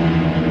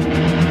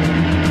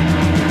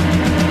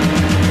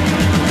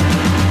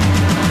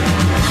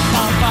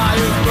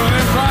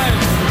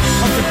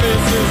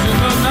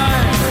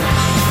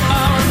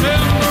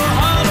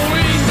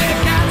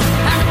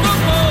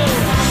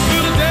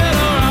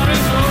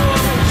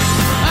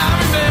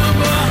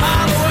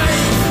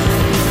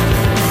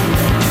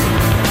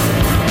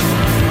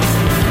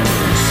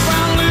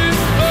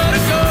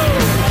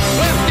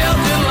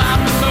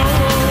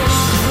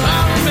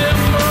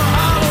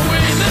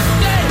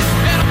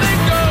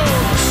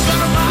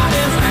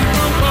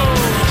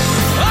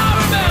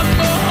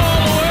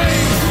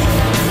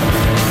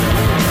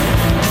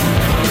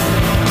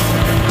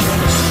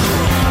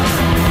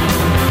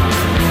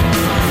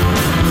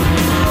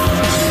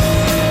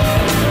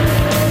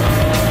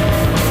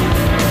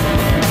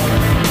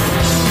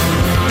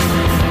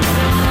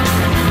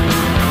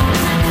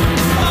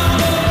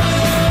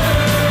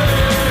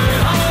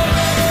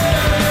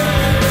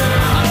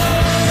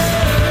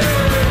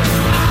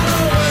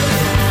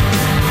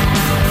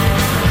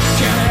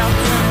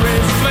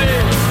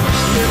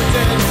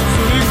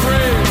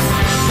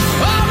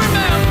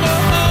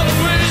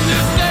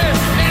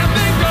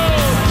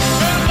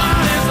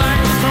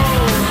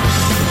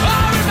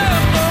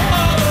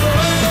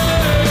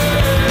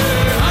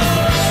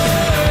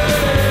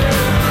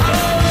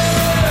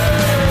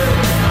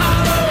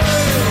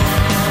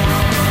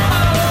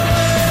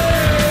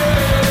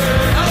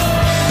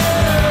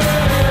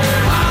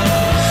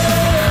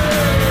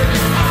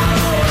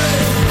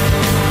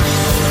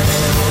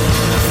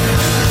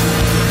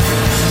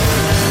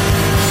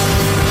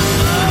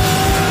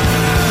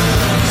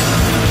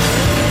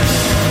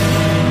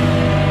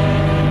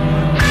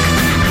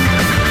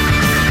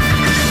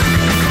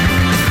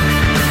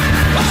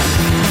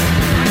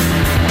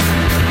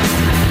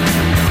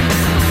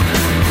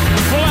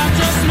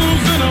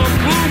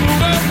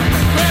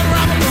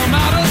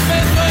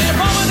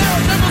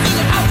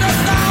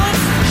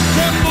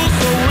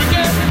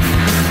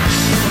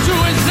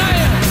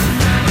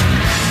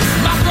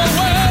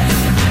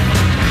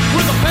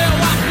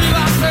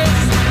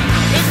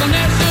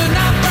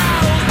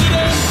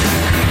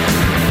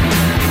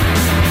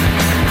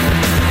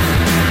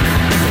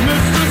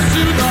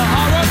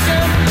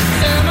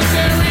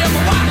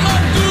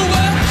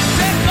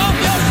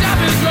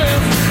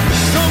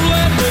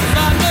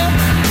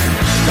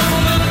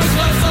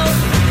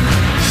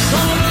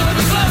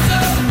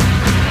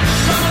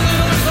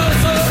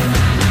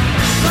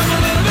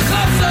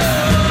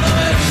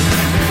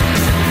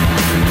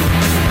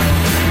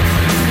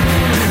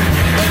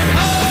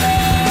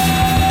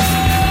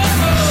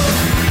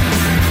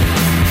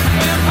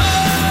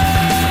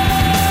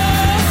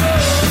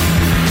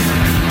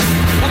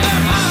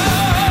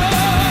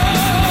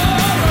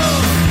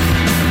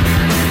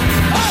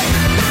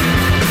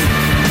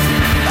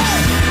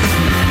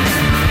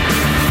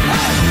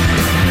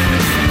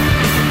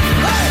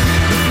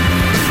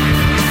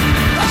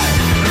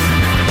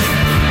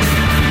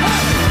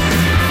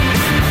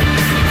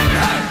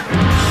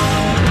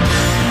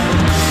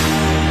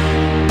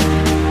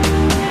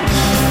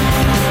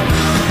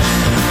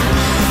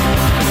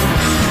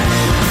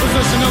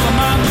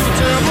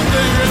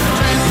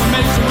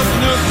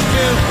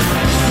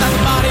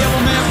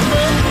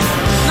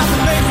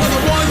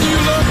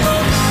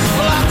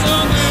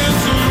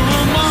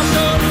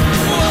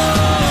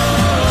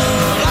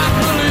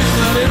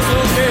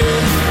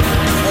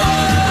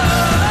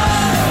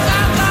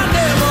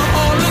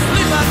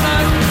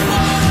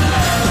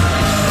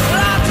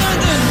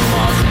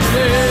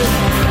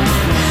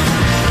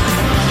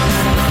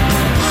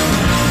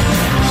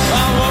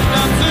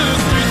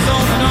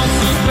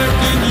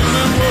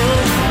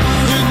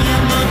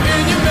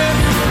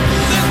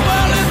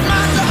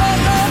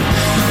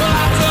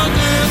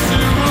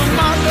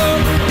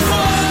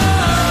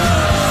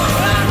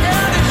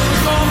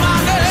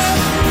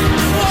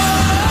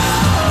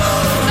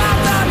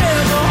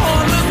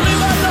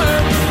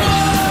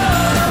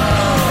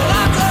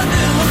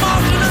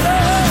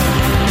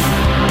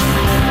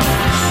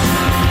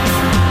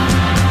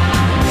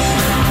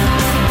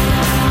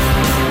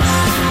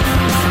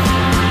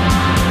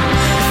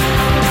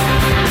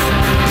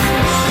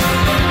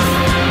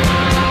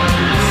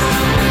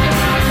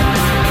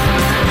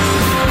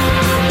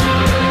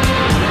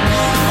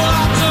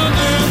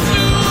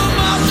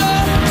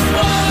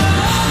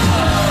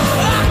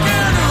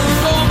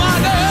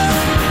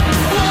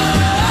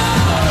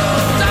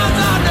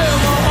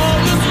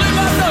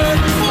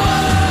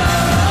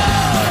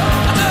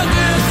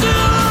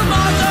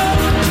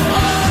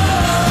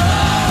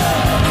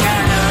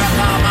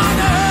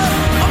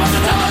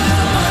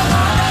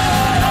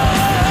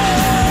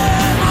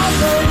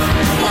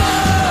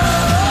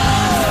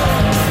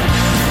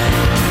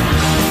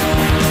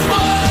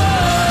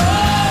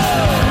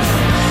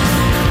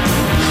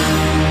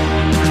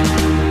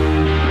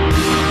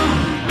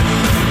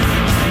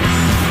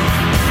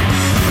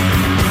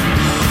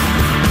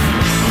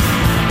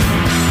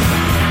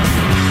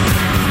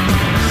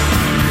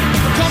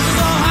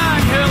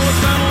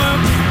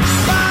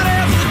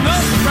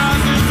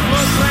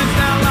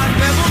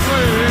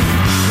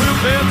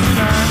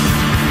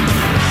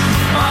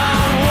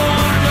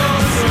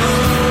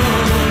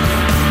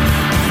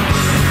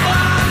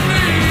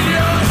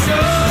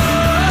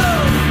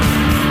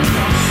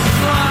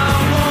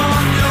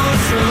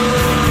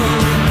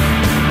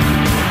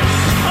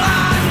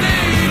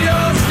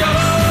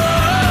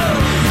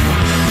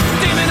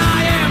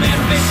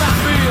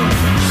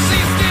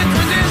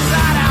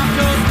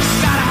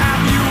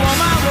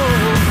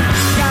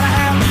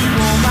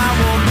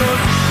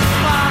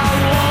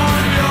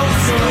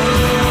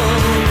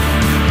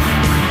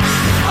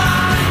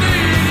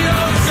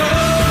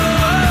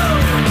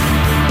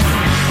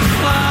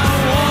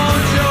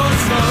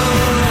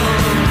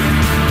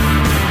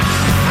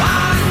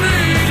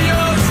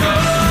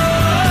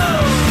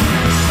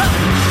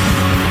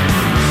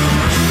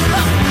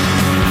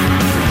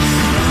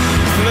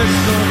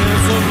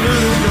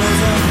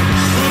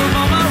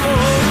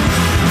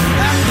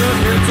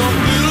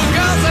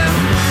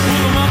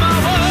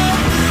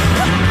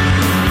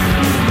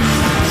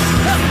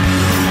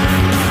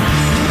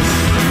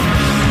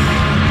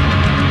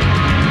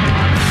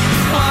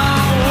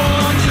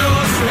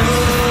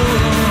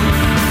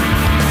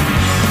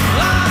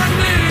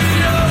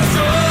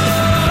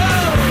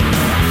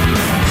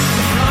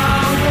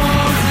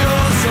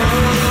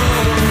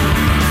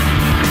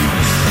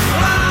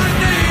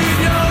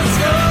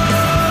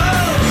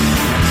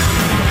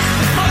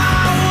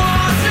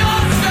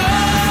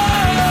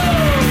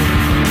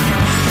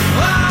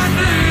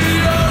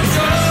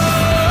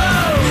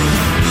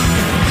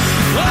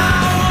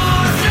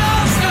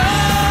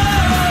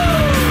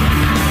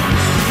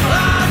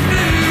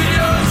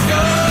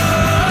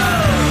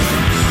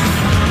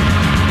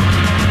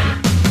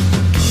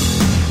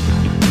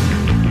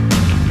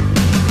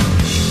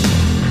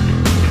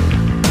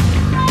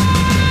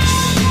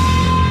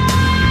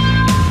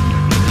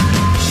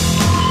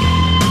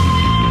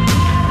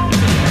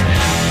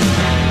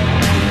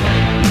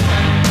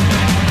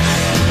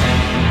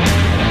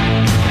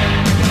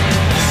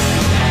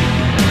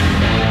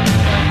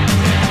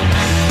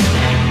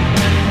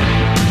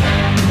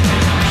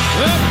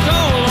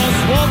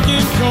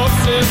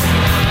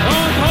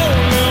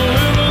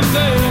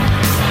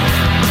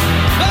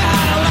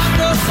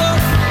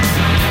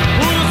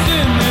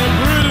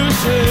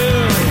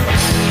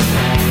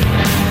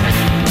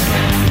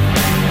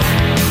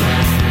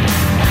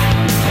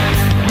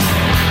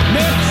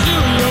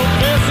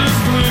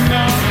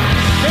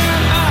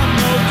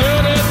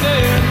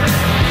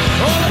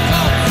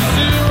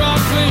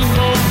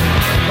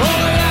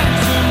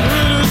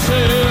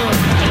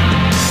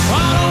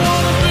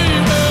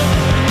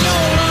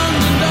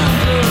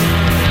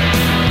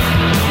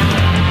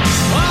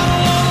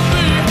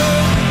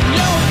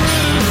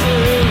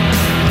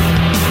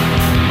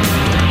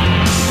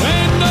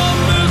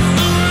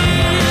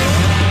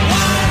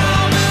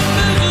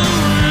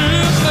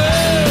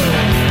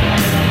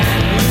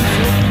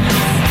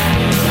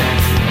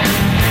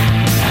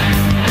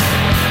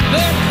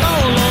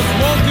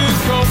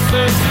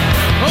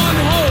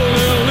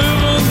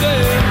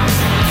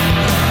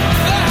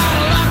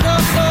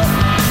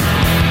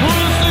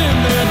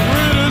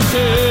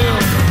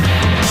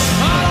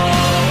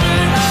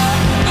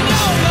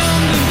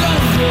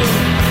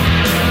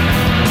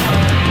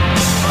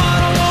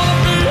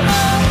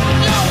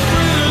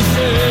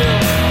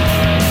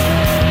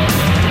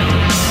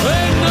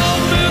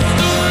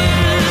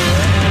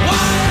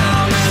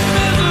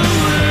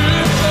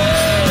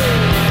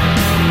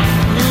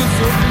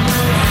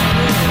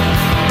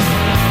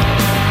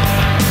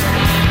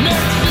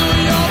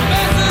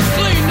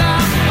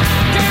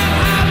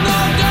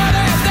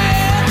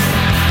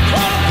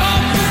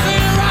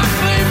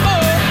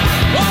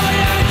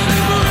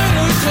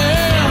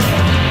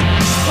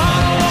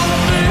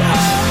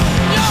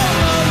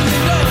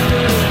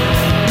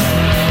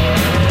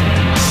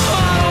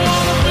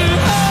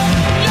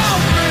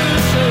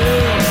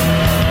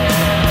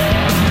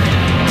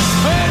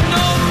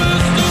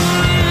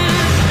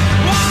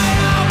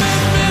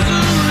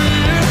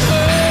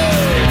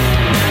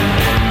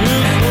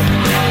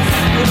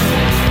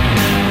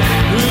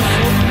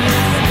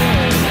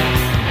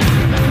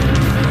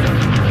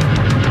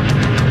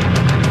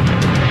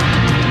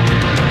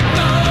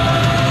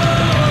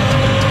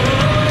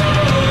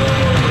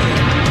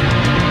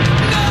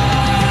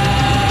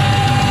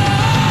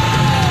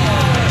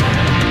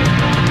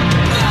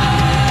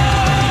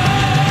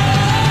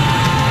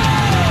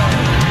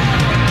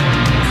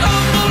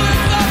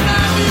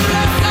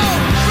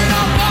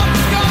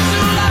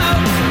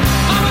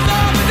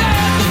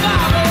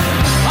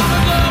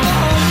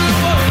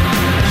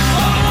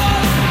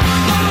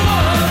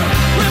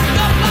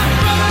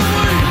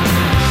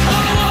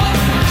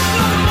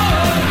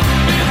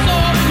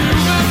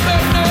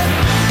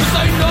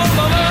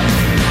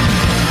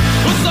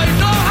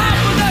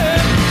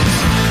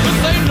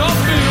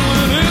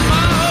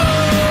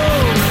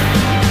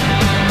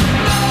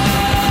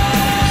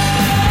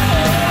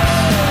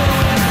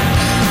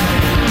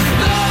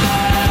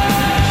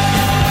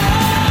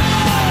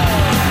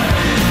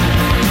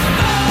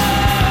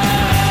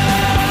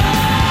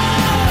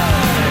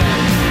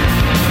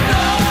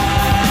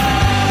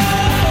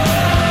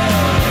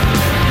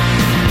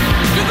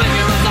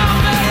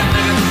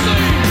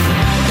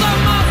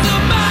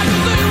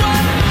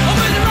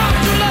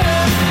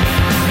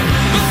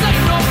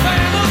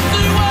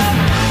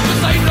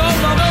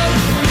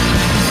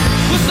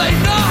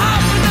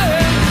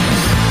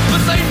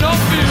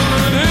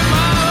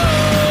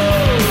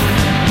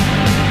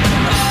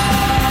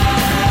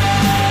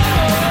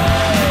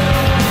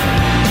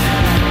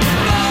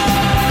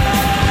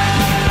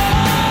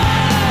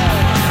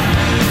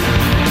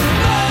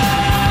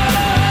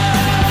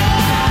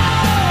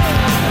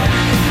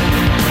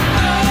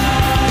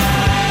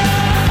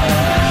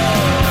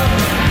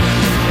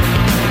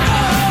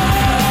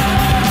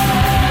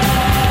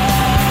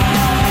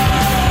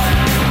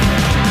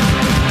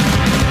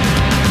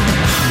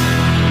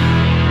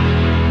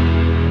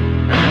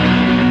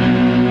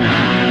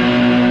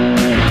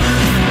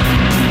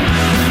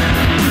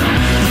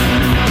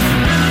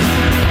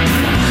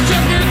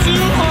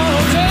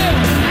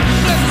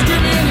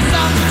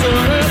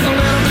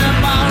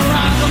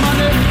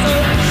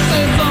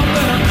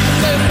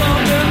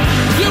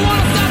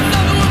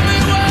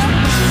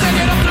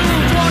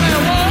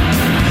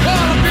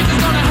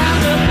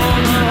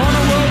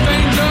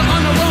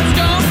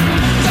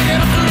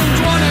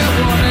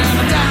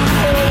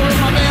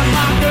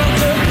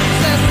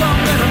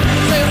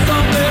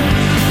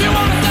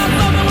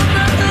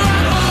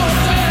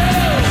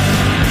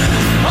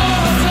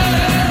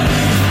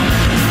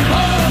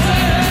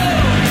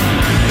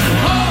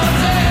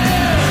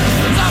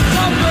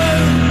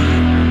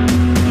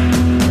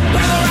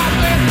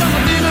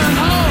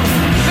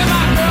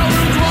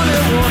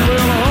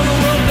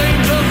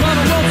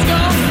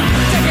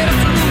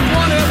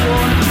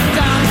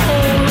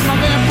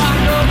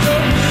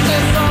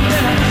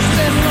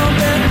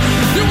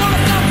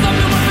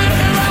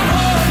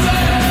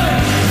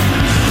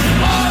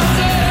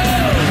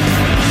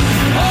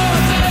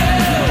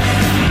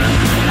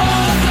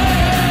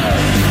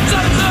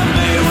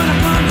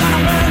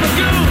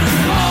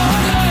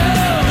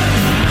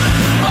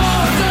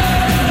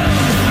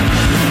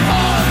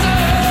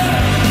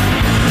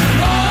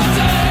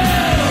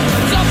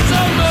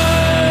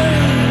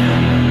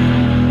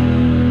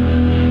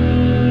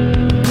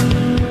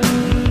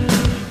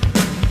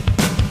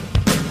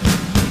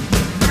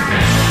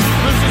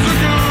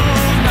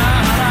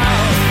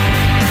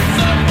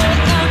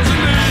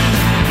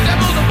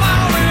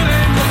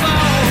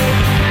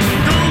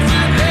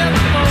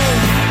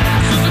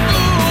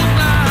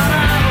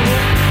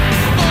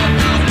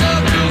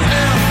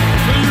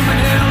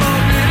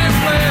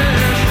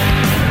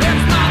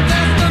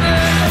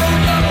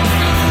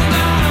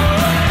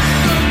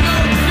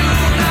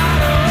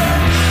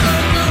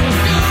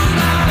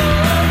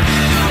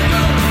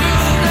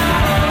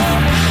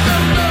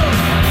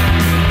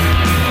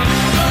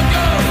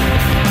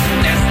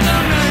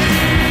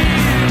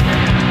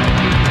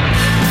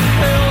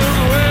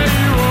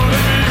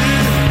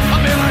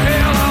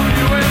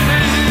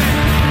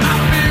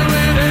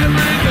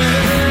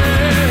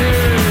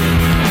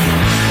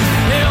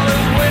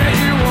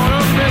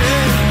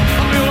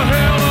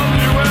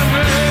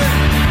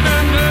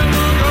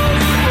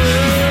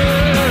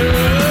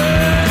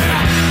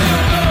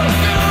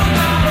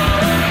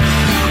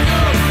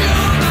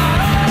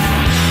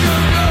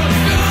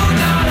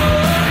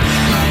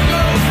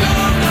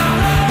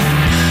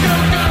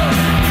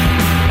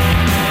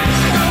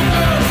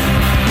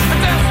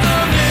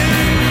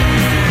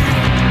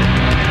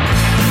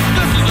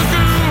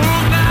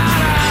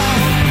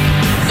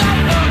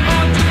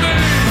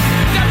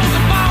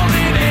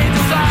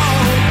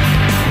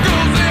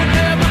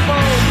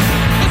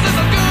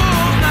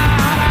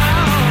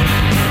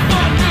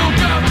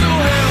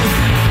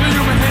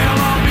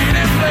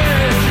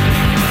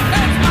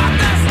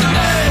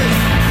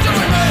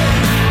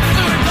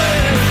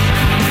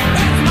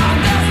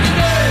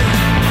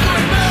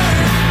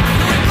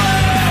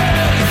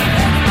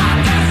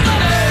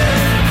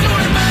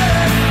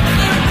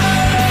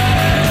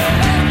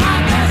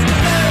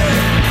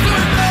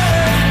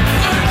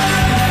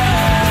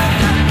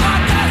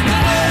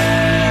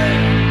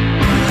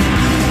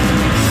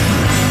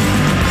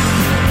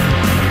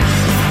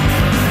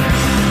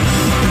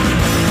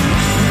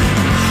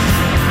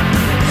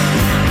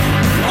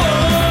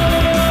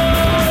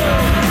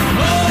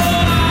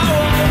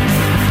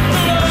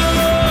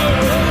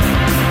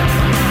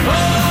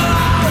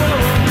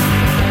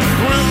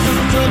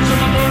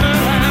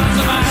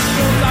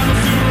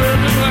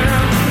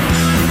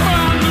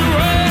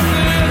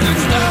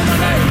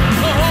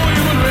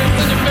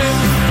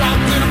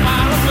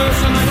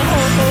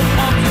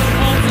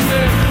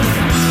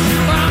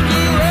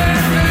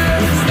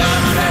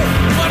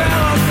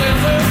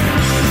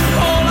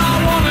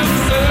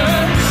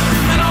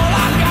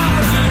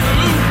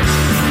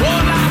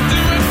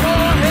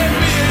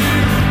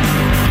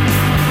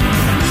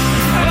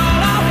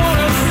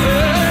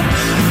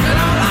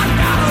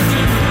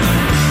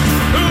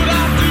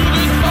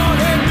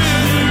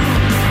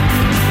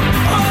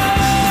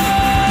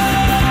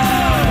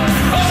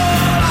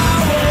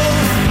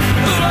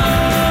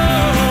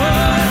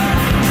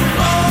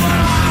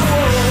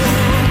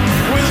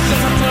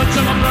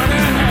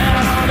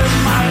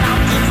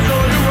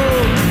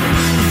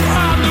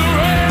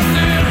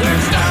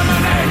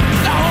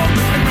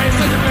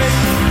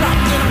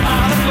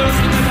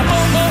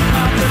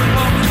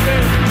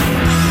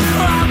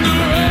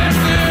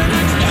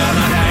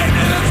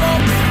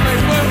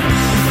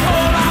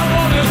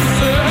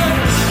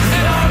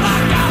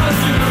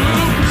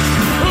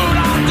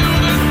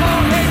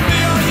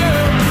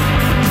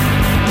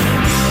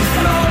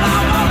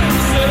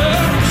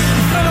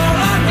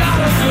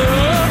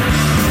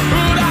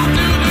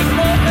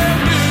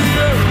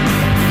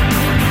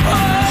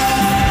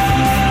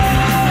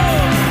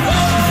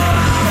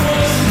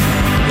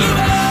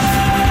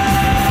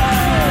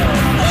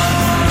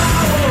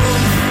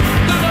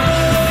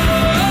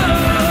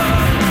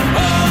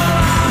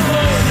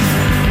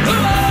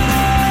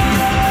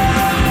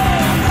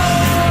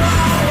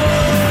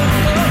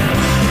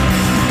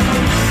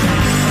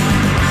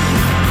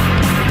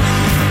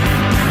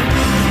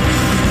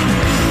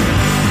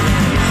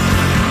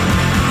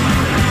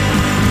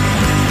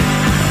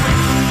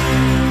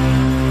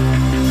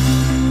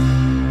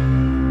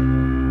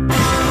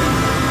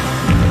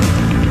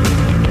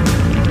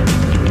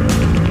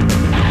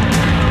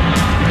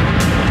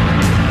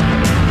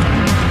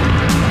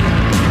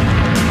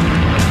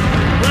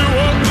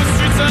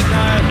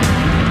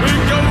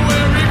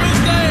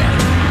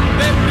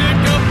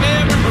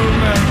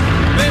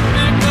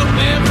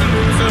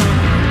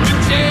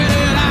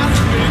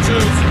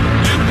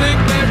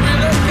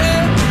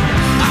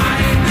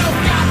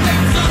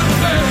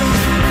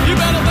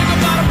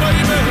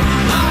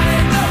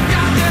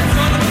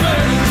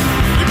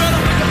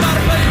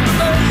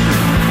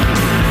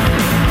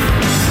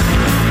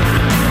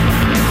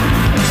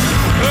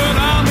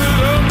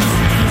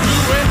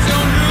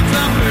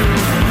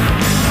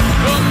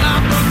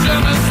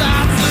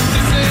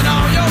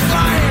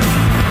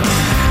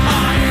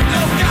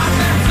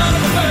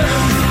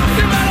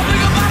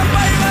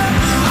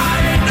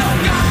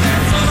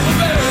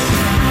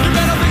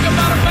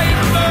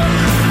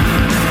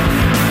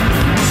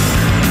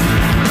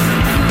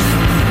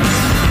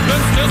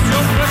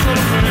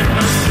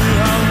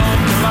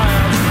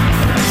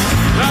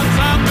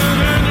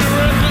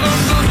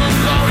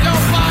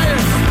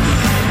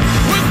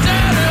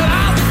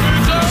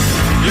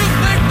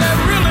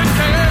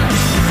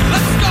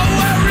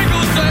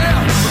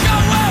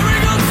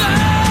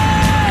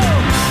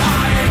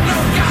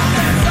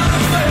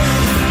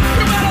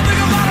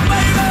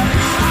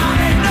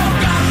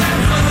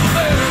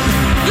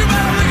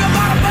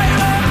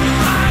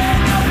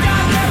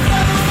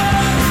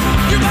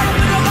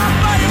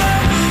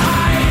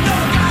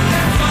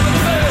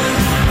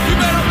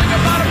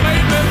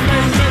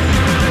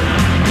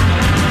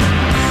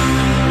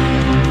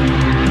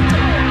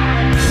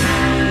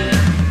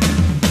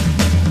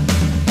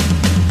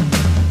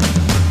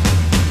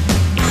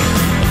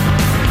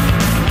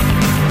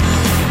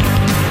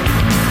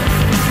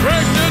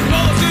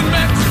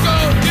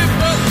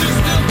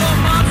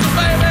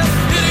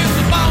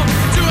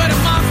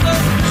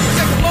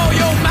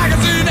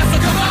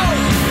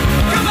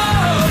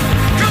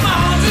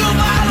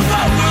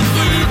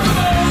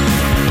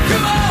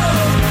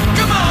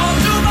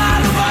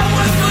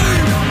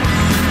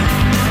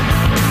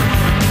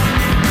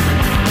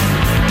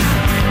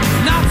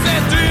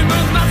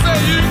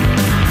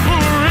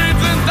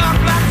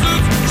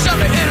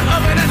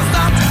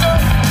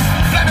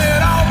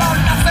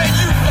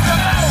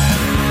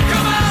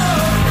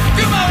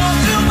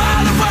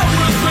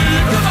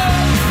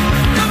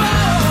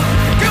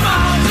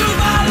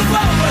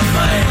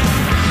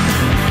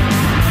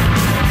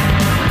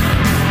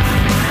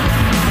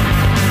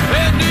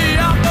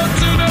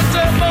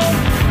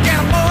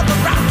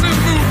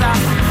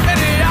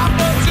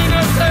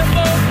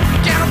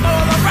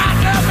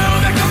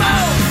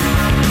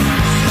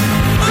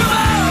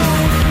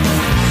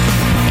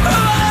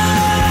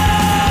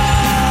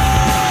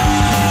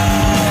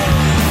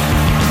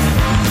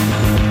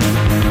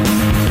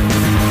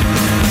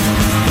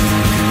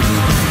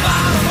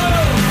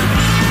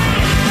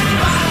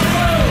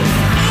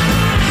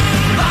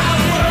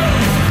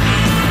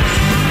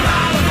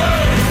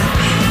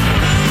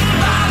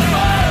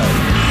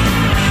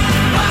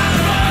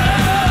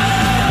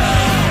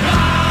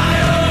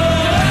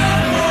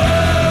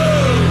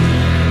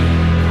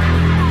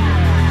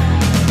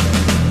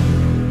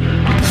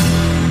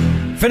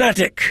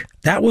 Fanatic.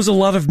 That was a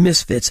lot of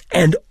Misfits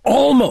and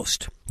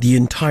almost the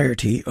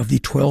entirety of the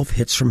 12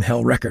 Hits from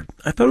Hell record.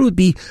 I thought it would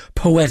be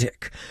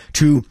poetic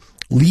to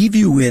leave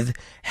you with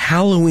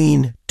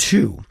Halloween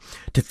 2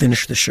 to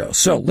finish the show.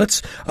 So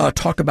let's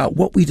talk about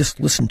what we just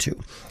listened to.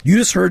 You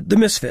just heard the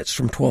Misfits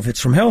from 12 Hits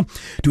from Hell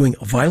doing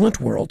Violent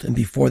World, and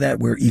before that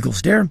Where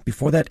Eagles Dare,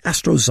 before that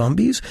Astro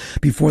Zombies,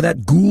 before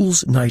that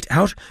Ghouls Night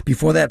Out,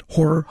 before that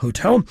Horror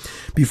Hotel,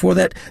 before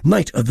that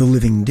Night of the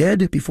Living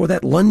Dead, before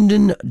that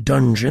London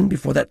Dungeon,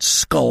 before that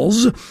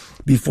Skulls,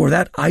 before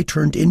that I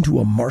Turned Into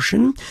a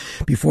Martian,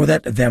 before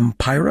that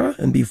Vampira,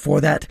 and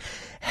before that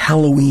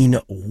Halloween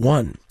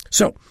 1.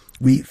 So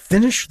we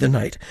finish the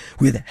night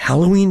with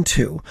Halloween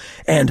 2,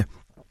 and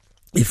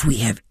if we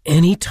have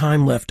any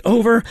time left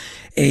over,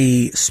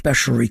 a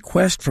special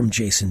request from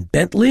Jason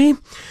Bentley.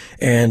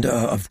 And,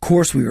 of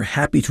course, we were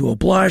happy to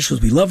oblige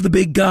because we love the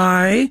big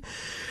guy.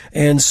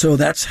 And so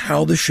that's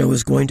how the show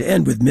is going to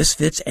end, with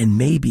Misfits and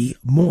maybe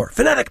more.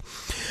 Fanatic,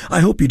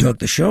 I hope you dug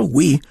the show.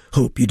 We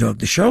hope you dug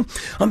the show.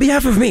 On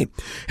behalf of me,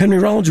 Henry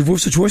Rollins, your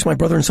voice of choice, my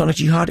brother in Sonic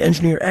Jihad,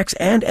 Engineer X,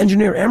 and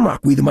Engineer Amrock,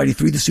 we the Mighty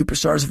Three, the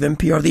superstars of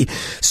NPR, the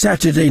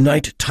Saturday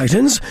Night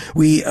Titans,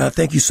 we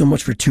thank you so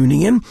much for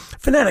tuning in.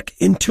 Fanatic,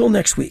 until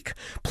next week,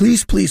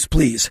 please, please,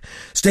 please,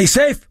 stay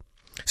safe,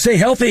 stay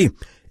healthy,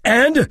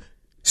 and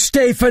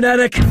stay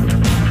fanatic.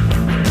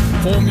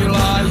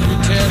 Formula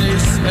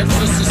uteris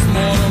exorcis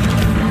morum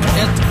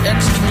et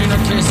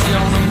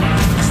excommunicationum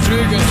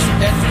strigus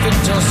et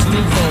fictus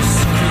lupus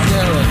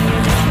crudere.